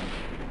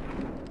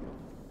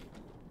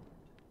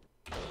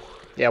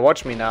 Yeah,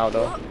 watch me now,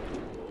 though.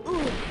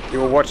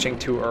 You were watching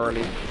too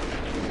early.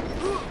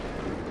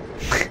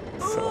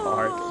 So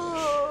hard.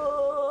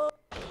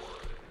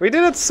 We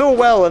did it so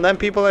well, and then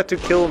people had to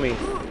kill me.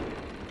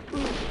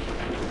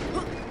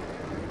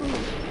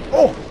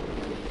 Oh!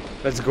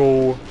 Let's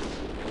go.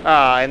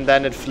 Ah, and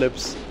then it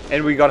flips.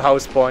 And we got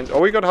house points.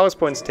 Oh, we got house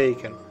points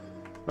taken.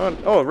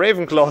 Oh,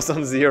 Ravenclaw's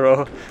on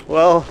 0.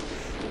 Well,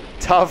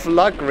 tough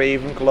luck,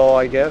 Ravenclaw,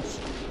 I guess.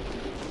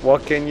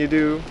 What can you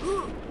do?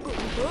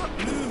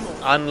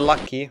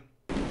 Unlucky.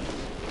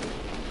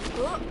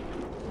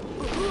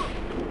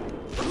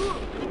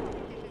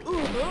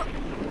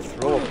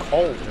 Throw a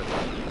cauldron.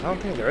 I don't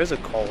think there is a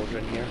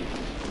cauldron here.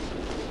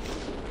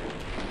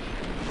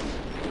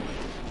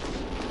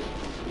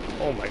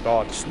 Oh my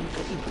god.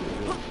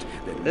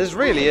 This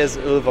really is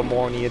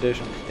Ilvermorny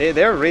edition.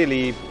 They're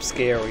really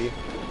scary.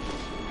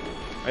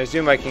 I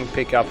assume I can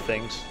pick up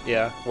things.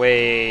 Yeah.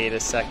 Wait a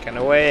second.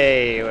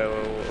 Wait.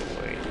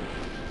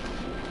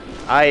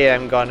 I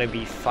am gonna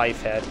be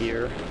 5-head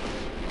here.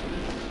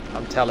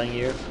 I'm telling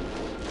you.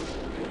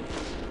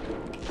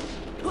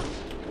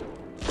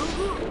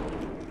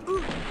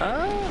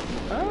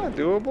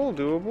 Doable,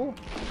 doable.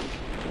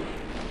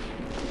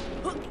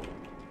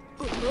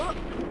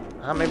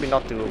 Maybe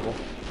not doable.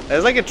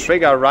 There's like a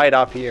trigger right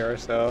up here,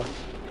 so...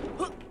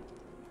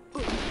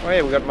 Oh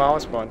yeah, we got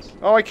mouse points.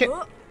 Oh, I can't...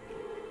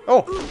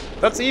 Oh,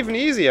 that's even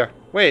easier.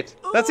 Wait,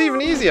 that's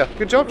even easier.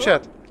 Good job,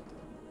 chat.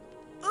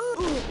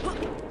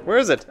 Where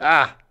is it?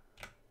 Ah.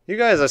 You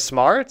guys are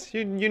smart.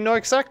 You know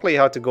exactly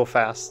how to go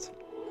fast.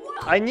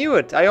 I knew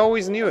it. I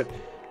always knew it.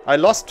 I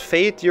lost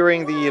fate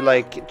during the,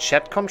 like,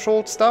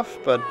 chat-controlled stuff,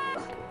 but...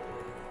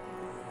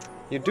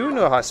 You do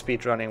know how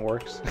speedrunning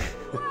works.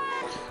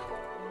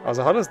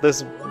 Also, how does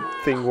this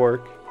thing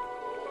work?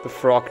 The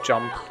frog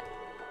jump.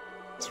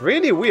 It's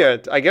really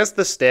weird. I guess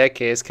the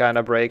staircase kind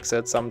of breaks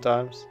it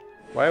sometimes.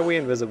 Why are we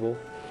invisible?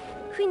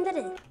 Skynda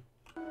dig.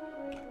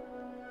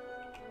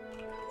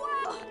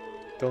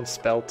 Don't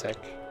spell tech.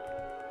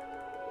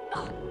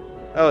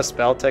 Oh,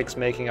 spell tech's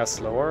making us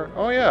slower?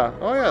 Oh yeah,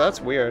 that's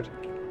weird.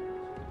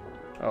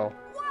 Oh.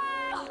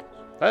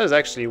 That is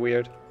actually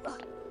weird.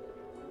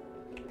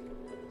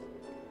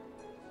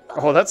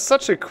 Oh, that's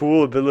such a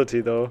cool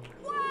ability though.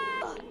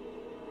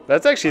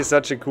 That's actually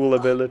such a cool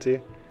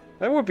ability.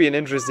 That would be an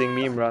interesting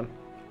meme run.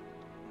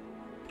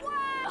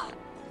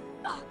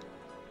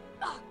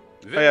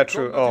 Oh yeah,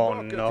 true.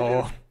 Oh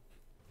no.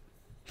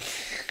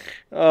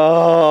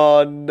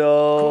 Oh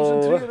no.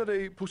 Koncentrera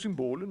dig på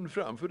symbolen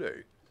framför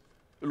dig.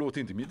 Låt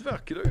inte mitt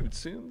vackra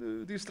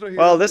utseende distrahera.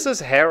 Well, this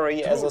is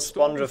Harry as a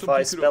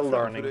Spongify spell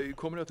learning.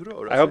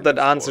 I hope that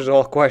answers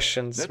all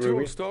questions, När Ruby.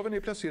 trollstaven är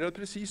placerad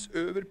precis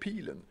över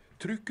pilen,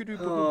 trycker du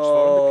på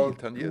motsvarande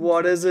piltangent.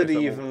 What is it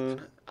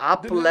even?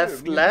 Up,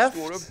 left, left?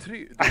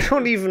 I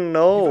don't even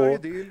know.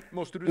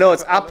 No,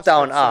 it's up,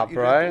 down, up,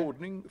 right?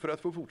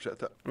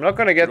 I'm not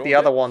gonna get the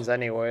other ones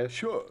anyways.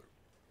 Kör.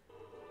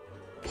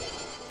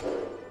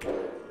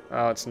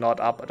 Oh, it's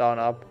not up, down,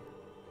 up.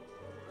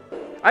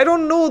 I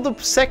don't know the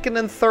second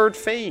and third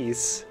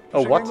phase.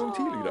 Oh, what?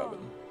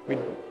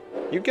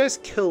 You guys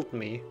killed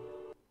me.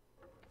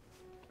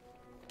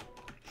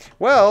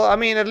 Well, I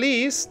mean, at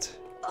least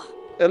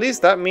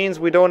that means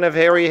we don't have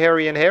Harry,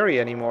 Harry, and Harry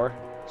anymore.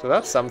 So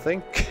that's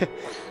something.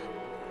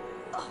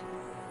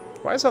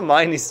 Why is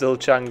Hermione still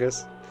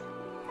Chungus?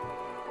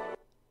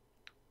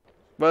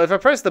 Well, if I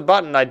press the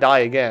button, I die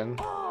again.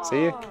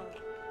 See?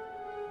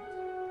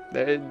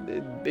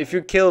 If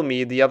you kill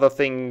me, the other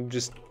thing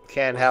just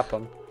can't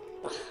happen.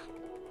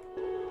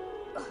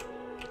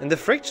 And the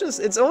frictions,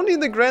 it's only in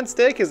the Grand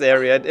Staircase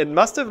area. It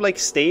must have like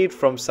stayed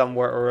from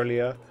somewhere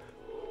earlier.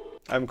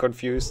 I'm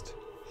confused.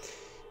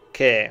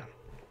 Okay.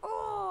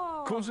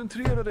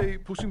 Koncentrera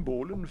dig på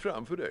symbolen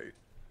framför dig.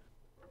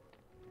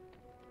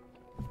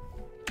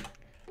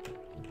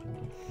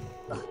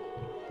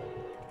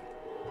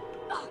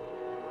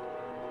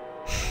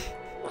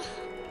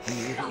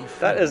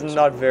 That is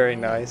not very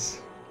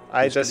nice.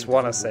 I just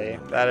wanna say,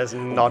 that is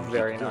not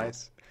very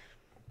nice.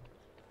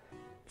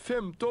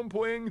 15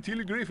 poäng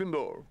till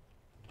Gryffindor.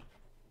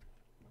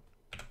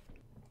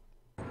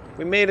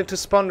 We made it to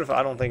Spongify.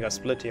 I don't think I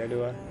split here,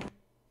 do I?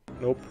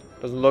 Nope.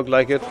 Doesn't look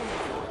like it.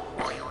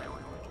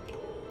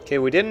 Okay,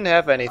 we didn't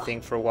have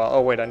anything for a while.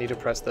 Oh wait, I need to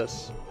press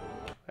this.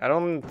 I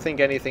don't think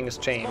anything has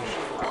changed.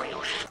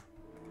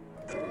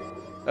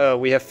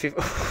 We have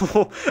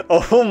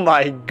oh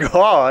my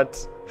god.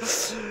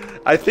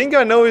 I think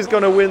I know who's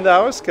gonna win the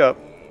House Cup.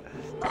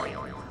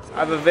 I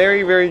have a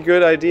very, very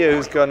good idea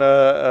who's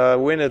gonna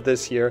win it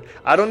this year.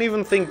 I don't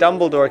even think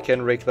Dumbledore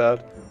can rig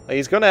that. Like,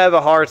 he's gonna have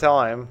a hard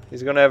time.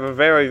 He's gonna have a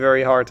very,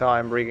 very hard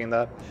time rigging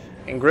that.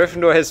 And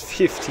Gryffindor has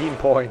 15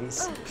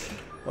 points.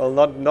 Well,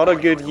 not a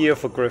good year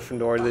for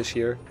Gryffindor this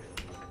year.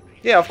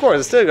 Yeah, of course,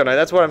 it's still gonna.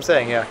 That's what I'm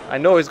saying, yeah. I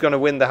know who's gonna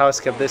win the House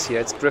Cup this year.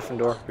 It's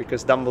Gryffindor,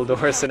 because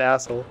Dumbledore is an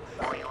asshole.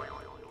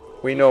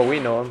 We know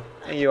him.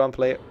 And you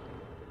unplay it.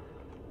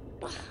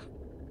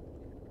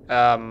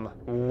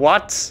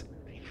 What?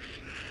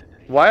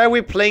 Why are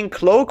we playing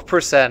Cloak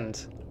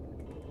percent?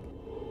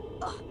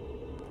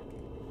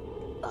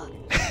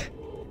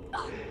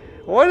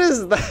 What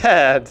is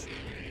that?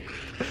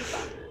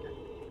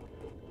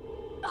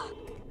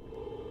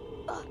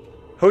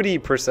 Hoodie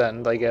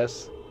percent, I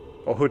guess.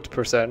 Or hood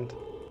percent.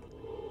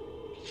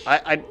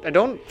 I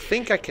don't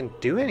think I can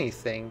do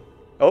anything.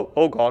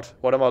 Oh god,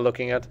 what am I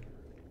looking at?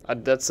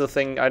 That's the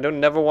thing I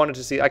never wanted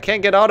to see. I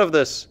can't get out of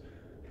this.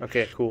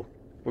 Okay, cool.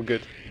 We're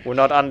good. We're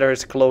not under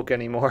his cloak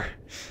anymore.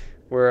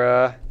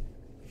 We're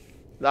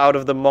out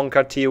of the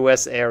Monka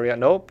TOS area.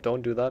 Nope,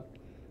 don't do that.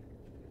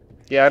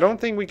 Yeah, I don't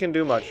think we can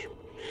do much.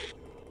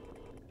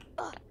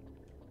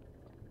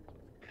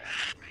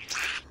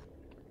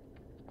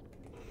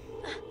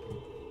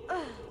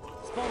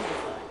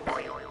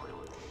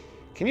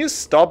 Can you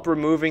stop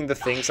removing the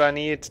things I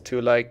need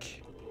to,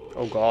 like...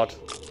 Oh god.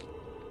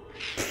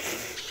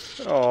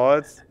 Oh,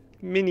 it's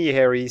mini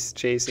Harrys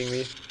chasing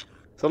me.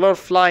 There's a lot of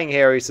flying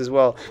Harrys as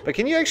well. But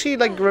can you actually,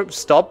 like,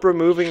 stop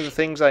removing the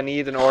things I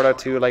need in order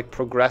to, like,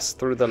 progress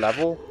through the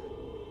level?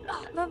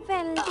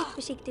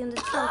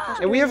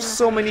 And we have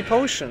so many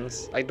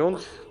potions. I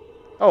don't...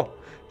 Oh,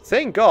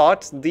 thank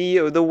god.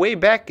 The way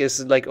back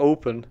is, like,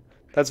 open.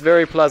 That's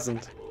very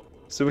pleasant.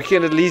 So we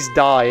can at least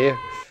die.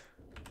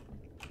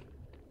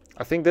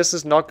 I think this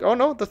is not... Oh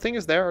no, the thing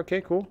is there.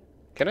 Okay, cool.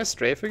 Can I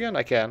strafe again?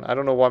 I can. I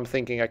don't know why I'm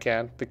thinking I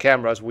can. The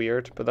camera's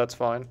weird, but that's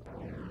fine.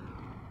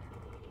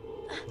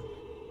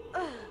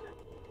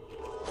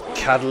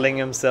 Cuddling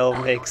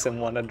himself makes him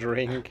want to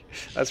drink.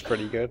 That's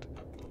pretty good.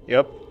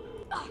 Yep.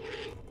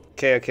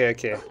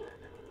 Okay.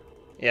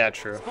 Yeah,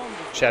 true.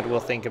 Chad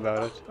will think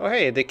about it. Oh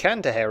hey,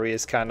 Decanter Harry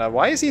is kinda...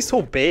 Why is he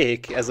so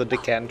big as a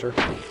decanter?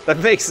 That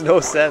makes no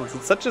sense.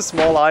 It's such a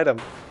small item.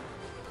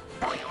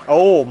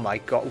 Oh my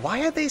god,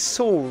 why are they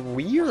so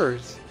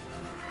weird?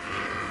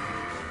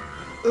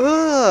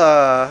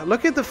 Ugh,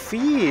 look at the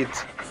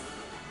feet.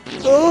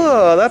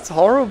 Ugh, that's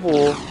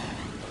horrible.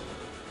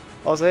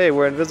 Also, hey,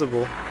 we're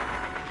invisible.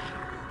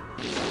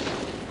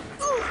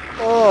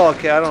 Oh,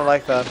 okay, I don't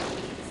like that.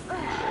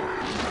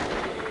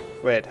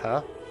 Wait,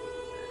 huh?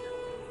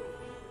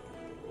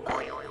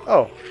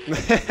 Oh.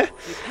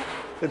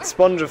 It's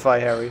Spongify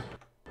Harry.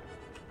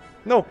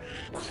 No.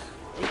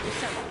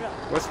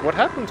 What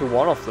happened to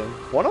one of them?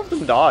 One of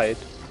them died.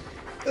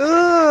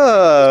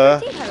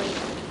 Ugh.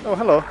 Oh,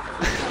 hello.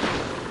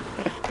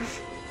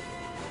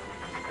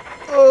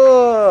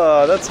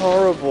 Oh, that's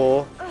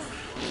horrible.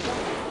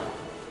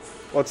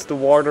 What's the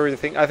watery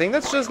thing? I think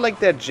that's just like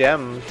their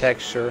gem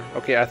texture.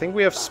 Okay, I think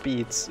we have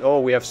speeds. Oh,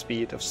 we have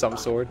speed of some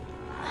sort.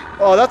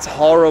 Oh, that's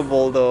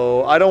horrible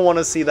though. I don't want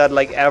to see that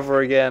like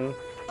ever again.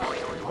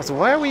 So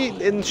why are we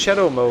in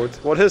shadow mode?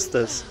 What is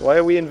this? Why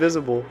are we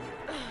invisible?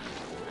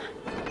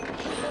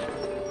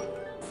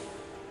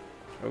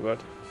 Oh god.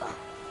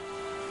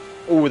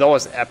 Oh, that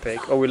was epic.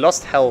 Oh, we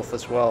lost health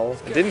as well.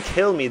 It didn't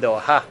kill me though.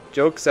 Ha!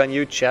 Joke's on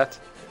you, chat.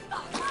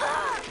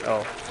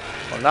 Oh.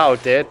 Well, now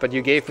it did, but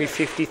you gave me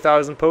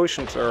 50,000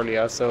 potions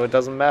earlier, so it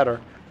doesn't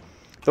matter.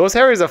 Those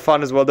Harrys are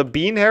fun as well. The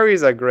bean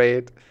Harrys are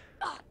great.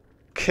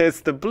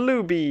 It's the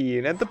blue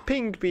bean and the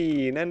pink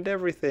bean and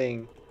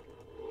everything.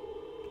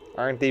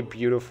 Aren't they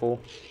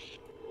beautiful?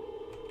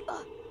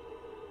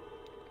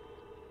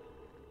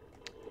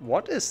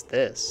 What is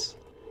this?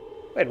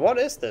 Wait, what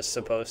is this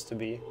supposed to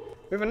be?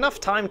 We have enough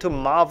time to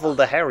marvel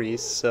the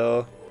Harrys,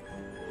 so...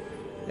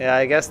 Yeah,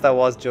 I guess that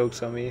was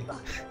jokes on me.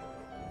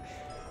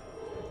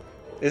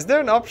 Is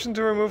there an option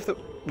to remove the...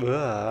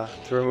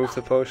 to remove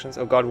the potions?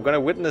 Oh god, we're gonna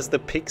witness the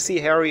Pixie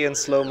Harry in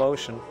slow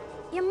motion.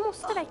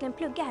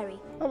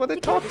 Oh, but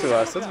they talk to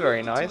us, that's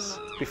very nice.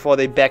 Before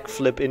they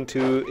backflip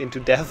into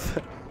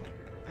death.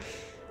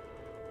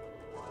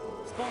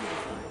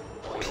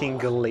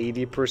 Pink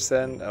lady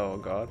percent. Oh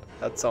god,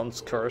 that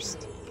sounds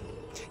cursed.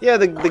 Yeah,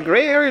 the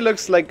grey Harry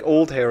looks like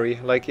old Harry.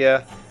 Like,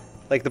 yeah,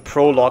 like the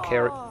prologue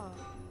Harry.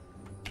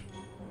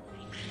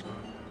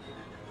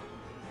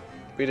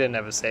 We didn't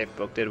have a save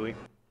book, did we?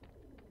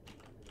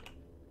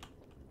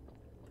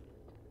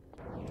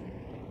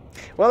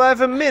 Well, I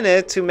have a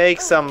minute to make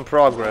some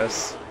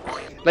progress.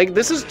 Like,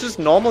 this is just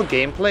normal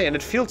gameplay and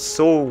it feels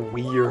so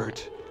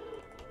weird.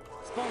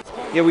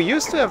 Yeah, we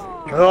used to have...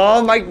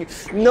 Oh my...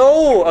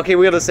 No! Okay,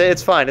 we gotta say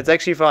it's fine. It's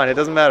actually fine. It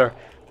doesn't matter.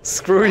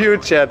 Screw you,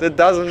 chat. It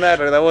doesn't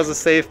matter. That was a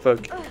save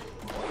book.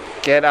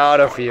 Get out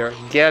of here.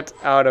 Get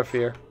out of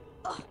here.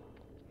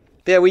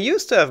 Yeah, we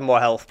used to have more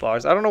health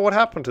bars. I don't know what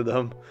happened to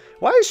them.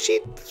 Why is she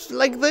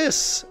like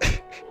this?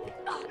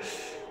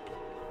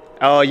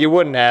 Oh, you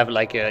wouldn't have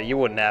like you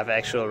wouldn't have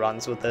actual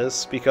runs with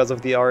this because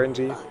of the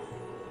RNG.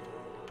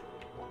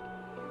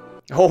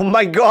 Oh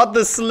my god, the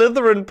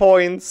Slytherin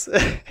points!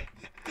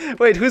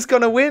 Wait, who's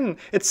gonna win?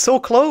 It's so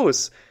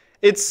close.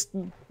 It's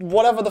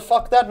whatever the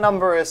fuck that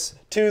number is.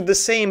 To the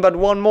same, but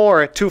one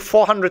more. To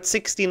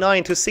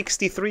 469 to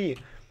 63.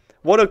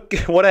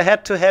 What a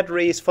head-to-head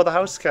race for the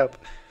house cup.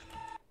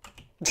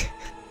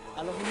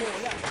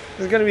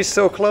 It's gonna be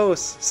so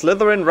close.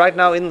 Slytherin right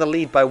now in the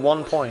lead by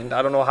 1 point.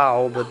 I don't know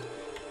how, but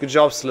good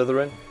job,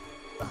 Slytherin.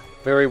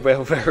 Very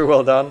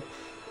well done.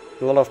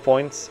 A lot of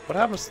points. What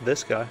happens to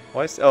this guy?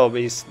 Why is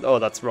oh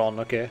that's Ron.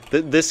 Okay,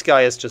 this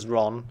guy is just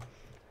Ron.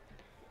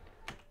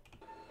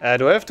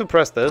 Do I have to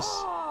press this?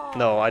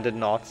 No, I did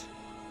not.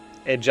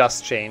 It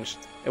just changed.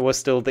 It was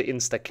still the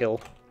insta kill.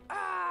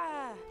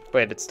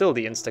 Wait, it's still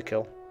the insta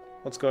kill.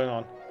 What's going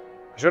on?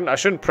 I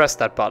shouldn't press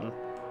that button.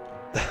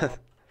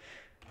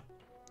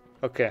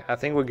 Okay, I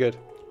think we're good.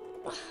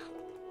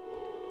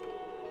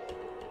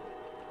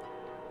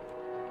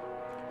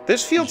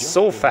 This feels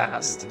so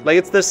fast. Like,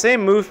 it's the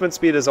same movement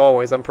speed as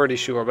always, I'm pretty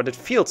sure, but it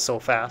feels so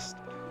fast.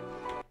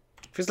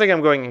 Feels like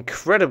I'm going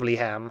incredibly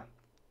ham.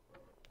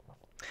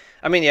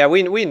 I mean, yeah,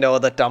 we know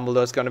that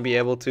Dumbledore's gonna be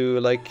able to,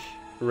 like,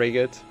 rig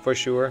it, for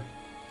sure.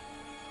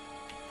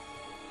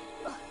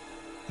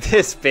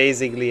 This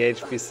basically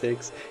HP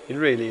 6. It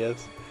really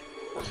is.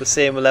 The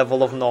same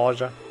level of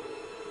nausea.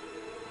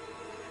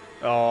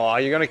 Oh, are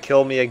you gonna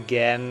kill me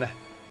again?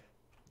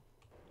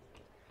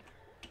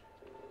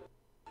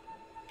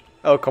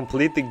 Oh,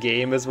 complete the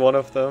game is one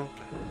of them.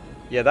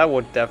 Yeah, that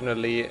would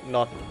definitely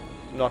not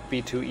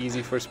be too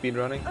easy for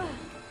speedrunning.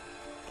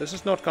 This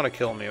is not gonna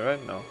kill me, right?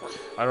 No.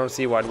 I don't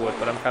see why it would,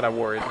 but I'm kind of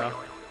worried now.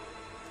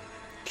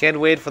 Can't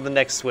wait for the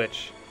next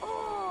switch.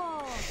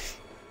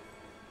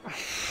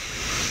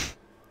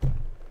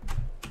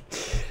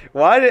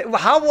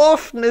 How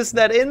often is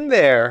that in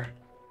there?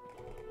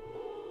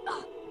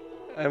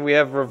 And we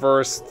have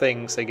reverse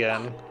things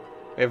again.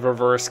 We have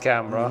reverse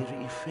camera.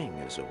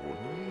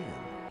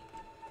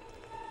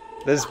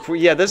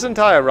 This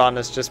entire run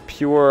is just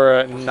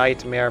pure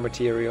nightmare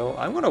material.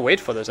 I'm gonna wait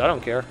for this, I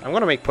don't care. I'm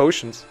gonna make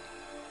potions.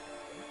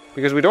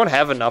 Because we don't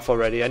have enough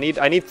already. I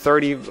need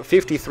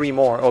 53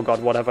 more. Oh god,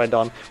 what have I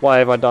done? Why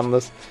have I done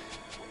this?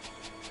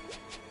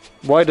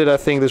 Why did I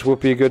think this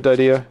would be a good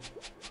idea?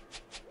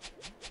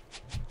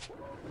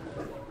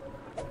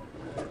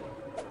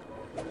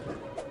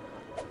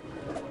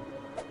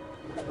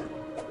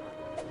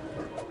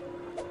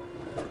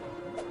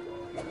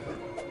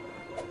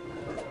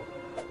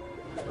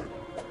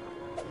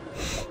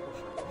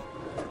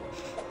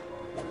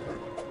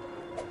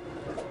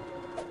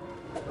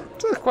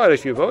 Quite a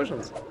few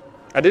potions.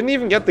 I didn't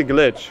even get the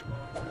glitch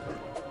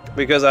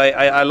because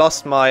I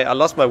lost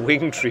my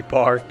wing tree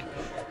bark.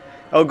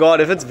 Oh god,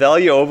 if it's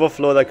value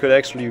overflow, that could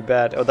actually be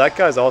bad. Oh, that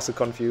guy's also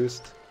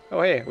confused.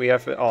 Oh hey, we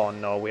have oh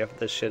no, we have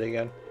this shit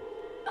again.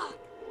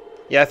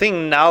 Yeah, I think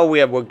now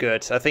we're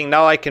good. I think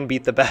now I can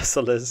beat the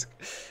basilisk.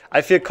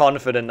 I feel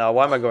confident now.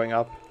 Why am I going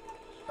up?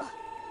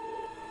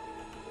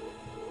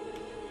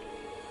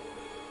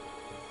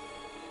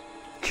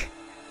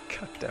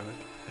 God damn it.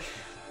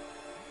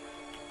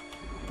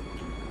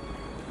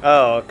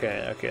 Oh,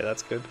 okay,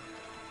 that's good.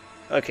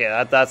 Okay,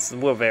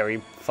 we're very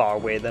far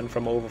away then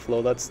from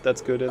overflow.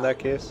 That's good in that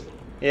case.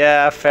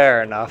 Yeah,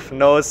 fair enough.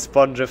 No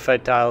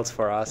spongified tiles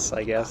for us,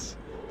 I guess.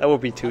 That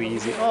would be too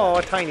easy. Oh,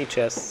 tiny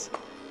chests.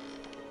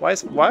 Why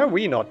are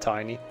we not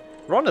tiny?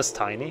 Ron is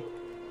tiny.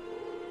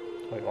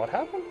 Wait, what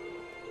happened?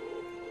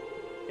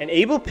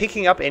 Enable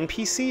picking up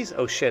NPCs?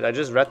 Oh shit, I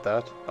just read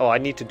that. Oh, I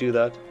need to do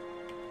that.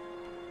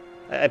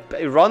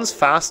 It runs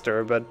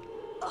faster, but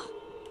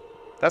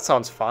that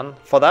sounds fun.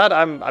 For that,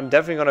 I'm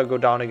definitely gonna go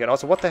down again.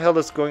 Also, what the hell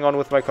is going on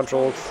with my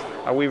controls?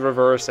 Are we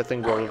reversed? I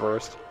think we're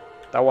reversed.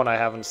 That one I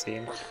haven't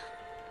seen.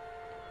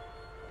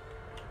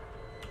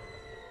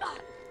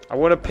 I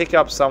want to pick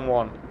up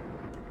someone.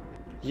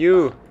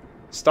 You,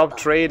 stop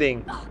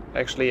trading.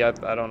 Actually, I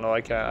don't know. I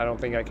don't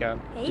think I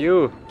can. Hey,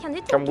 you,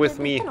 come with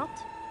me.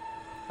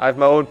 I have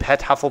my own pet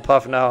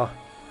Hufflepuff now.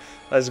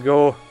 Let's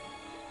go.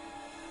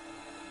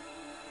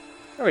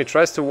 Oh, he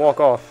tries to walk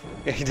off.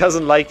 He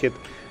doesn't like it.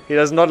 He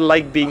does not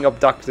like being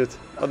abducted.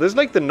 Oh, this is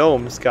like the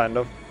gnomes, kind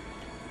of.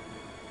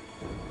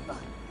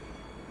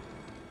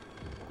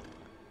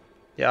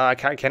 Yeah, I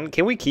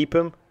can we keep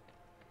him?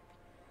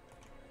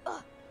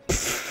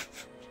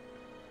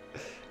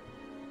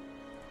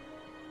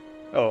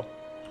 Oh,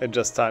 it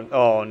just timed.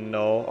 Oh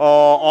no.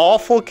 Oh,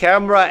 awful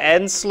camera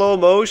and slow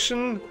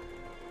motion.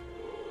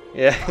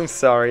 Yeah, I'm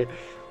sorry.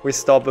 We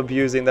stop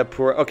abusing that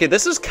poor. Okay,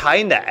 this is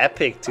kinda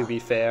epic, to be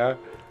fair.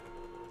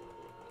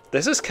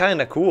 This is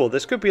kinda cool.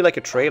 This could be like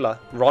a trailer.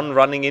 Ron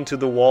running into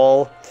the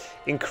wall,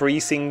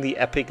 increasing the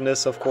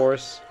epicness, of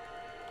course.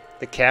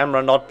 The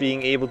camera not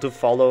being able to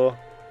follow.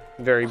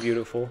 Very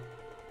beautiful.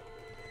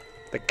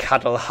 The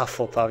cuddle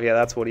Hufflepuff. Yeah,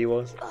 that's what he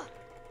was.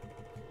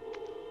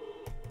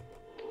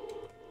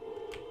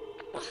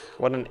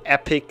 What an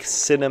epic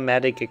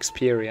cinematic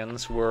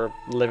experience we're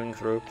living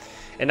through.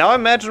 And now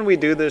imagine we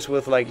do this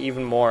with like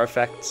even more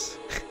effects.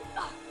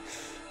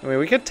 I mean,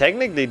 we could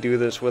technically do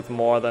this with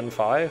more than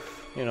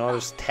 5. You know,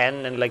 there's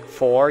 10 and like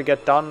 4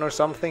 get done or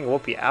something. It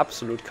would be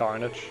absolute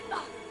carnage.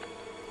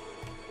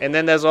 And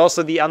then there's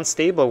also the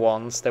unstable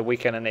ones that we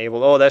can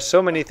enable. Oh, there's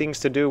so many things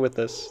to do with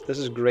this. This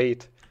is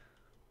great.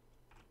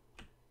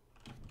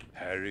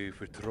 Harry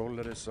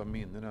förtrollades av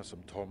minnena som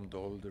Tom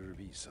Dolder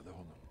visade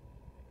honom.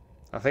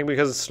 I think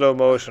because it's slow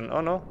motion.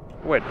 Oh no.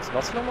 Wait, it's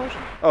not slow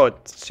motion? Oh,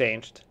 it's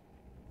changed.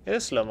 It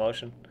is slow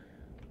motion.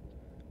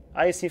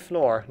 Icy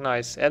floor.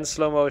 Nice. And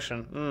slow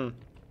motion.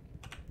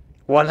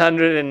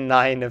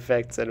 109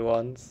 effects at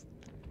once.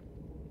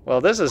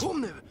 Well, this is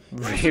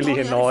really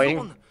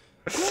annoying.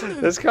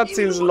 This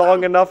cutscene's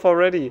long enough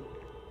already.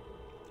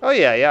 Oh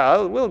yeah,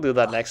 we'll do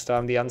that next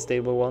time, the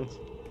unstable ones.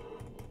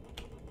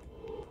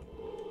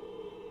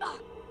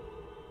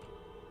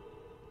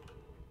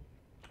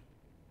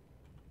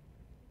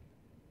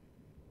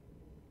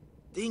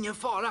 Det är ingen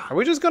fara. Are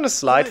we just gonna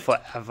slide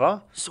forever?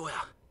 Så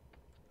ja.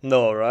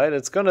 No, right?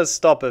 It's gonna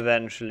stop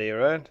eventually,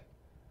 right?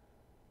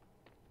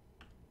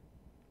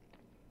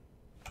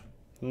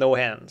 No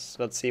hands.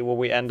 Let's see where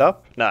we end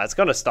up. Nah, it's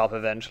gonna stop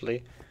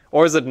eventually.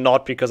 Or is it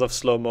not because of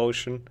slow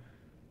motion?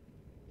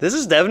 This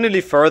is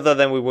definitely further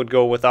than we would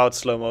go without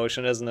slow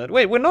motion, isn't it?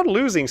 Wait, we're not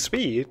losing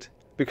speed.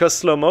 Because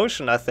slow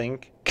motion, I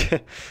think.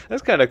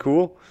 That's kind of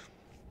cool.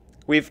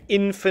 We have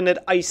infinite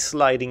ice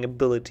sliding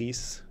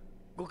abilities.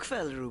 God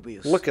kväll,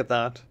 Rubius. Look at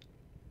that.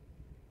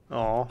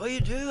 Oh. Vad gör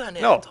du här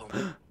nere, No.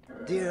 Tom?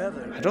 Det är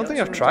över. I don't think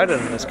I've tried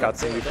it in this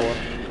cutscene before.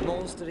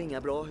 Monster är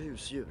inga bra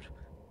husdjur.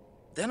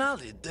 Den har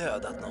aldrig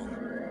dödat någon.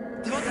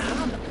 Det var inte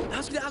han.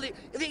 Han skulle aldrig...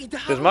 Det är inte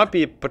han. This might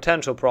be a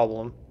potential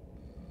problem.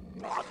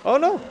 Oh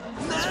no,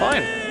 it's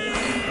fine.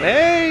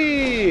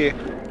 Hey!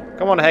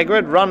 Come on,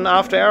 Hagrid, run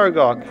after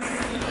Aragog.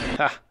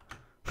 Ha.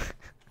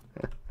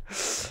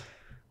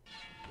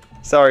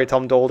 Sorry,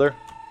 Tom Dolder.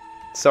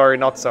 Sorry,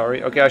 not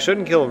sorry. Okay, I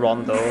shouldn't kill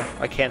Ron though.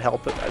 I can't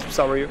help it. I'm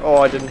sorry.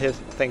 Oh, I didn't hit.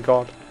 Thank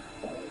God.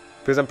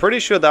 Because I'm pretty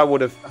sure that would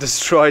have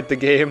destroyed the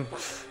game.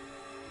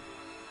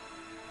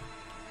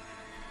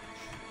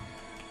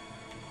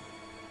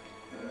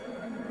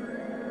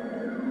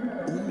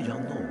 Om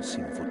jag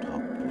någonsin får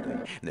tag på dig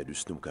när du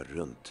snokar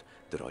runt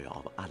drar jag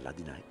av alla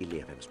dina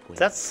elevhemspoäng. Is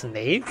that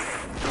Snape?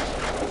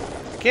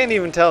 I can't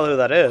even tell who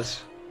that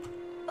is.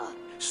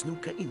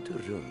 Snoka inte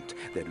runt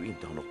där du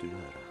inte har något att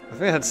göra. I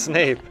think that's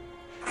Snape.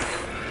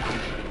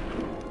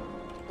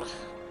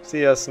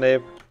 See ya,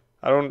 Snape.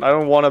 I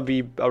don't want to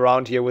be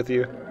around here with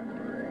you.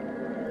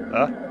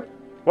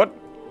 What?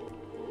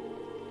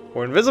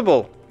 We're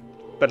invisible,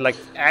 but like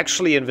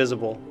actually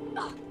invisible.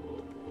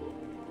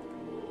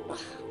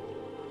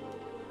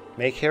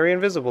 Make Harry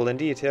invisible,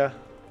 indeed. Yeah.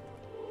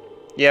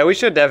 Yeah, we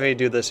should definitely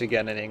do this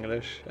again in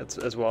English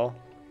as well.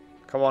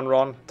 Come on,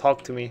 Ron,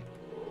 talk to me.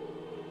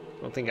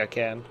 I don't think I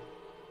can.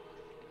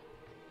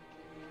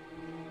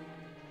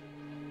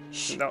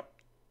 No.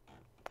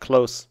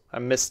 Close. I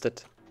missed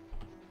it.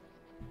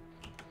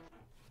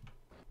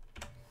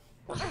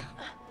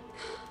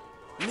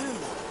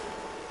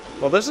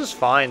 Well, this is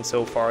fine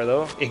so far,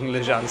 though.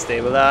 English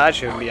unstable. Nah, that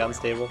shouldn't be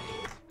unstable.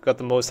 Got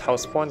the most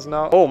house points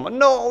now. Oh,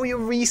 no, you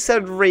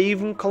reset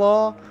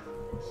Ravenclaw.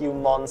 You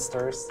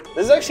monsters.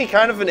 This is actually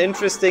kind of an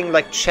interesting,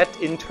 like, Chet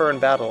intern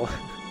battle.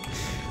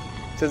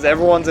 Since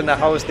everyone's in the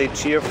house they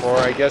cheer for,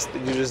 I guess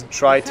you just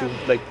try to,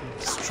 like,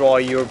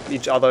 destroy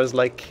each other's,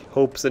 like,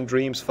 hopes and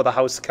dreams for the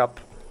house cup,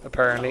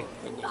 apparently.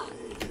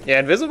 Yeah,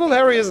 Invisible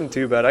Harry isn't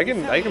too bad. I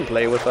can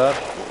play with that.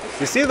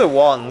 You see the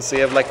one, so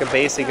you have, like, a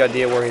basic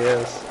idea where he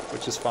is,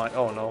 which is fine.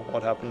 Oh, no.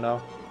 What happened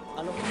now?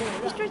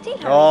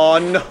 Oh,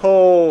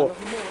 no!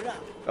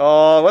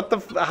 Oh, what the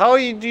how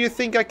do you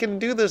think I can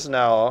do this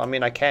now? I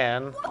mean, I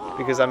can,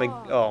 because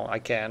I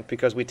can't,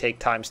 because we take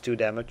 ×2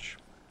 damage.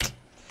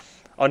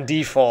 On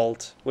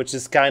default, which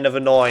is kind of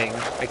annoying.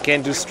 I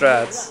can't do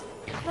strats.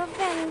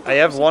 I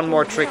have one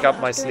more trick up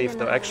my sleeve,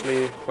 though.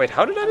 Actually, wait,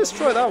 how did I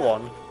destroy that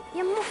one?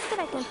 Jag måste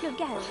verkligen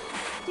plugga här.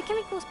 Du kan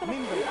väl gå och spela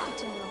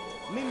Quidditch eller något?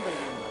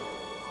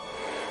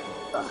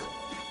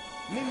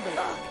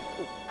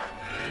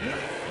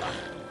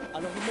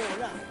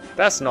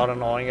 That's not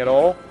annoying at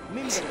all.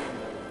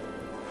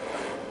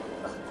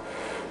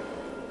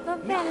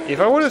 If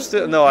I would have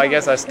still... No, I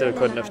guess I still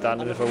couldn't have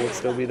done it if I would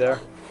still be there.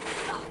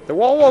 The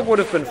wall walk would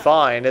have been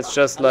fine. It's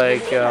just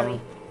like...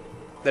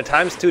 the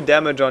 ×2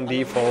 damage on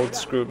default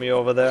screwed me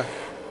over there.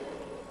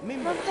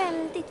 Var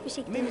väldigt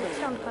försiktig med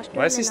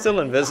trollkarlsduellerna. Why is he still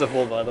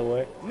invisible, by the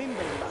way?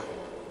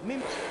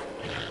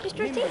 Hur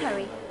står det till,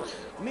 Harry?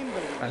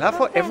 I love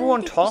how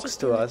everyone talks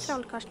to us.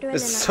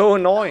 It's so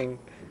annoying.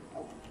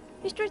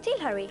 Hur står det till,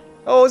 Harry?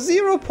 Oh,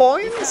 0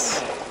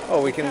 points?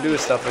 Oh, we can do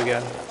stuff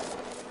again.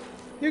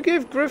 You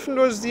gave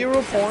Gryffindor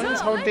 0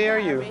 points? How dare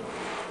you?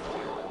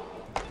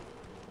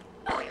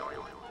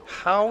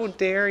 How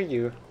dare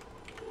you?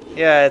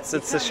 Yeah, it's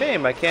a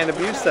shame. I can't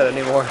abuse that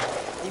anymore.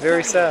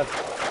 Very sad.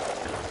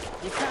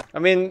 I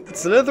mean,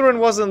 Slytherin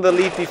wasn't the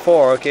lead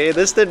before, okay?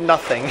 This did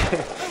nothing.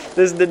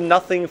 This did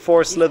nothing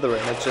for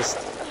Slytherin. It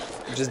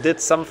just did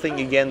something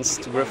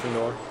against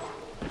Gryffindor.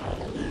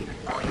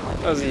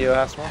 That was the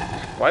last one.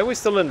 Why are we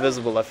still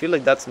invisible? I feel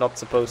like that's not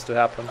supposed to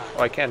happen.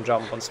 Oh, I can't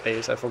jump on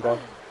space. I forgot.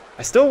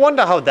 I still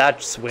wonder how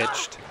that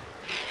switched.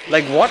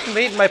 Like, what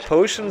made my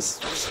potions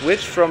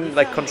switch from,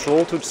 like,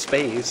 control to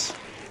space?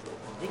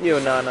 You,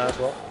 Nana, as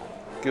well.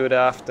 Good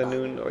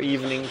afternoon or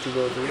evening to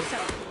go through.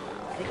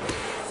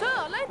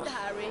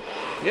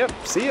 Yep,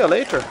 see you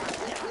later.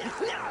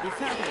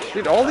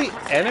 Dude, all the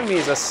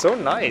enemies are so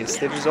nice.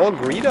 They just all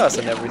greet us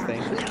and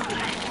everything.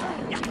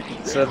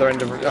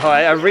 Slytherin. Oh,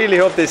 I really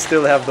hope they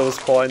still have those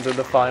points in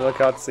the final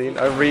cutscene.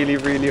 I really,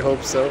 really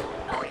hope so.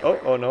 Oh,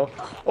 oh no.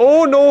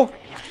 Oh no!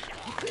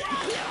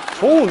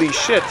 Holy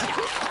shit!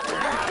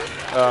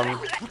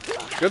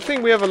 Good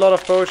thing we have a lot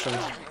of potions.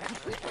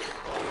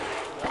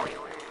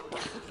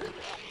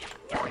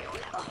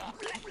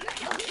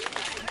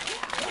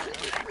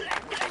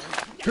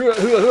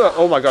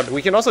 Oh my god,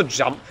 we can also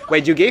jump.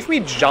 Wait, you gave me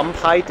jump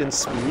height and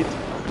speed?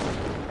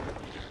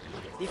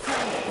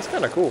 That's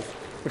kinda cool.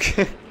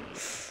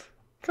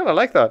 Kinda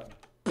like that.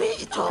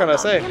 What can I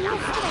say?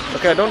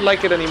 Okay, I don't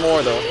like it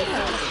anymore though.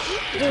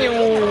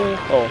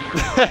 Oh.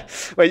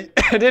 Wait,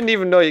 I didn't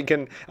even know you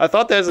can... I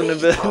thought there's an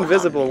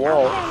invisible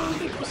wall.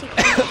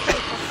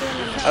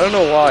 I don't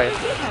know why.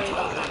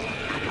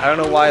 I don't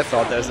know why I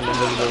thought there's an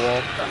invisible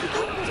wall.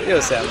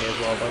 You're Sammy as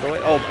well, by the way.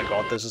 Oh my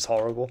god, this is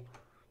horrible.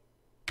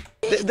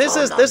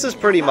 This is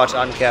pretty much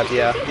uncapped,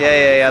 yeah.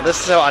 Yeah. This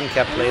is how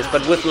uncapped plays,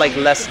 but with like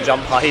less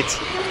jump height.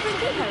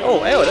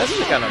 Oh, ew, that's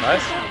kind of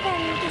nice.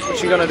 What's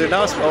she gonna do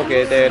now?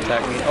 Okay, they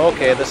attack me.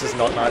 Okay, this is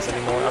not nice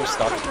anymore. I'm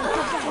stuck.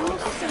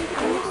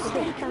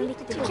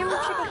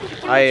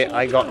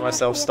 I got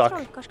myself stuck.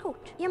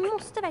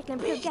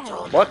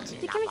 What?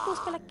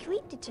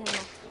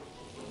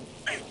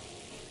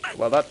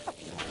 Well, that...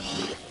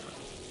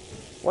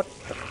 What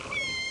the...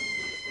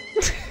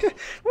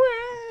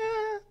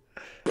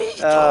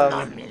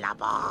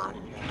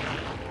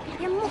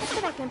 Jag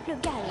måste verkligen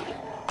plugga här.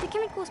 Du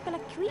kan väl gå och spela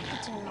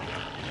Quidditch eller något?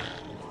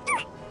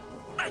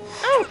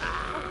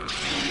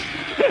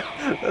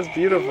 That's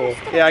beautiful.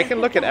 Yeah, I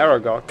can look at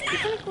Aragog. Du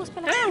kan väl gå och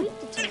spela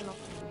Quidditch eller något?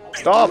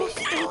 Stop! Du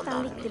måste hitta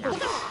en riktig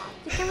bok.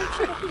 Du kan väl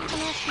försöka hitta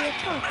några fler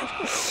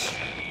trollkarlskort.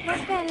 Var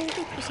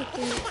väldigt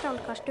försiktig med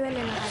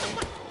trollkarlsduellerna här.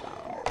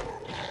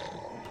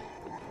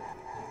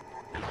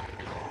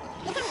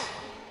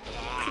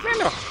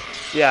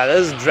 Yeah,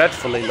 this is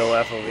dreadfully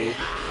low FOV.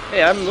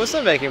 Hey, I'm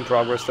also making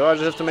progress though. I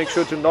just have to make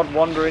sure to not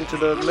wander into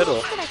the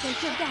middle.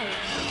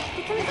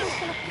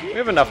 We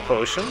have enough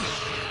potions.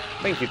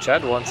 Thank you,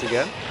 Chad, once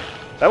again.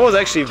 That was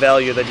actually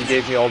value that you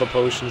gave me all the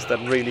potions that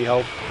really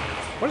helped.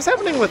 What is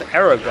happening with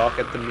Aragog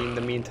at the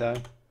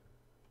meantime?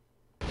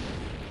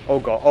 Oh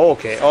god. Oh,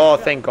 okay. Oh,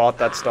 thank god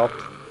that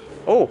stopped.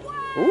 Oh.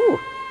 Ooh.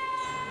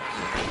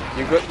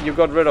 You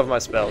got rid of my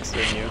spells,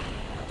 didn't you?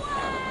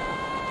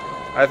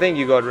 I think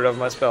you got rid of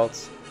my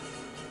spells.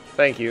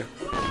 Thank you.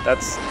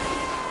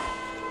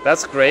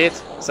 That's great.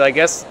 So I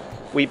guess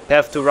we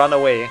have to run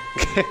away.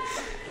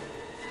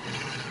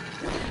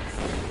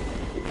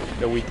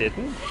 No, we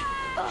didn't?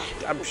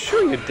 I'm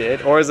sure you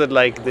did. Or is it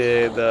like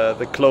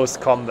the close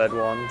combat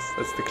ones?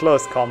 It's the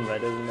close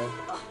combat, isn't it?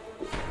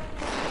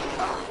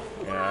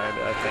 Yeah,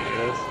 I think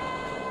it is.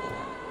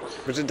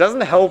 Which it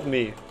doesn't help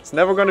me. It's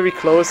never gonna be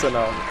close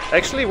enough.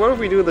 Actually, what if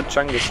we do the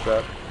Chungus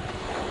trap?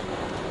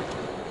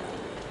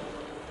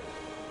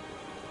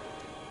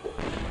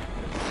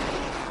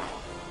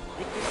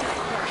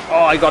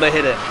 Oh, I got a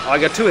hit in. Oh, I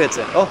got 2 hits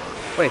in. Oh,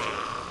 wait.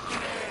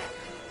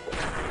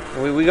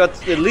 We got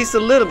at least a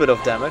little bit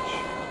of damage.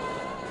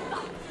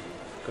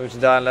 Going to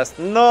die unless...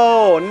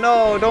 No,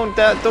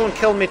 don't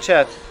kill me,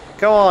 chat.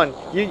 Come on,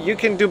 you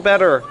can do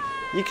better.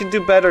 You can do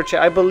better,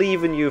 chat. I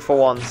believe in you for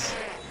once.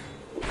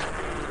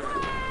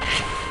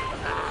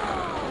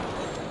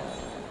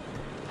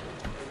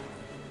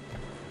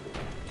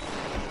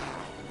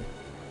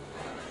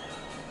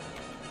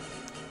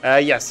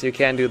 Yes, you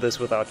can do this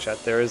without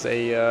chat. There is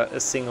a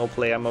single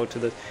player mode to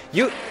this.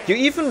 You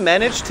even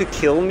managed to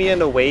kill me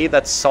in a way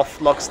that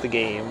soft locks the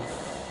game.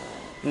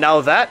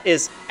 Now that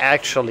is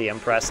actually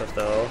impressive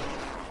though.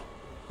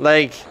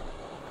 Like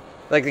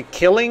the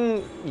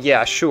killing,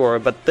 yeah, sure,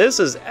 but this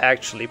is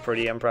actually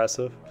pretty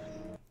impressive.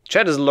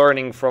 Chat is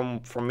learning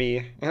from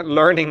me,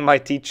 learning my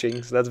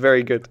teachings. That's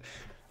very good.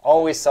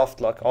 Always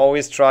soft lock.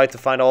 Always try to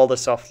find all the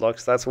soft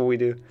locks. That's what we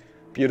do.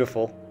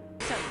 Beautiful.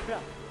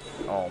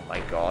 Oh my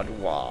god,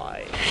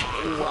 why?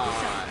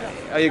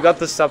 Why? Oh, you got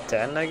the sub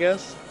 10, I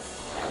guess?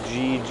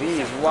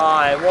 GG's,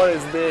 why? What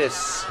is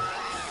this?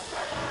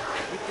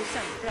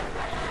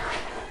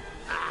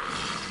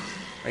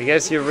 I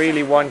guess you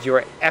really want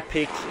your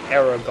epic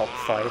Aragog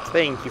fight.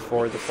 Thank you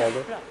for the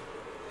follow.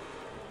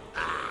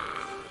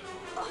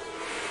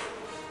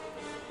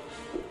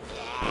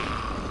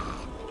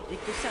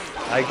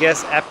 I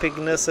guess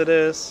epicness it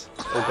is.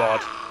 Oh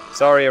god.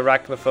 Sorry,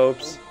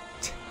 arachnophobes.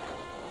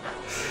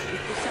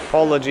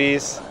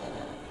 Apologies.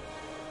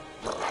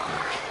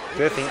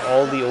 Do I think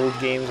all the old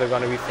games are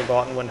gonna be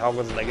forgotten when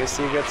Hogwarts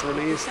Legacy gets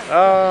released?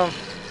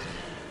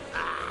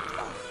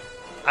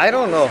 I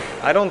don't know.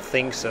 I don't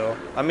think so.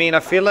 I mean, I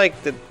feel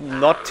like that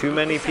not too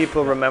many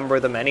people remember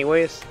them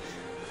anyways.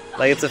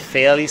 Like, it's a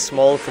fairly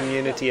small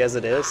community as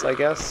it is, I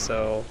guess,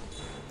 so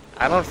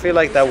I don't feel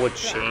like that would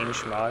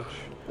change much.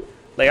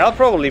 Like, I'll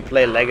probably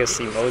play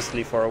Legacy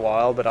mostly for a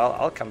while, but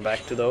I'll come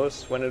back to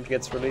those when it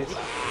gets released.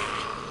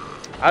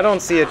 I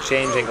don't see it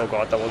changing. Oh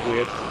god, that was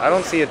weird. I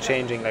don't see it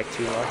changing like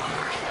too much.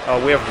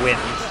 Oh, we have Wind.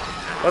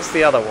 What's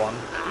the other one?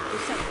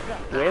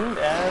 Wind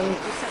and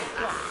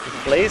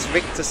plays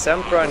Victor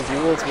Sempra and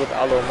duels with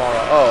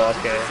Alomara. Oh,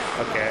 okay.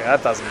 Okay,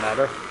 that doesn't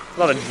matter. It's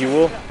not a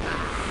duel.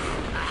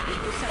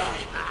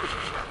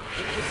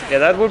 Yeah,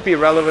 that would be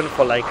relevant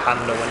for like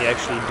Hando when you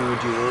actually do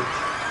duels.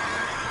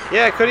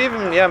 Yeah, it could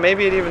even, yeah,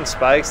 maybe it even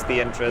spikes the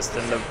interest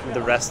in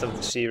the rest of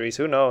the series.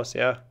 Who knows?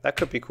 Yeah, that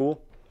could be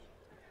cool.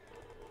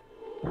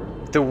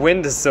 The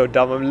wind is so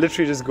dumb. I'm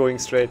literally just going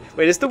straight.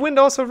 Wait, is the wind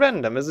also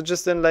random? Is it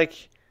just in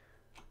like...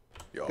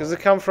 Does it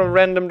come from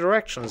random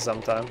directions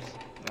sometimes?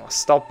 Oh,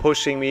 stop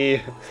pushing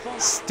me.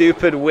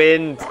 Stupid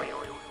wind.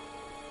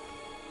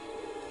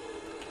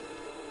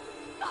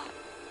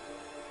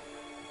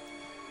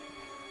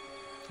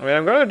 I mean,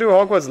 I'm gonna do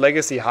Hogwarts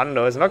Legacy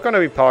Hando. It's not gonna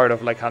be part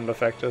of like Hando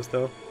Factors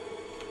though.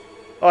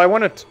 Oh, I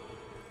wanted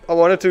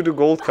to do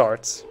gold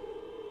cards.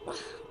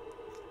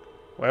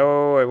 Wait,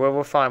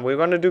 we're fine. We're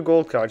gonna do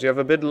gold cards. You have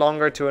a bit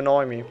longer to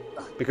annoy me.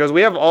 Because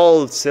we have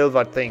all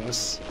silver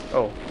things.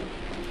 Oh.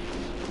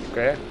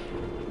 Okay.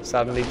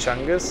 Suddenly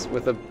Chungus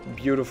with a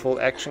beautiful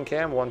action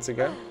cam once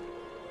again.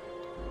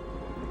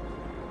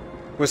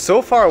 We're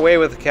so far away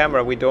with the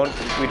camera we don't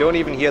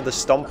even hear the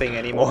stomping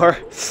anymore.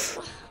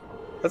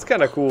 That's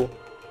kinda cool.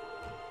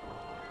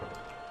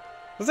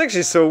 That's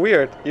actually so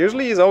weird.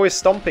 Usually he's always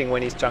stomping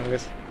when he's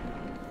Chungus.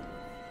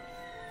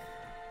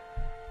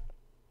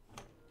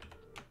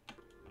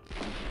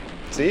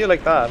 See,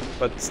 like that.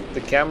 But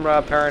the camera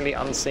apparently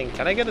unsynced.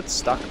 Can I get it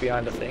stuck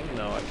behind the thing?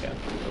 No, I can't.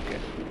 Okay.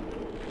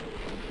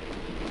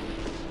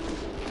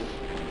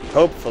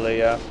 Hopefully,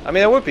 yeah. I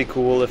mean, it would be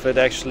cool if it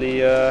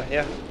actually,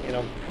 yeah, you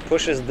know,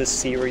 pushes this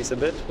series a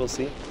bit. We'll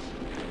see.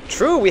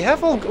 True, we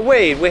have all...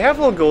 Wait, we have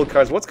all gold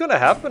cards. What's gonna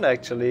happen,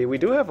 actually? We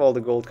do have all the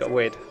gold cards.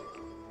 Wait.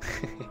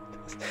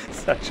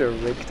 Such a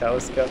rigged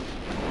house cup.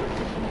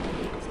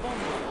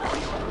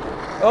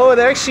 Oh,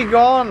 they're actually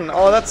gone.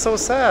 Oh, that's so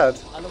sad.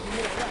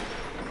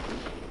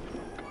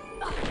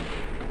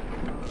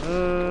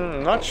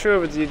 Not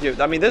sure if it's YouTube.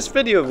 I mean, this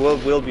video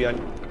will be on...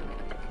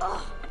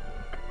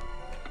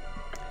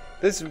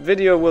 This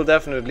video will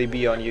definitely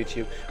be on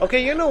YouTube.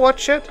 Okay, you know what,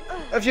 chat?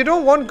 If you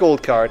don't want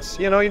gold cards,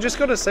 you know, you just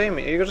gotta say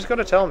me. You just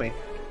gotta tell me.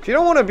 If you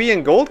don't want to be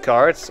in gold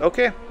cards,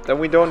 okay, then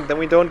we don't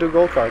do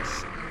gold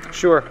cards.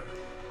 Sure.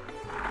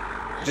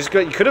 You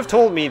could have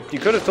told me. You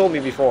could have told me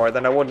before,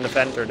 then I wouldn't have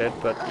entered it.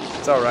 But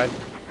it's all right.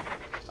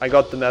 I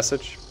got the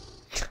message.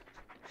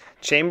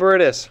 Chamber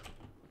it is.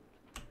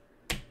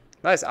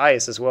 Nice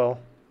ice as well.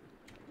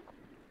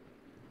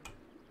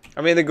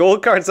 I mean, the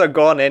gold cards are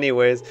gone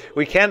anyways.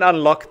 We can't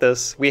unlock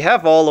this. We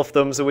have all of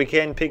them, so we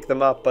can pick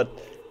them up. But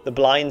the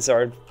blinds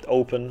are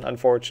open,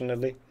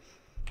 unfortunately.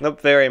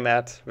 Nope, very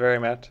mad. Very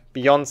mad.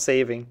 Beyond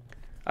saving.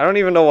 I don't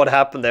even know what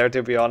happened there,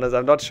 to be honest.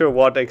 I'm not sure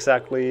what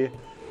exactly...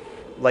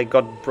 like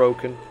got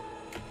broken.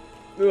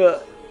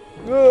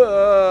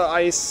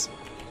 Ice.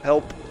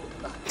 Help.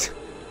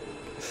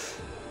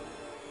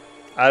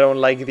 I don't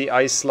like the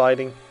ice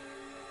sliding.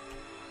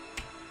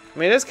 I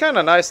mean, it's kind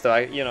of nice though.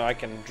 I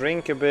can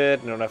drink a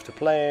bit and don't have to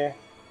play.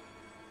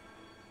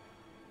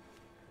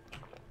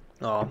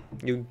 Oh,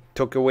 you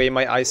took away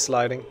my ice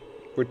sliding.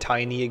 We're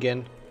tiny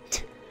again.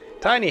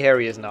 Tiny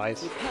Harry is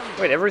nice.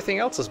 Wait, everything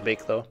else is big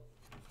though.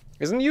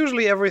 Isn't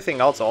usually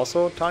everything else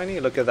also tiny?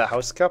 Look at the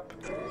house cup.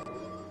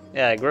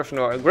 Yeah,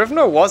 Gryffindor.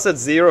 Gryffindor was at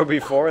 0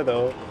 before,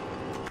 though.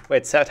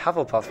 Wait, set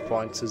Hufflepuff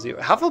points to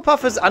 0.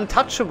 Hufflepuff is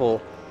untouchable.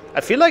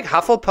 I feel like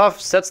Hufflepuff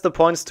sets the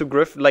points to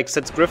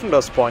sets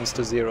Gryffindor's points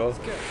to 0.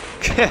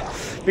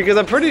 Because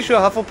I'm pretty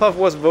sure Hufflepuff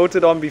was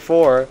voted on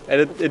before,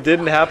 and it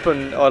didn't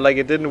happen, or like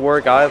it didn't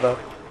work either.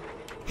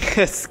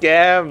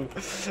 Scam.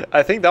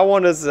 I think that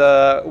one is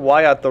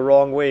wired the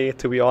wrong way,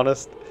 to be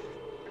honest.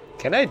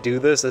 Can I do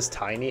this as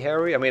Tiny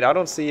Harry? I mean, I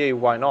don't see a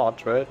why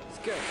not, right?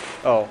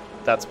 Oh.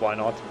 That's why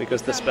not,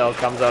 because the spell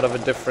comes out of a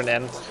different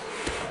end.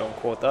 Don't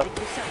quote that.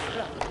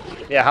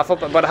 Yeah,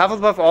 Hufflepuff, but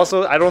Hufflepuff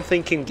also, I don't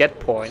think can get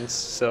points,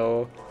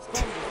 so...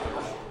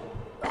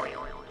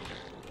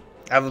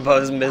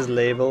 Hufflepuff is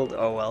mislabeled.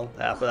 Oh well,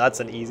 yeah, but that's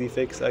an easy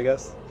fix, I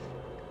guess.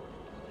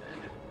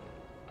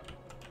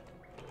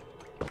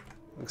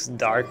 Looks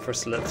dark for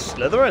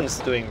Slytherin's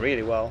doing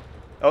really well.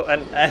 Oh,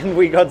 and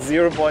we got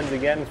 0 points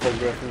again for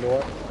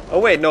Gryffindor. Oh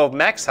wait, no,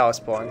 max house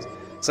points.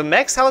 So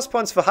max house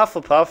points for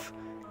Hufflepuff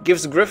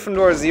gives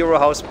Gryffindor 0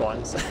 house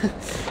points.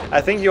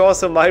 I think you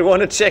also might want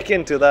to check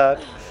into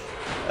that.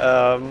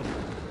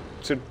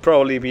 Should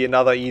probably be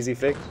another easy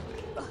fix.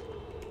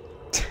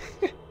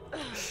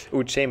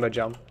 Ooh, chamber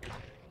jump.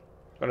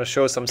 Gonna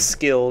show some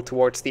skill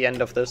towards the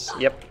end of this.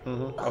 Yep.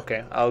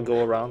 Okay, I'll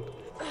go around.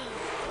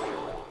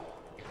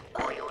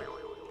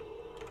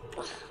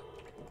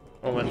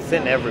 Oh, and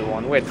thin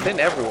everyone. Wait, thin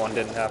everyone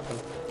didn't happen.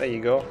 There you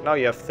go. Now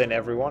you have thin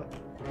everyone.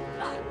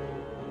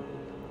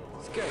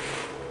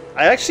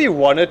 I actually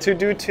wanted to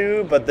do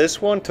 2, but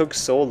this one took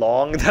so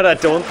long that I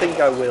don't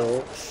think I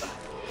will.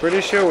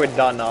 Pretty sure we're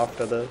done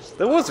after this.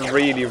 That was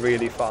really,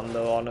 really fun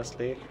though,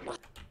 honestly.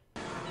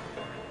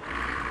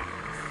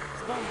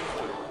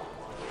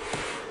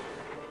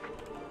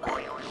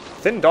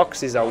 Thin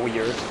doxies are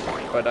weird,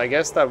 but I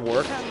guess that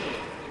worked.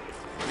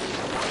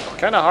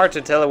 Kinda hard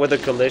to tell where the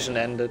collision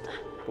ended.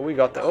 But we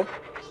got the... Oh.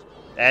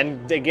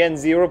 And again,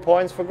 0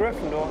 points for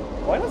Gryffindor.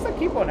 Why does that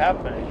keep on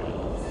happening?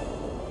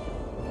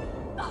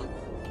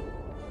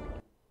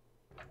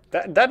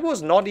 That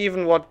was not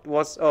even what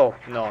was... Oh,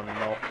 no.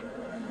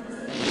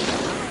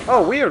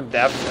 Oh, we are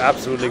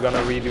absolutely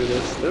gonna redo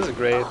this. This is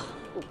great. Oh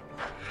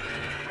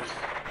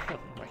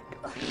my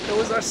god.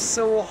 Those are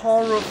so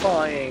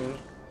horrifying.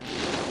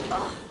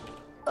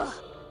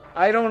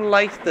 I don't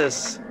like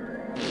this.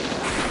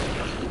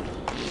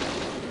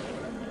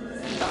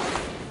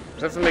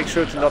 Just have to make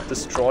sure to not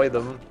destroy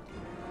them.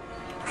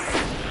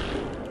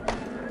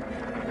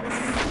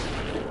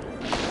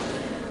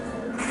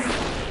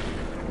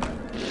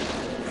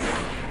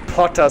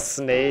 Potter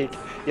Snake.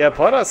 Yeah,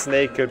 Potter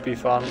Snake could be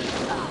fun.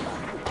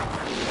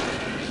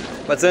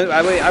 But then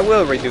I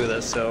will redo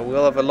this, so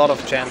we'll have a lot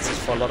of chances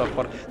for a lot of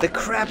Potter. The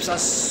crabs are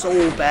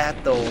so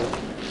bad though.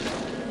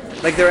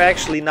 Like they're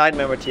actually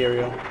nightmare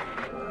material.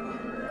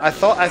 I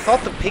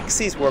thought the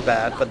pixies were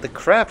bad, but the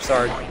crabs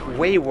are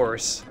way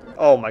worse.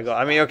 Oh my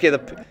god. I mean, okay,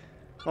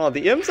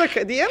 the imps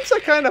are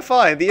kind of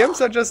fine. The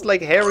imps are just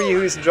like Harry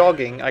who's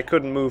jogging. I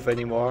couldn't move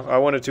anymore. I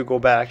wanted to go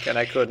back and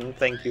I couldn't.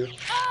 Thank you.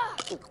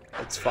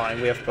 It's fine.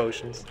 We have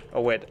potions.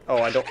 Oh wait.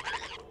 Oh, I don't.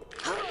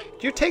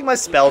 Did you take my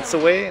spells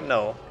away?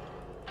 No.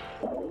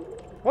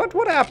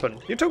 What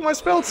happened? You took my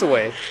spells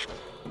away.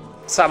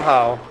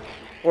 Somehow.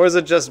 Or is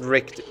it just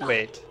rigged?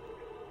 Wait.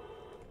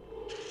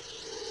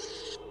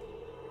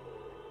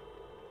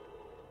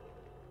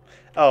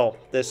 Oh,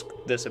 this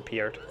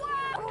disappeared.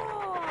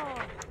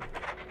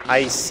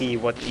 I see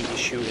what the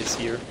issue is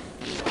here.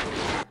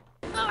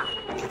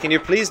 Can you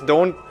please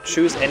don't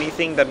choose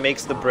anything that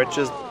makes the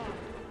bridges...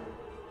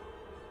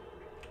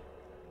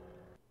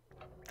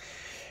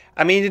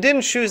 I mean, you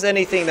didn't choose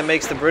anything that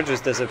makes the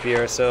bridges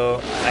disappear, so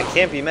I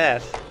can't be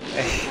mad.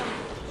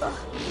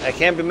 I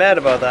can't be mad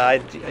about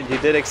that. You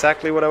did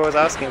exactly what I was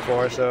asking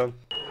for, so...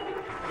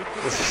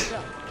 It's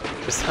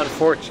just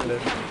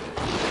unfortunate.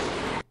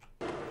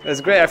 It's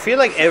great. I feel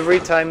like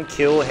every time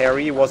Kill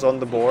Harry was on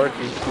the board,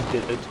 you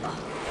did it.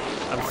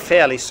 I'm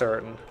fairly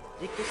certain.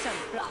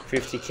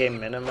 50k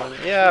minimum?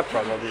 Yeah,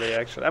 probably,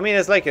 actually. I mean,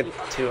 it's like a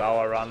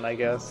 2-hour run, I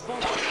guess.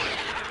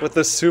 With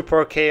the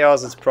super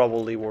chaos, it's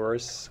probably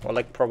worse. Or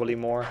like, probably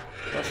more.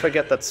 Don't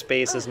forget that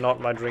space is not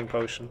my drink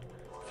potion.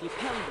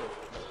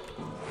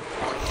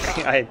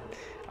 I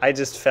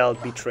just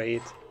felt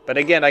betrayed. But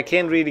again, I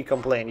can't really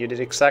complain. You did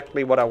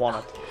exactly what I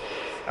wanted.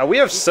 We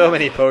have so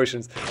many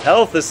potions.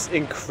 Health is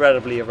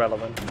incredibly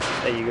irrelevant.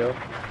 There you go.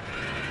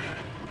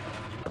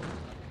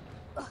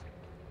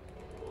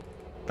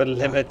 But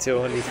limit to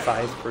only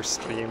 5 per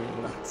stream.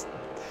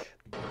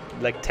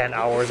 Like 10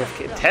 hours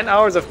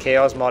of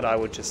chaos mod, I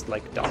would just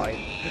like die.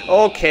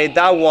 Okay,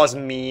 that was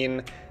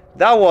mean.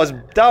 That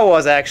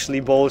was actually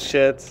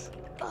bullshit.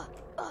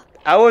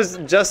 I was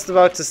just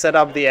about to set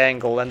up the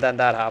angle and then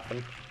that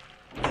happened.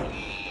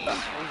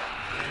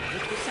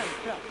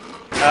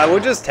 We're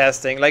just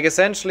testing. Like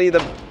essentially the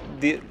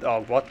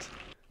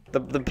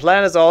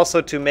plan is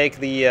also to make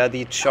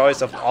the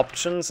choice of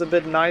options a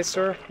bit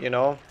nicer, you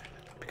know,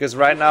 because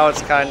right now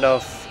it's kind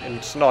of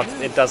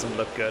it doesn't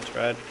look good,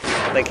 right?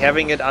 Like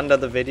having it under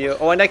the video.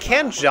 Oh, and I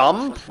can't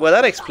jump. Well,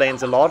 that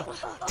explains a lot.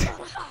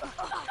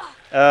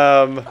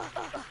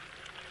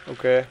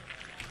 Okay.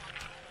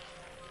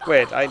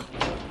 Wait,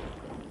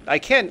 I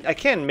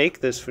can't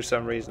make this for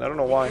some reason. I don't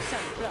know why.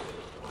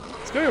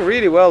 It's going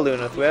really well,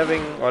 Luneth. We're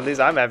having, or at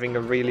least I'm having a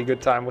really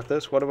good time with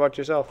this. What about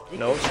yourself?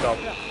 No, stop.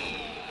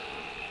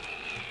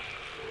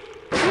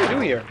 What do we do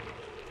here?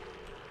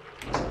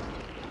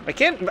 I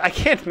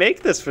can't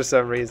make this for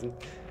some reason.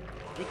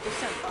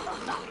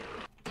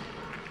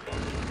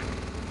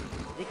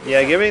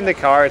 Yeah, giving the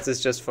cards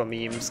is just for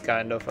memes,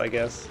 kind of, I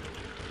guess.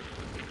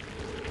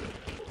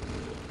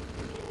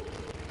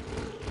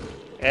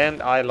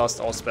 And I lost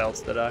all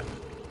spells, did I?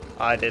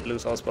 I did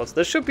lose all spells.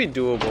 This should be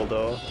doable,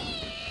 though.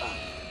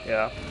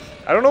 Yeah.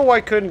 I don't know why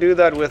I couldn't do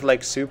that with,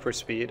 like, super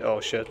speed. Oh,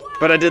 shit.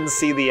 But I didn't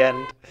see the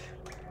end.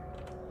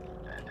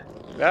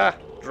 Ah,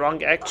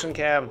 drunk action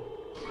cam.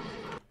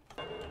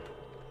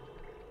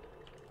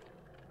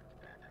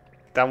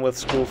 Done with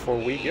school for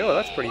a week. Oh,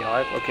 that's pretty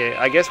high. Okay,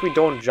 I guess we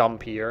don't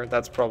jump here.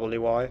 That's probably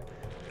why.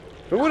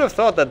 Who would have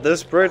thought that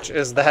this bridge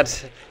is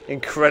that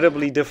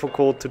incredibly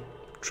difficult to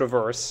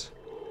traverse?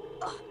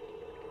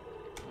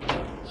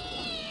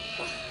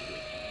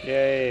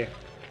 Yay.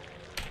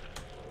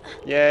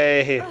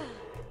 Yay.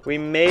 We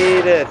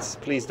made it.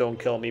 Please don't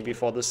kill me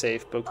before the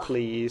save book,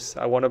 please.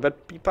 I want to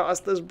be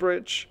past this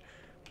bridge.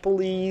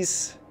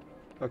 Please.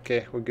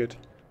 Okay, we're good.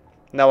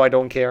 Now I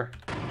don't care.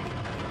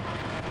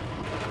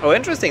 Oh,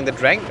 interesting. The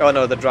drunk. Oh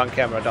no, the drunk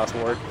camera does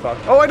work. Fuck.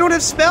 Oh, I don't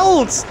have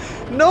spells.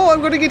 No,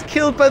 I'm gonna get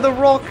killed by the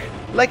rock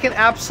like an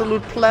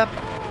absolute pleb.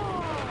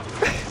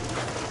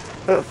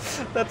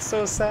 That's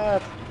so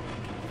sad.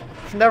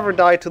 I've never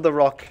died to the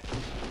rock.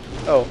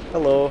 Oh,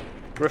 hello.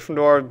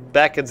 Gryffindor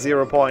back at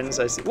 0 points.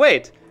 I see.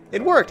 Wait,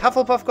 it worked.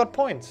 Hufflepuff got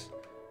points.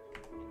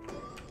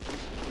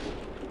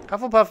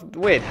 Hufflepuff.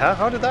 Wait, huh?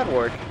 How did that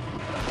work?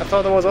 I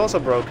thought it was also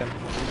broken.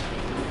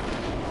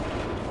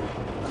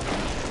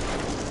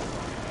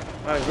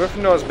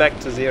 Gryffindor is back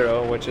to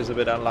 0, which is a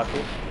bit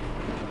unlucky.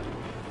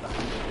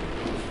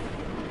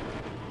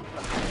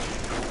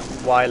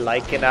 Why,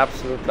 like an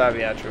absolute pleb?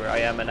 Yeah, true. I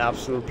am an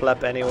absolute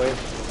pleb anyway.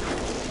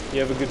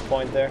 You have a good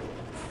point there.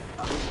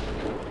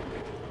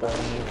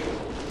 Boing.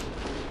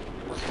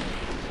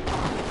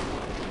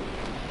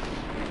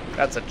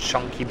 That's a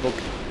chunky book.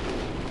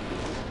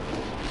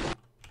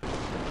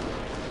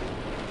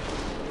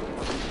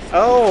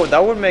 Oh,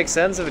 that would make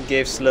sense if it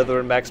gave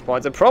Slytherin max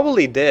points. It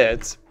probably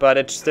did, but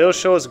it still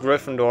shows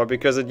Gryffindor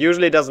because it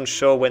usually doesn't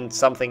show when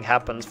something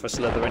happens for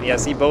Slytherin.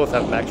 Yes, you both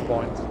have max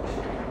points.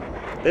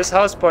 This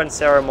house point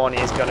ceremony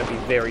is gonna be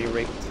very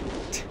rigged.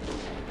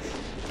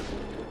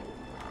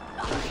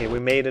 Okay, we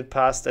made it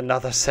past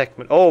another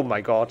segment. Oh my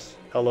god.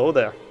 Hello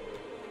there.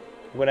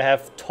 We're gonna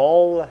have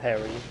tall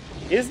Harry.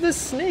 Is this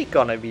snake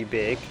gonna be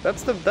big?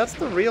 That's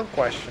the real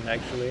question,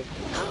 actually.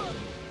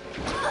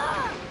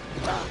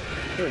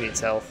 Who needs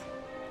health?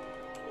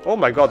 Oh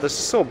my god, this is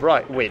so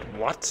bright. Wait,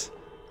 what?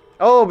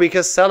 Oh,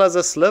 because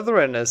Salazar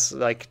Slytherin is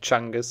like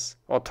Chungus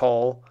or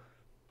tall.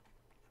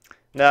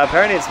 No,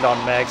 apparently it's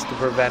not max to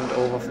prevent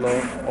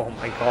overflow. Oh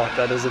my god,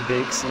 that is a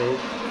big snake.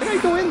 Can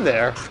I go in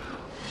there?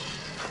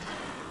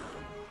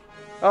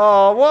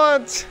 Oh,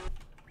 what?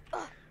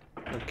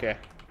 Okay,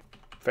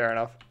 fair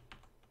enough.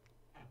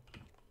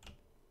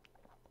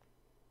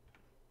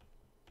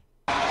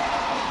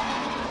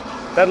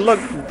 That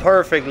looked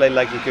perfectly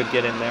like you could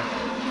get in there.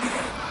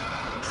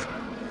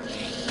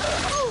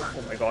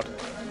 Oh my god.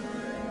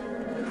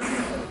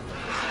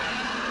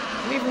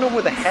 I don't even know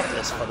where the head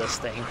is for this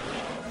thing.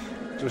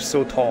 It was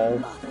so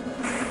tall.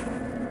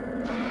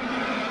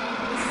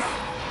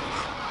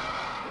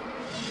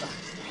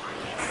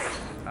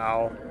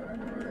 Ow.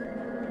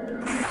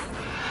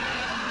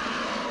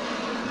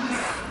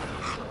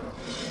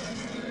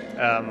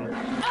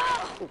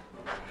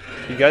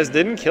 You guys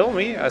didn't kill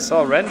me. I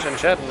saw Wrench and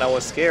chat and I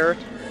was scared.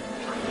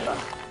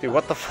 Dude,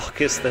 what the fuck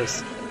is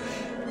this?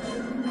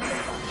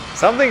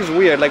 Something's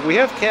weird. Like, we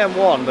have cam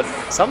 1, but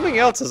something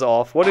else is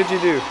off. What did you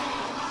do?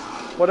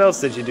 What else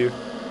did you do?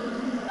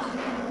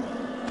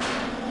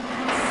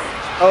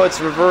 Oh,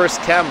 it's reverse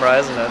camera,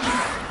 isn't it?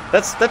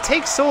 That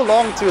takes so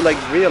long to, like,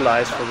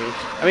 realize for me.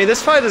 I mean,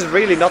 this fight is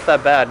really not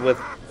that bad with,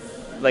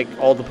 like,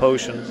 all the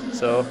potions,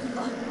 so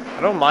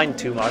I don't mind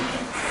too much.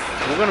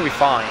 We're gonna be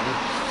fine.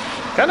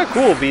 Kinda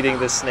cool beating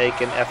this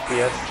snake in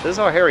FPS. This is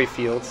how Harry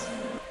feels.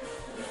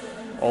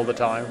 All the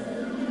time.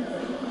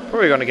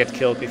 Probably gonna get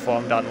killed before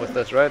I'm done with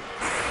this, right?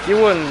 You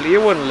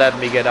wouldn't let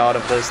me get out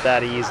of this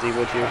that easily,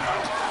 would you?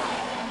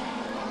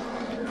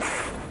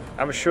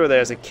 I'm sure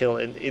there's a kill,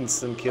 an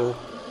instant kill.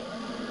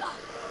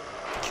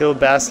 Kill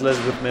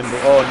Basilisk with Mimble.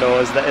 Oh no,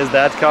 is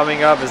that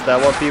coming up? Is that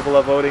what people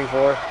are voting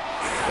for?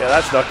 Yeah,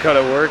 that's not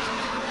gonna work.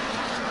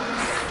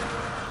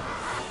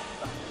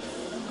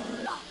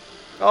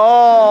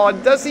 Oh,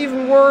 that's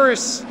even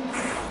worse.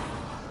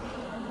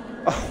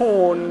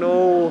 Oh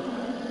no.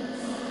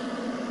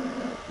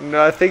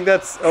 No, I think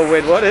that's... Oh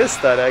wait, what is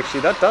that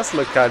actually? That does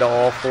look kind of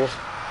awful.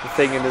 The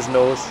thing in his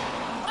nose.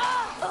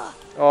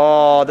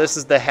 Oh, this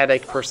is the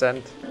headache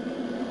percent.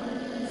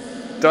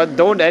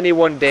 Don't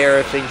anyone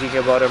dare thinking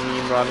about a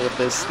meme run with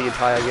this the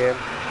entire game.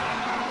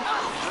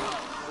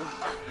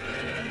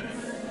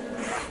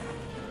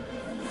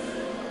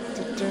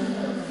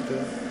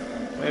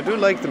 I do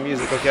like the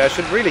music. Okay, I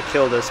should really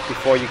kill this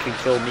before you can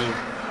kill me.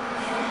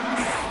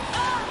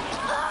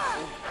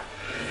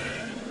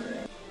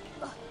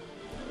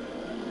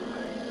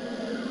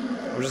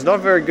 I'm just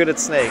not very good at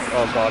Snake.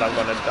 Oh god, I'm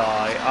gonna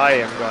die.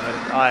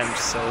 I'm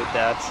so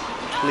dead.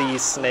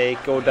 Please, Snake,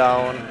 go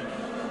down.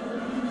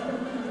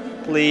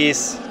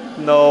 Please,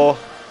 no.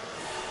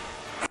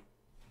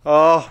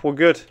 Oh, we're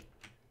good.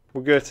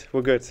 We're good,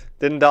 we're good.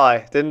 Didn't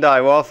die,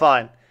 we're all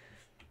fine.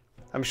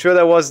 I'm sure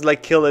that was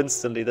like kill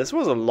instantly. This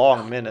was a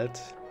long minute.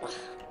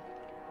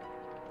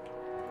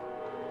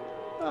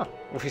 Oh,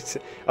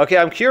 okay,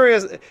 I'm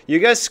curious. You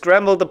guys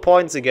scrambled the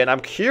points again.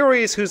 I'm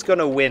curious who's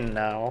gonna win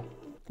now.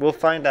 We'll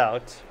find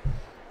out.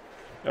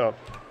 Oh.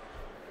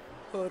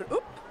 Hör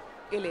upp,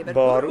 elever,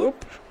 Bar hör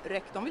upp.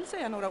 Rektorn vill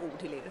säga några ord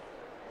till er.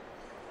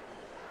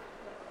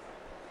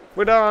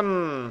 We're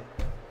done.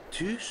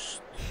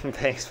 Tyst.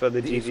 Thanks for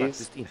the Det är GGs.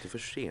 faktiskt inte för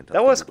sent att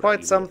That was förlora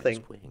quite something.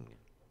 elevhemspoäng.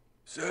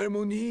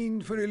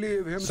 Ceremonin för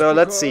elevhemspokalen.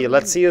 So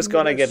let's see who's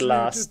gonna get innebär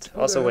last. slutet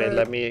på Also det wait, här.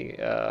 let me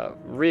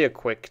real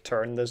quick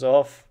turn this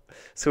off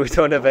so we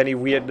don't have any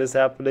weirdness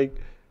happening.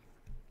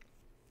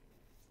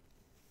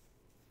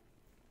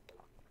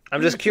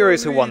 I'm just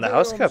curious who won the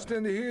House Cup.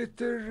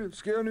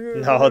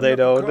 No, they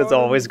don't. It's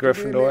always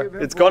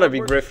Gryffindor. It's gotta be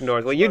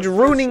Gryffindor. Well, you're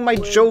ruining my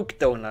joke,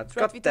 Donut.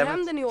 Tror att vi God tar damn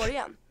hem it. den i år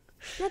igen?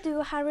 När du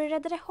och Harry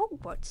räddade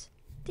Hogwarts.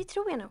 Det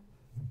tror jag nog.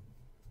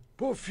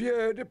 På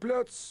fjärde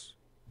plats.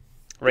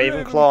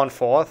 Ravenclaw on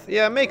 4th.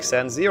 Yeah, makes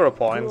sense. 0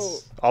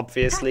 points.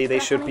 Obviously, they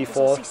should be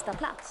 4th. Sista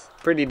plats.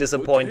 Pretty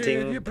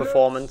disappointing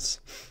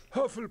performance.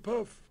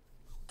 Hufflepuff.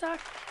 Tack.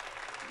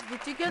 Vi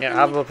tycker att Yeah,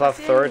 den Hufflepuff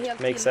placeringen är 3rd. helt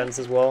Makes tillräcklig.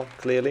 sense as well,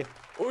 clearly.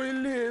 Och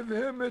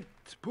elevhemmet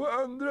på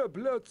andra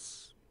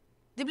plats.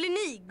 Det blir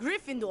ni,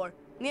 Gryffindor.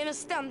 Ni är den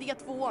ständiga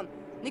tvåan.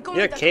 Ni kommer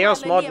Yeah, inte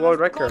Chaos att mod world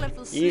pokalen record.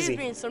 från Easy.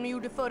 Slytherin som ni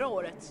gjorde förra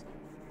året.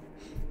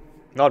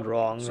 Not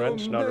wrong, Som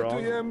Wrench, not nätt och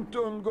wrong. jämnt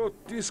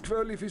undgått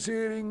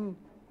diskvalificering.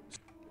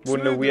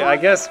 Wouldn't we? I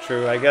guess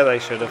true. I guess I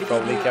should have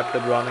probably kept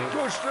it running.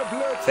 Första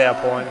plats. Fair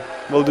point.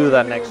 We'll do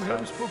that next time.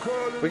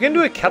 Elevhemspokalen. We can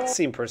do a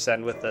cutscene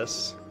percent with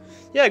this.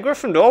 Yeah,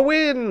 Gryffindor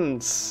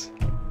wins!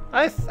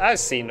 I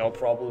see no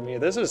problem here.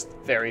 This is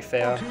very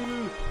fair. Till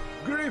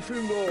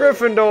Gryffindor.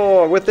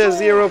 Gryffindor with their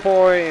 0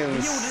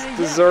 points.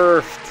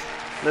 Deserved.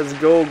 Let's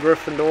go,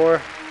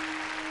 Gryffindor.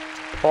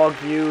 Pog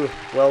you.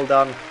 Well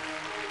done.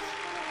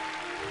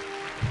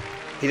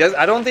 He does.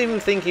 I don't even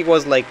think he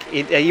was like.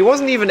 He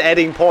wasn't even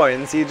adding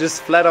points. He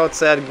just flat out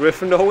said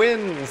Gryffindor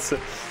wins.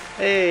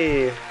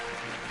 Hey,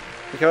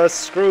 because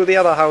screw the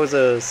other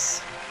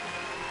houses.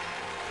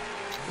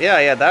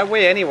 Yeah. That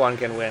way anyone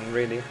can win,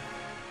 really.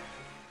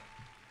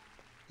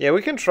 Yeah,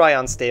 we can try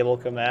unstable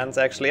commands.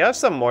 Actually, I have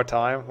some more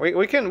time.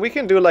 We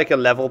can do like a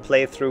level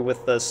playthrough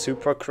with the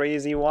super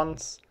crazy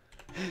ones.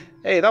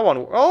 Hey, that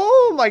one.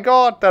 Oh my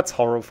god, that's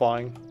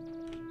horrifying.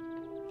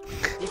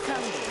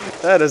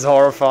 That is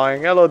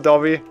horrifying. Hello,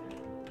 Dobby.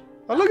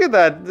 Oh, look at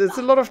that. There's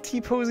a lot of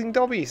T-posing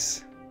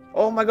Dobbies.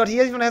 Oh my god,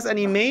 he even has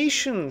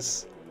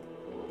animations.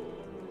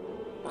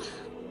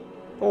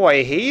 Oh,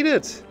 I hate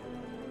it.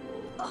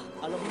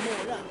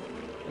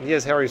 And he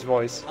has Harry's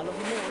voice.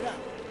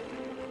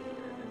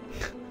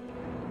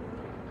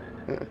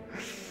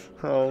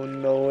 Oh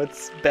no,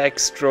 it's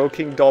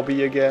backstroking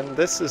Dobby again.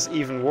 This is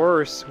even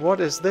worse. What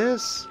is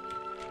this?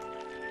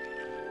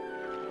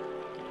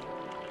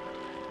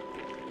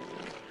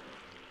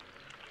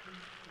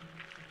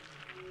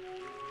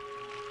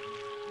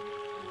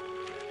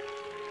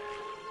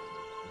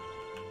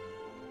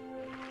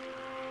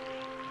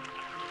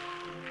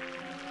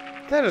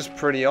 That is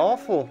pretty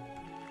awful.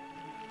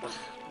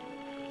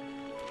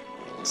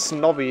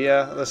 Snobby,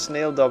 yeah, the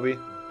snail Dobby.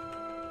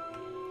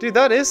 Dude,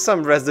 that is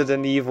some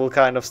Resident Evil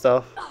kind of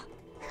stuff.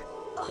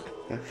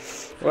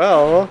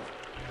 Well,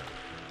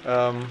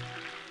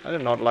 I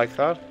did not like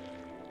that.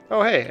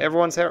 Oh hey,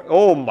 everyone's hair.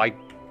 Oh my.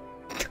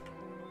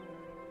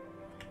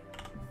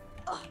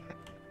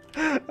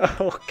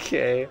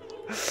 Okay.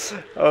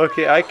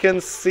 Okay, I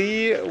can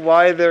see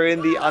why they're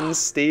in the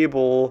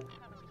unstable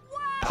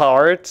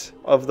part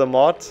of the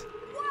mod.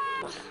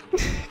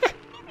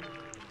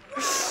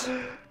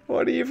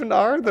 What even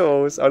are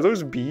those? Are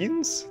those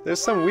beans? There's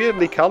some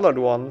weirdly colored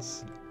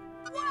ones.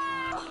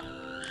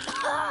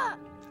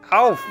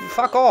 Ow,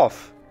 fuck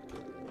off.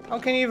 How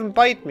can you even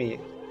bite me?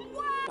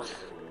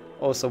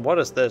 Oh, so what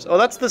is this? Oh,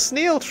 that's the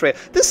snail trail.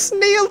 The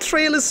snail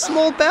trail is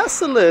small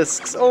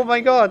basilisks. Oh my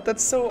god,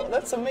 that's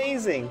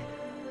amazing.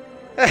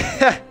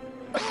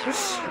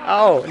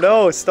 Ow,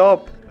 no,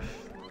 stop.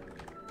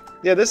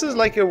 Yeah, this is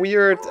like a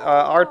weird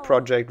art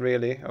project,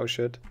 really. Oh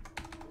shit.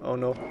 Oh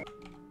no.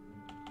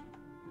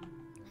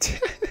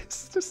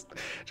 It's just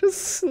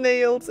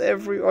snails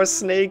or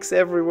snakes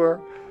everywhere.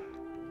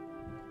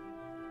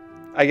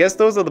 I guess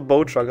those are the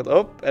boat truckers.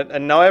 Oh,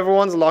 and now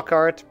everyone's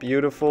Lockhart.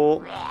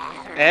 Beautiful.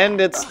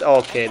 And it's...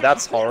 Okay,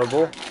 that's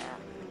horrible.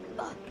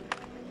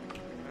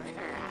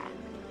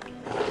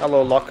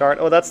 Hello, Lockhart.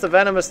 Oh, that's the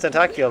venomous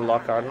tentacular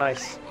Lockhart.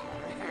 Nice.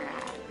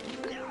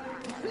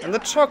 And the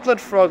chocolate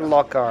frog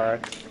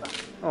Lockhart.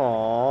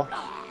 Aww.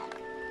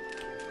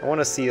 I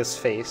want to see his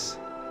face.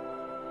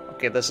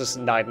 Okay, this is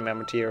nightmare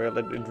material.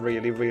 It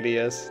really, really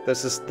is.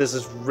 This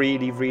is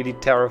really, really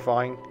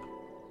terrifying.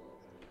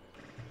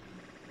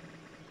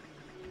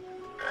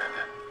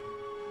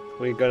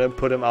 We're gonna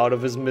put him out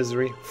of his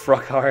misery.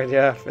 Frockhart,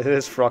 yeah, it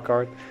is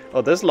Frockhart.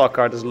 Oh, this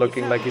Lockhart is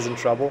looking like he's in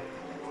trouble.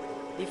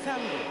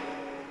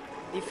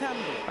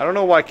 I don't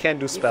know why I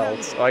can't do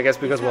spells. Oh, I guess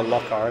because we're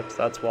Lockhart,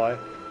 that's why.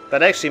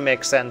 That actually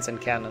makes sense in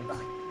canon.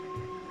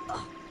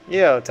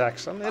 Yeah,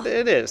 Taxon,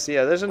 it is.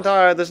 Yeah, this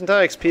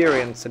entire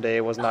experience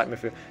today was Nightmare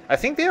Fuel. I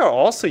think they are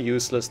also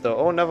useless though.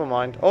 Oh, never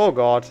mind. Oh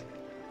god.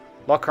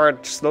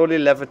 Lockhart slowly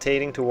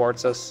levitating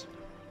towards us.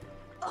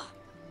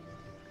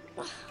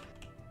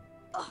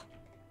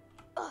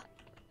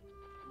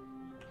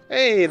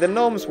 Hey, the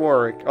gnomes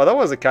work. Oh, that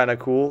was a kind of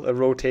cool, a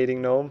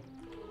rotating gnome.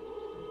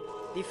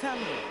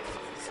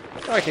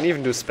 Oh, I can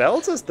even do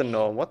spells as the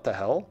gnome. What the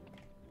hell?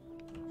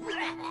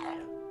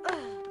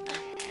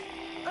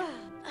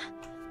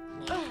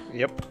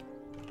 Yep.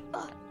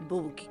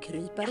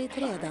 Bokkrypare i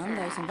trädan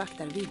där som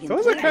vaktar viggen.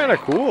 Those are kind of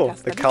cool,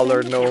 the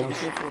colored gnomes.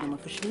 För att få dem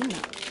att försvinna.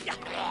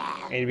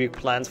 Any big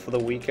plans for the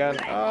weekend?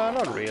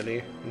 Not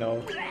really,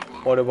 no.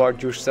 What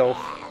about yourself?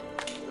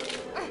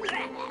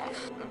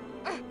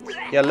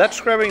 Yeah,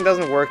 ledge grabbing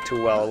doesn't work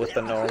too well with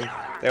the gnome.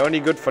 They're only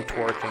good for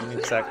twerking,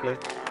 exactly.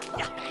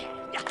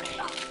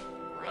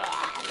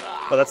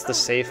 Oh, that's the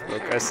safe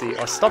book, I see.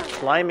 Oh, stop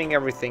climbing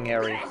everything,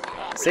 Harry.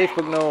 Safe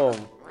book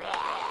gnome.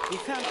 Vi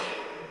found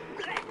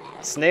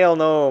Snail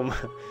gnome.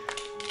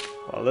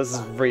 Well, this is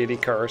really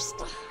cursed.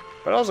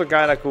 But also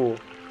kinda cool.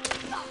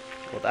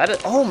 Well, that is,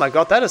 oh my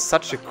god, that is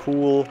such a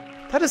cool...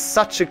 That is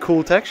such a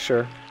cool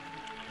texture.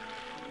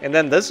 And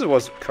then this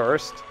was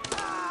cursed.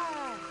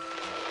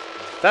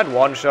 That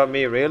one-shot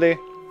me, really?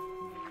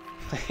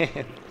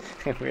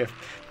 We have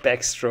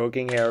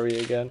backstroking Harry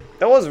again.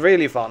 That was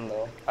really fun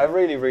though. I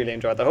really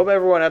enjoyed that. I hope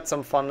everyone had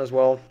some fun as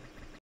well.